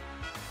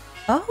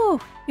 Oh,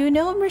 you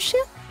know him,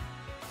 Risha?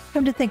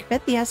 Come to think of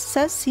it, the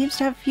SSS seems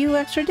to have a few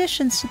extra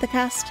additions to the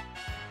cast.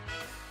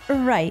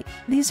 Right,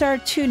 these are our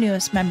two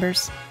newest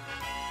members.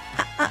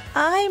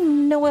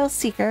 I'm Noel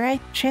Seeker. I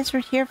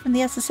transferred here from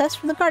the SSS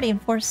from the Guardian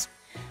Force.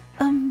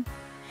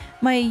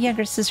 My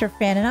younger sister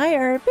Fan and I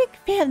are big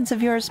fans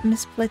of yours,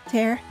 Miss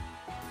Plater.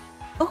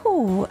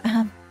 Oh,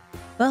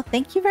 well,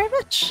 thank you very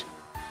much.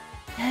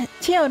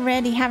 Tio and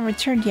Randy haven't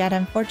returned yet,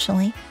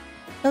 unfortunately.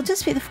 It'll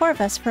just be the four of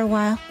us for a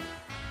while.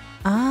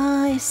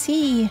 Ah, I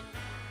see.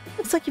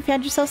 Looks like you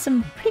found yourself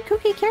some pretty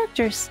kooky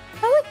characters.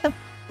 I like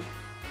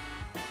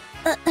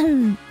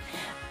them.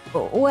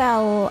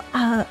 Well,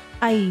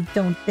 I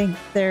don't think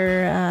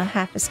they're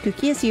half as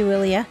kooky as you,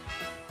 Ilya.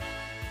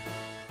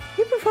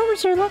 Your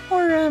performers are a lot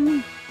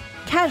more,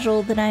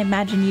 casual than I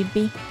imagined you'd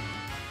be.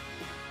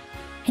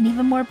 And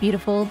even more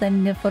beautiful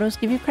than the photos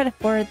give you credit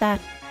for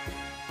that.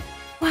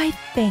 Why,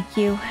 thank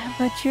you.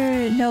 But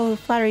your no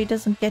flattery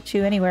doesn't get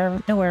you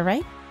nowhere,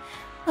 right?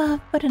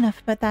 But enough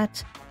about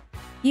that.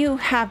 You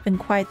have been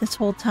quiet this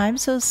whole time,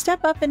 so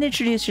step up and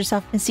introduce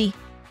yourself, Missy.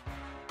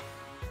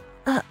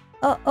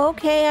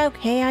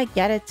 Okay, I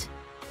get it.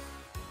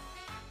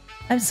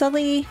 I'm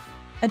Sully,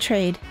 a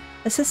trade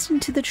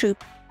assistant to the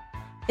troop.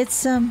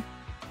 It's,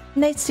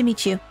 nice to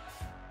meet you.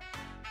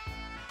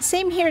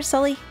 Same here,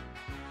 Sully.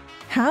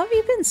 How have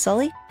you been,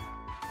 Sully?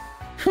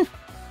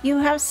 You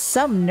have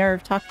some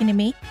nerve talking to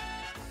me.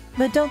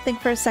 But don't think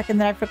for a second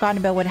that I've forgotten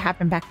about what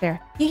happened back there.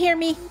 You hear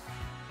me?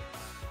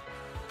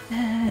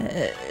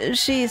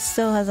 She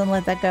still hasn't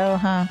let that go,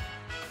 huh?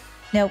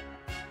 Nope.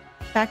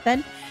 Back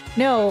then?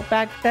 No,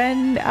 back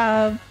then,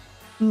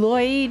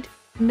 Lloyd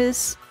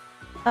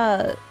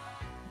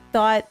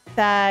thought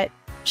that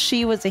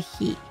she was a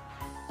he.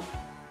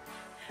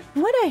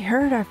 What I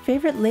heard, our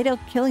favorite ladle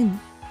killing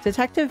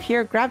detective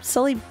here grabbed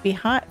Sully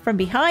from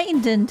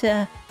behind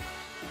and,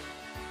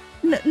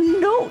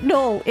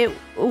 No, it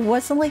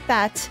wasn't like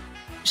that.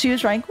 She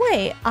was running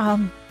away.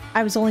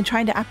 I was only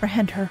trying to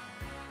apprehend her.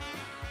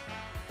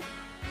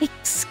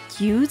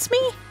 Excuse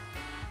me?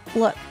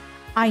 Look,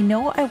 I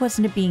know I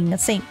wasn't being a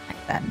saint back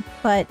then,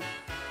 but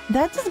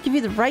that doesn't give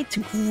you the right to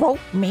grope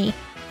me.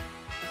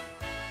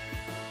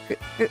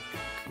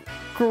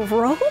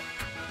 Grope?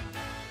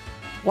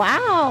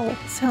 Wow,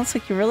 sounds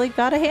like you really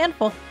got a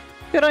handful.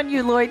 Good on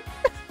you, Lloyd.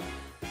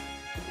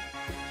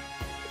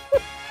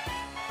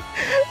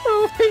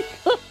 Oh my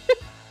god.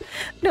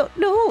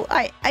 No,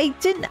 I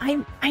didn't.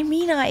 I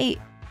mean,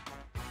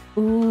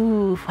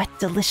 Ooh, what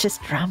delicious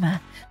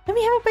drama. Let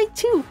me have a bite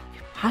too. You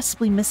could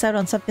possibly miss out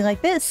on something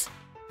like this.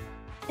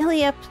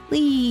 Ilya,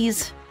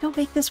 please. Don't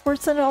make this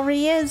worse than it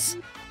already is.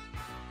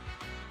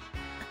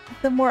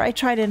 The more I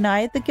try to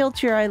deny it, the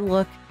guiltier I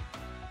look.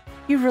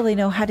 You really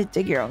know how to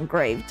dig your own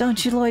grave,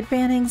 don't you, Lloyd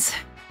Bannings?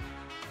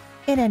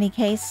 In any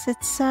case,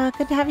 it's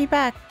good to have you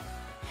back.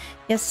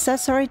 Yes,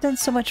 Seth's already done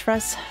so much for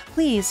us.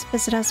 Please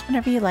visit us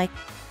whenever you like.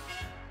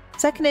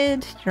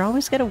 Seconded, you're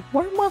always got a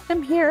warm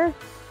welcome here.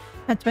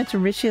 Not to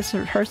mention Rishia's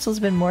rehearsal's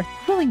been more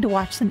thrilling to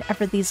watch than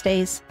ever these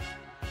days.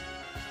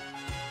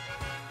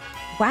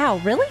 Wow,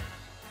 really?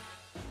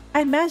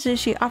 I imagine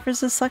she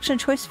offers a selection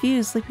of choice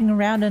views leaping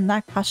around in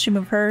that costume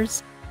of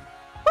hers.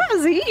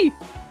 Wazy!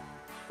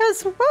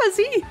 Yes,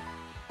 Wazy!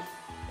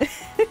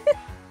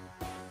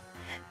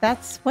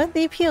 That's one of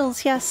the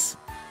appeals, yes.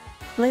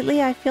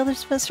 Lately, I feel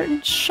there's been a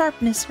certain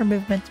sharpness in her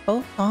movements,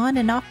 both on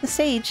and off the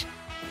stage.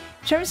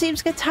 She never seems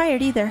to get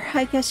tired either.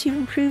 I guess you've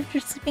improved your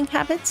sleeping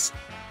habits?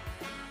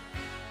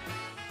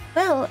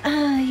 Well,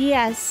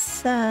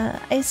 yes,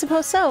 I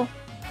suppose so.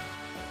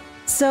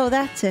 So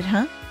that's it,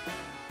 huh?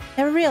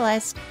 Never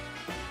realized.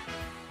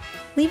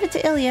 Leave it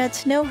to Ilya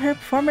to know her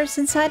performers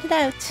inside and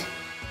out.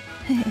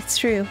 It's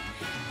true.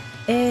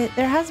 There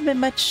hasn't been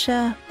much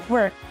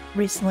work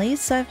recently,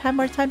 so I've had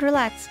more time to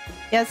relax.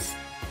 Yes.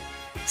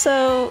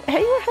 So,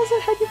 Hayward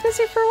hasn't had you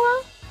busy for a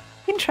while?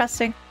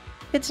 Interesting.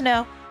 Good to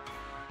know.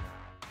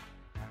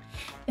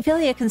 If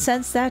Ilya can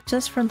sense that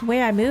just from the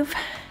way I move,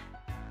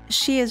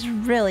 she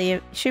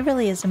really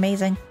is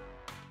amazing.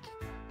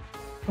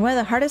 You're one of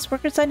the hardest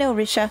workers I know,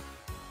 Risha.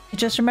 You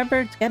just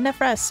remember to get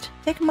enough rest.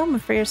 Take a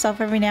moment for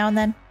yourself every now and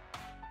then.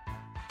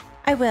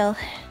 I will.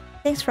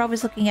 Thanks for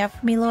always looking out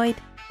for me, Lloyd.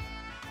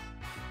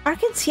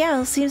 Ark in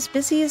Seattle seems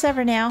busy as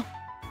ever now.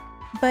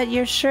 But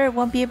you're sure it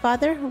won't be a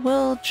bother?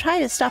 We'll try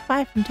to stop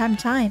by from time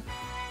to time.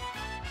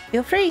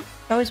 Feel free. You're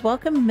always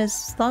welcome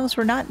as long as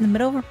we're not in the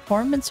middle of a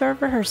performance or a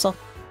rehearsal.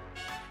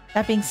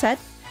 That being said,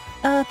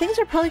 things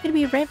are probably going to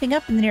be ramping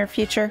up in the near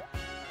future.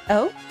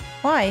 Oh?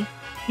 Why?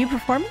 New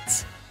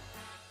performance?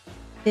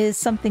 Is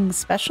something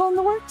special in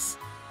the works?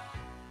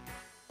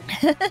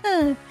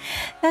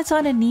 That's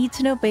on a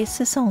need-to-know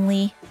basis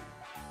only.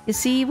 You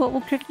see what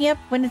we're cooking up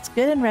when it's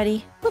good and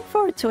ready. Look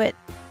forward to it.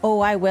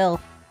 Oh, I will.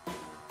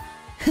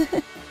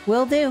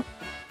 Will do.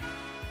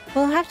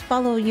 We'll have to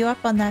follow you up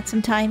on that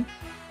sometime.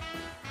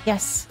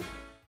 Yes.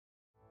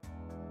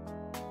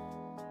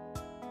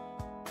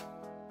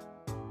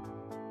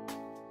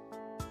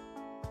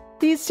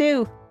 These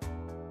two.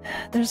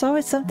 There's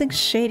always something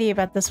shady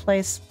about this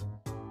place.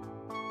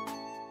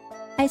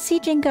 I see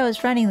Jingo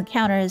is running the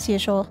counter as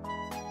usual.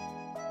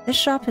 This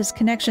shop has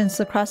connections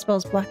to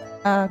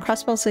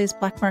Crosbell City's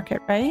black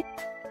market, right?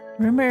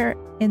 Rumor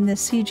in the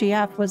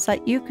CGF was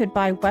that you could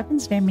buy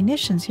weapons and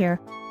ammunitions here.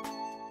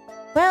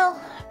 Well,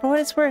 for what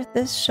it's worth,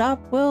 this shop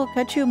will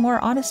cut you a more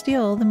honest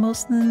deal than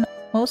most in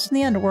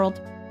the underworld.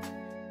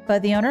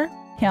 But the owner?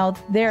 Now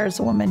there's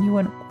a woman you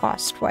wouldn't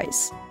cross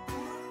twice.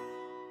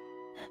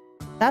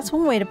 That's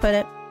one way to put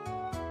it.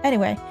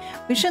 Anyway,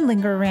 we shouldn't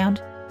linger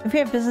around. If we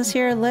have business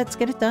here, let's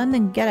get it done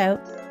and get out.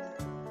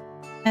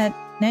 At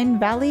Nine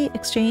Valley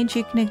Exchange,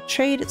 you can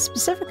trade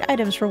specific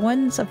items for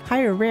ones of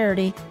higher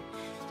rarity.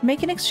 To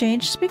make an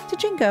exchange, speak to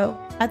Jingo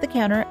at the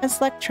counter and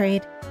select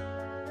trade.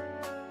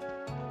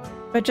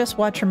 But just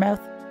watch your mouth.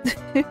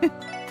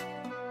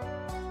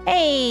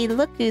 Hey,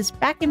 look who's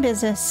back in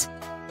business.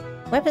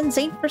 weapons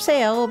ain't for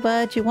sale,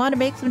 but you want to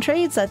make some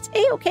trades, that's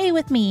a-okay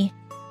with me.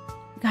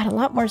 Got a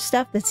lot more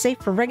stuff that's safe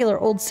for regular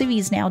old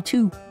civvies now,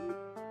 too.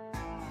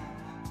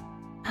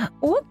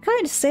 What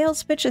kind of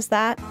sales pitch is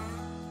that?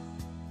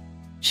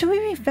 Should we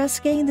be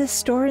investigating this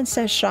store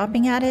instead of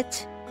shopping at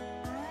it?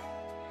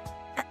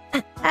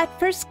 At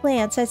first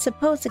glance, I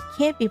suppose it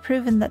can't be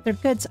proven that their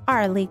goods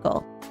are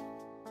illegal.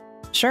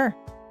 Sure,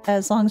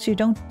 as long as you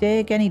don't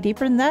dig any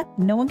deeper than that,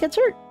 no one gets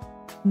hurt.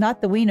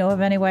 Not that we know of,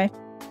 anyway.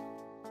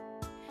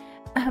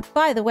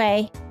 By the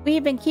way,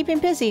 we've been keeping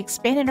busy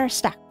expanding our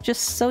stock,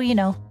 just so you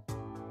know.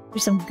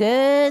 There's some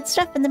good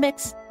stuff in the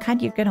mix,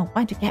 kind you're gonna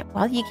want to get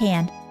while you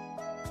can.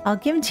 I'll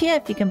give them to you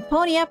if you can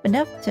pony up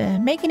enough to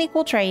make an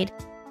equal trade.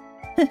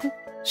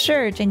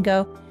 Sure,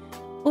 Jingo.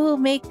 We'll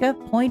make a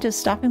point of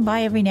stopping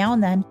by every now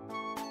and then.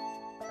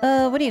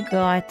 What do you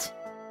got?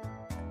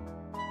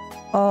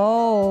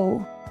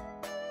 Oh.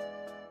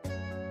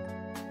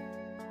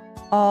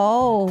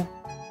 Oh.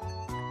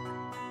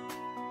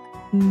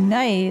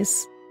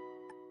 Nice.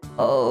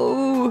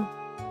 Oh.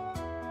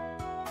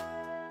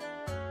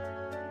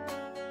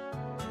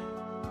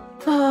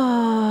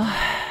 Oh.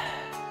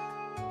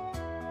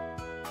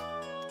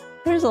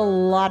 There's a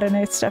lot of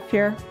nice stuff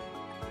here.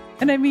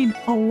 And I mean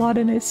a lot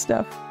of nice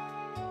stuff.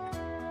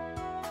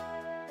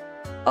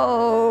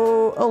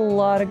 Oh, a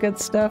lot of good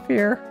stuff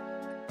here.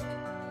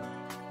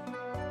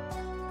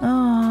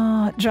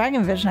 Oh,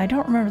 Dragon Vision. I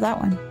don't remember that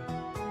one.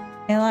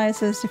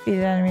 Analyzes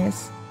defeated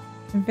enemies.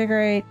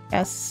 Invigorate.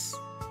 Yes.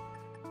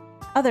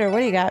 Other, what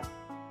do you got?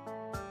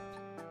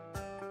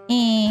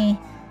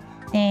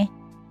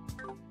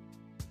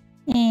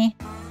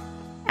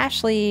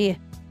 Ashley.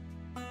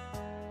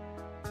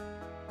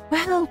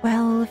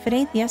 Well, if it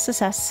ain't the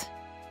SSS.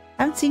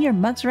 Haven't seen your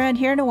mugs around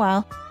here in a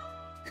while.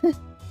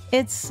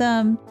 It's,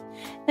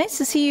 nice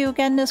to see you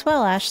again as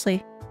well,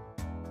 Ashley.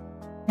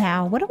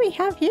 Now, what do we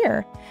have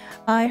here?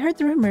 I heard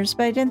the rumors,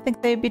 but I didn't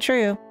think they'd be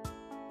true.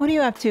 What are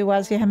you up to,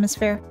 Wazy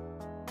Hemisphere?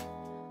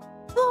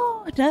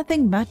 Oh,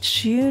 nothing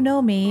much. You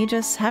know me,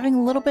 just having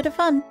a little bit of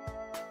fun.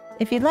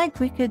 If you'd like,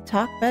 we could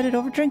talk about it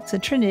over drinks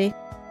at Trinity.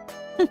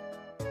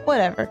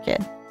 Whatever,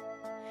 kid.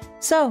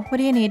 So, what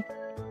do you need?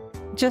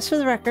 Just for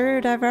the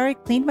record, I've already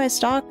cleaned my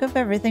stock of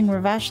everything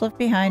Ravash left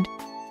behind.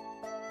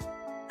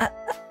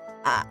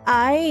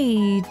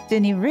 I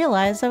didn't even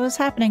realize that was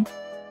happening.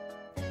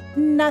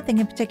 Nothing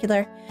in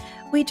particular.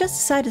 We just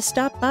decided to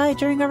stop by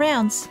during our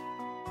rounds.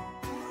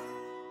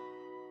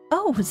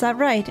 Oh, is that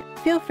right?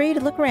 Feel free to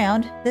look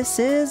around. This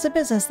is a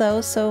business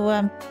though,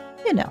 so,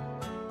 you know.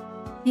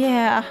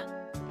 Yeah.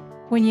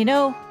 When you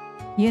know,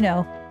 you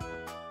know.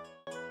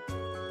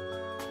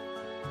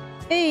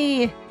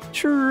 Hey,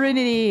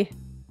 Trinity!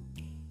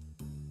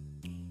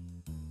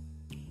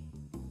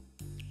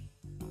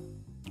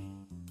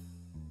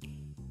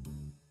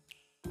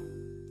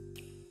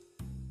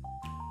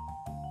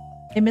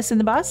 You missing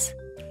the bus?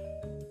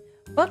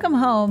 Welcome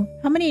home.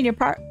 How many in your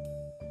part?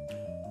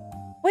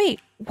 Wait,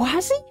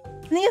 Wazy?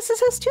 And the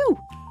SSS too?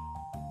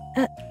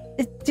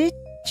 Did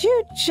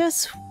you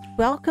just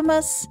welcome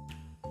us?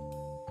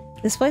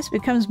 This place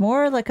becomes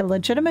more like a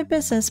legitimate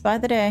business by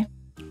the day.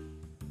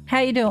 How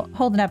you doing?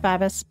 Holding up,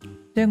 Abbas?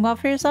 Doing well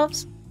for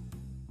yourselves?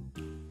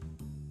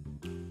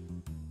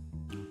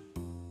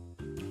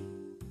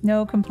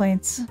 No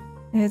complaints.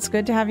 It's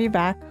good to have you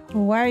back.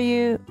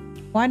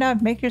 Why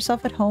not make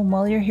yourself at home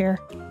while you're here?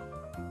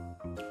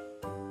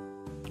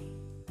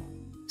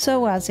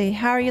 So, Wazy,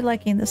 how are you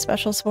liking the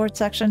special sports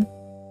section?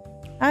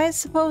 I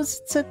suppose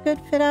it's a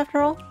good fit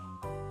after all.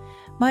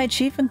 My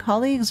chief and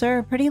colleagues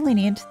are pretty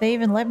lenient. They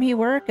even let me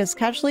work as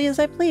casually as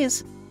I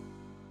please.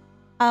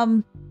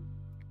 I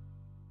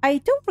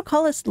don't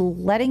recall us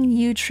letting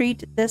you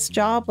treat this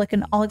job like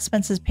an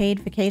all-expenses-paid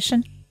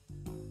vacation.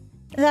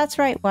 That's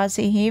right,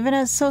 Wazy. Even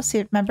as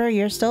associate member,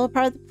 you're still a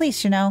part of the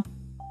police, you know.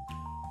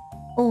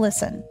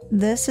 Listen,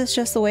 this is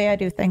just the way I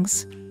do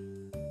things.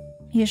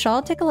 You should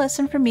all take a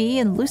lesson from me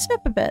and loosen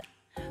up a bit.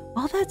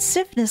 All that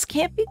stiffness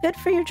can't be good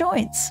for your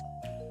joints.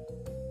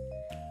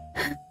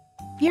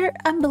 You're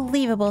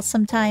unbelievable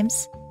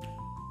sometimes.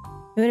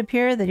 It would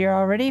appear that you're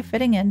already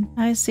fitting in.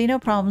 I see no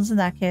problems in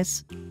that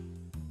case.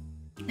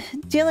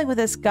 Dealing with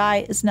this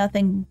guy is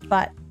nothing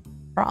but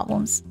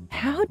problems.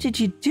 How did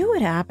you do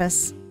it,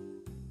 Abbas?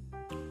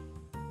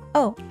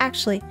 Oh,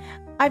 actually,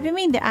 I've been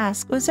meaning to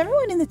ask, was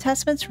everyone in the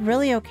Testaments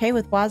really okay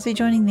with Wazy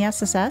joining the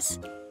SSS?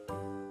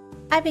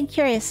 I've been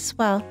curious as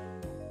well.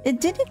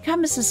 Did it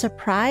come as a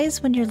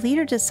surprise when your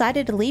leader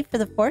decided to leave for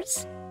the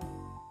Force?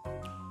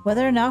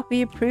 Whether or not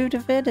we approved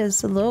of it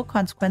is a little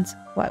consequence.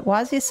 What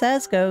Wazy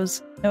says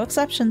goes. No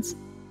exceptions.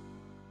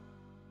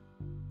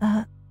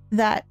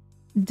 That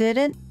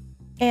didn't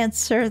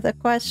answer the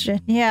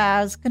question. Yeah,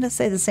 I was gonna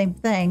say the same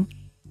thing.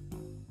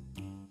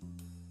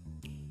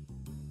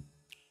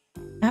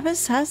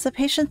 Abbas has the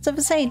patience of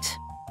a saint.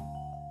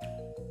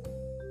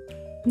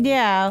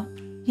 Yeah,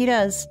 he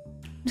does.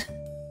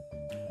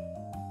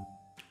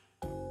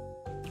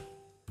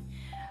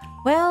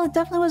 Well, it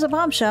definitely was a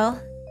bombshell,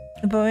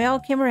 but we all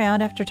came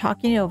around after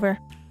talking it over.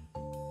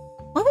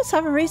 All of us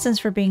have reasons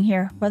for being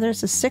here, whether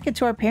it's to stick it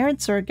to our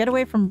parents or get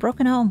away from a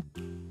broken home.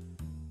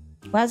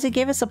 Wazy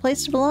gave us a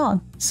place to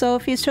belong, so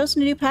if he's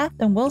chosen a new path,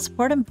 then we'll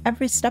support him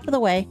every step of the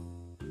way.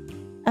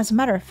 As a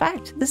matter of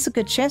fact, this is a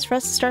good chance for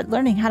us to start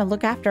learning how to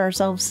look after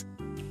ourselves.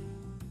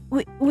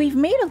 We've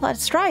made a lot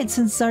of strides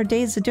since our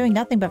days of doing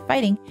nothing but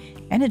fighting,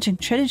 and Engine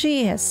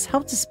Trilogy has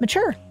helped us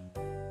mature.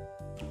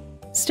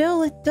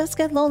 Still, it does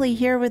get lonely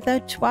here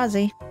without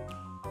Wazy.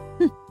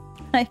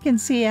 I can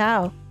see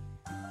how.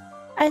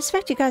 I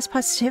expect you guys'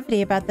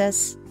 positivity about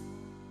this.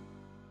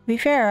 To be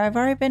fair, I've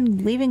already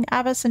been leaving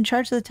Abbas in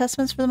charge of the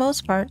Testaments for the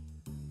most part.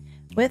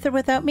 With or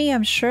without me,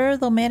 I'm sure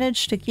they'll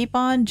manage to keep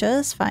on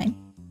just fine.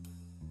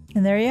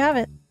 And there you have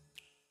it.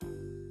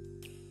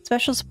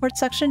 Special support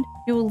section,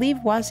 you will leave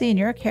Wazy in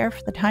your care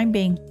for the time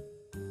being.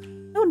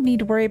 No need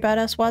to worry about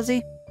us,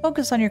 Wazy.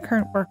 Focus on your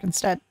current work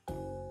instead.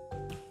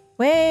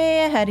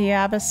 Way ahead of you,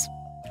 Abbas.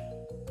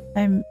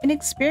 I'm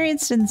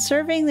inexperienced in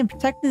serving and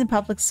protecting the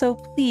public, so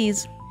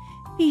please,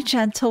 be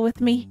gentle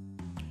with me.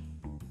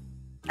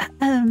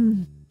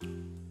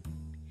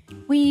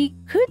 We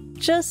could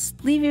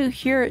just leave you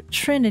here at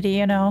Trinity,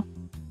 you know.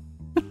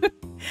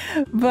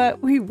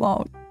 But we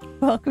won't.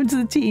 Welcome to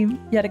the team,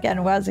 yet again,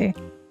 Wazy.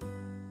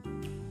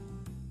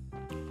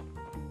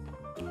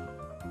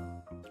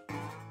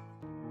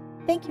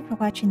 Thank you for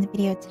watching the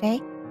video today.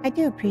 I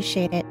do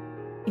appreciate it.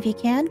 If you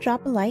can,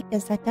 drop a like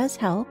as that does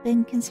help,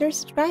 and consider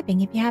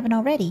subscribing if you haven't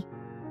already.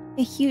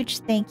 A huge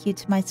thank you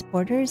to my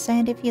supporters,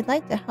 and if you'd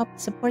like to help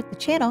support the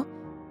channel,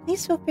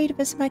 please feel free to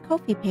visit my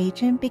Ko-fi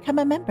page and become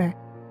a member.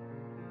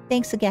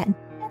 Thanks again,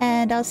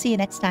 and I'll see you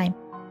next time.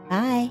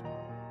 Bye!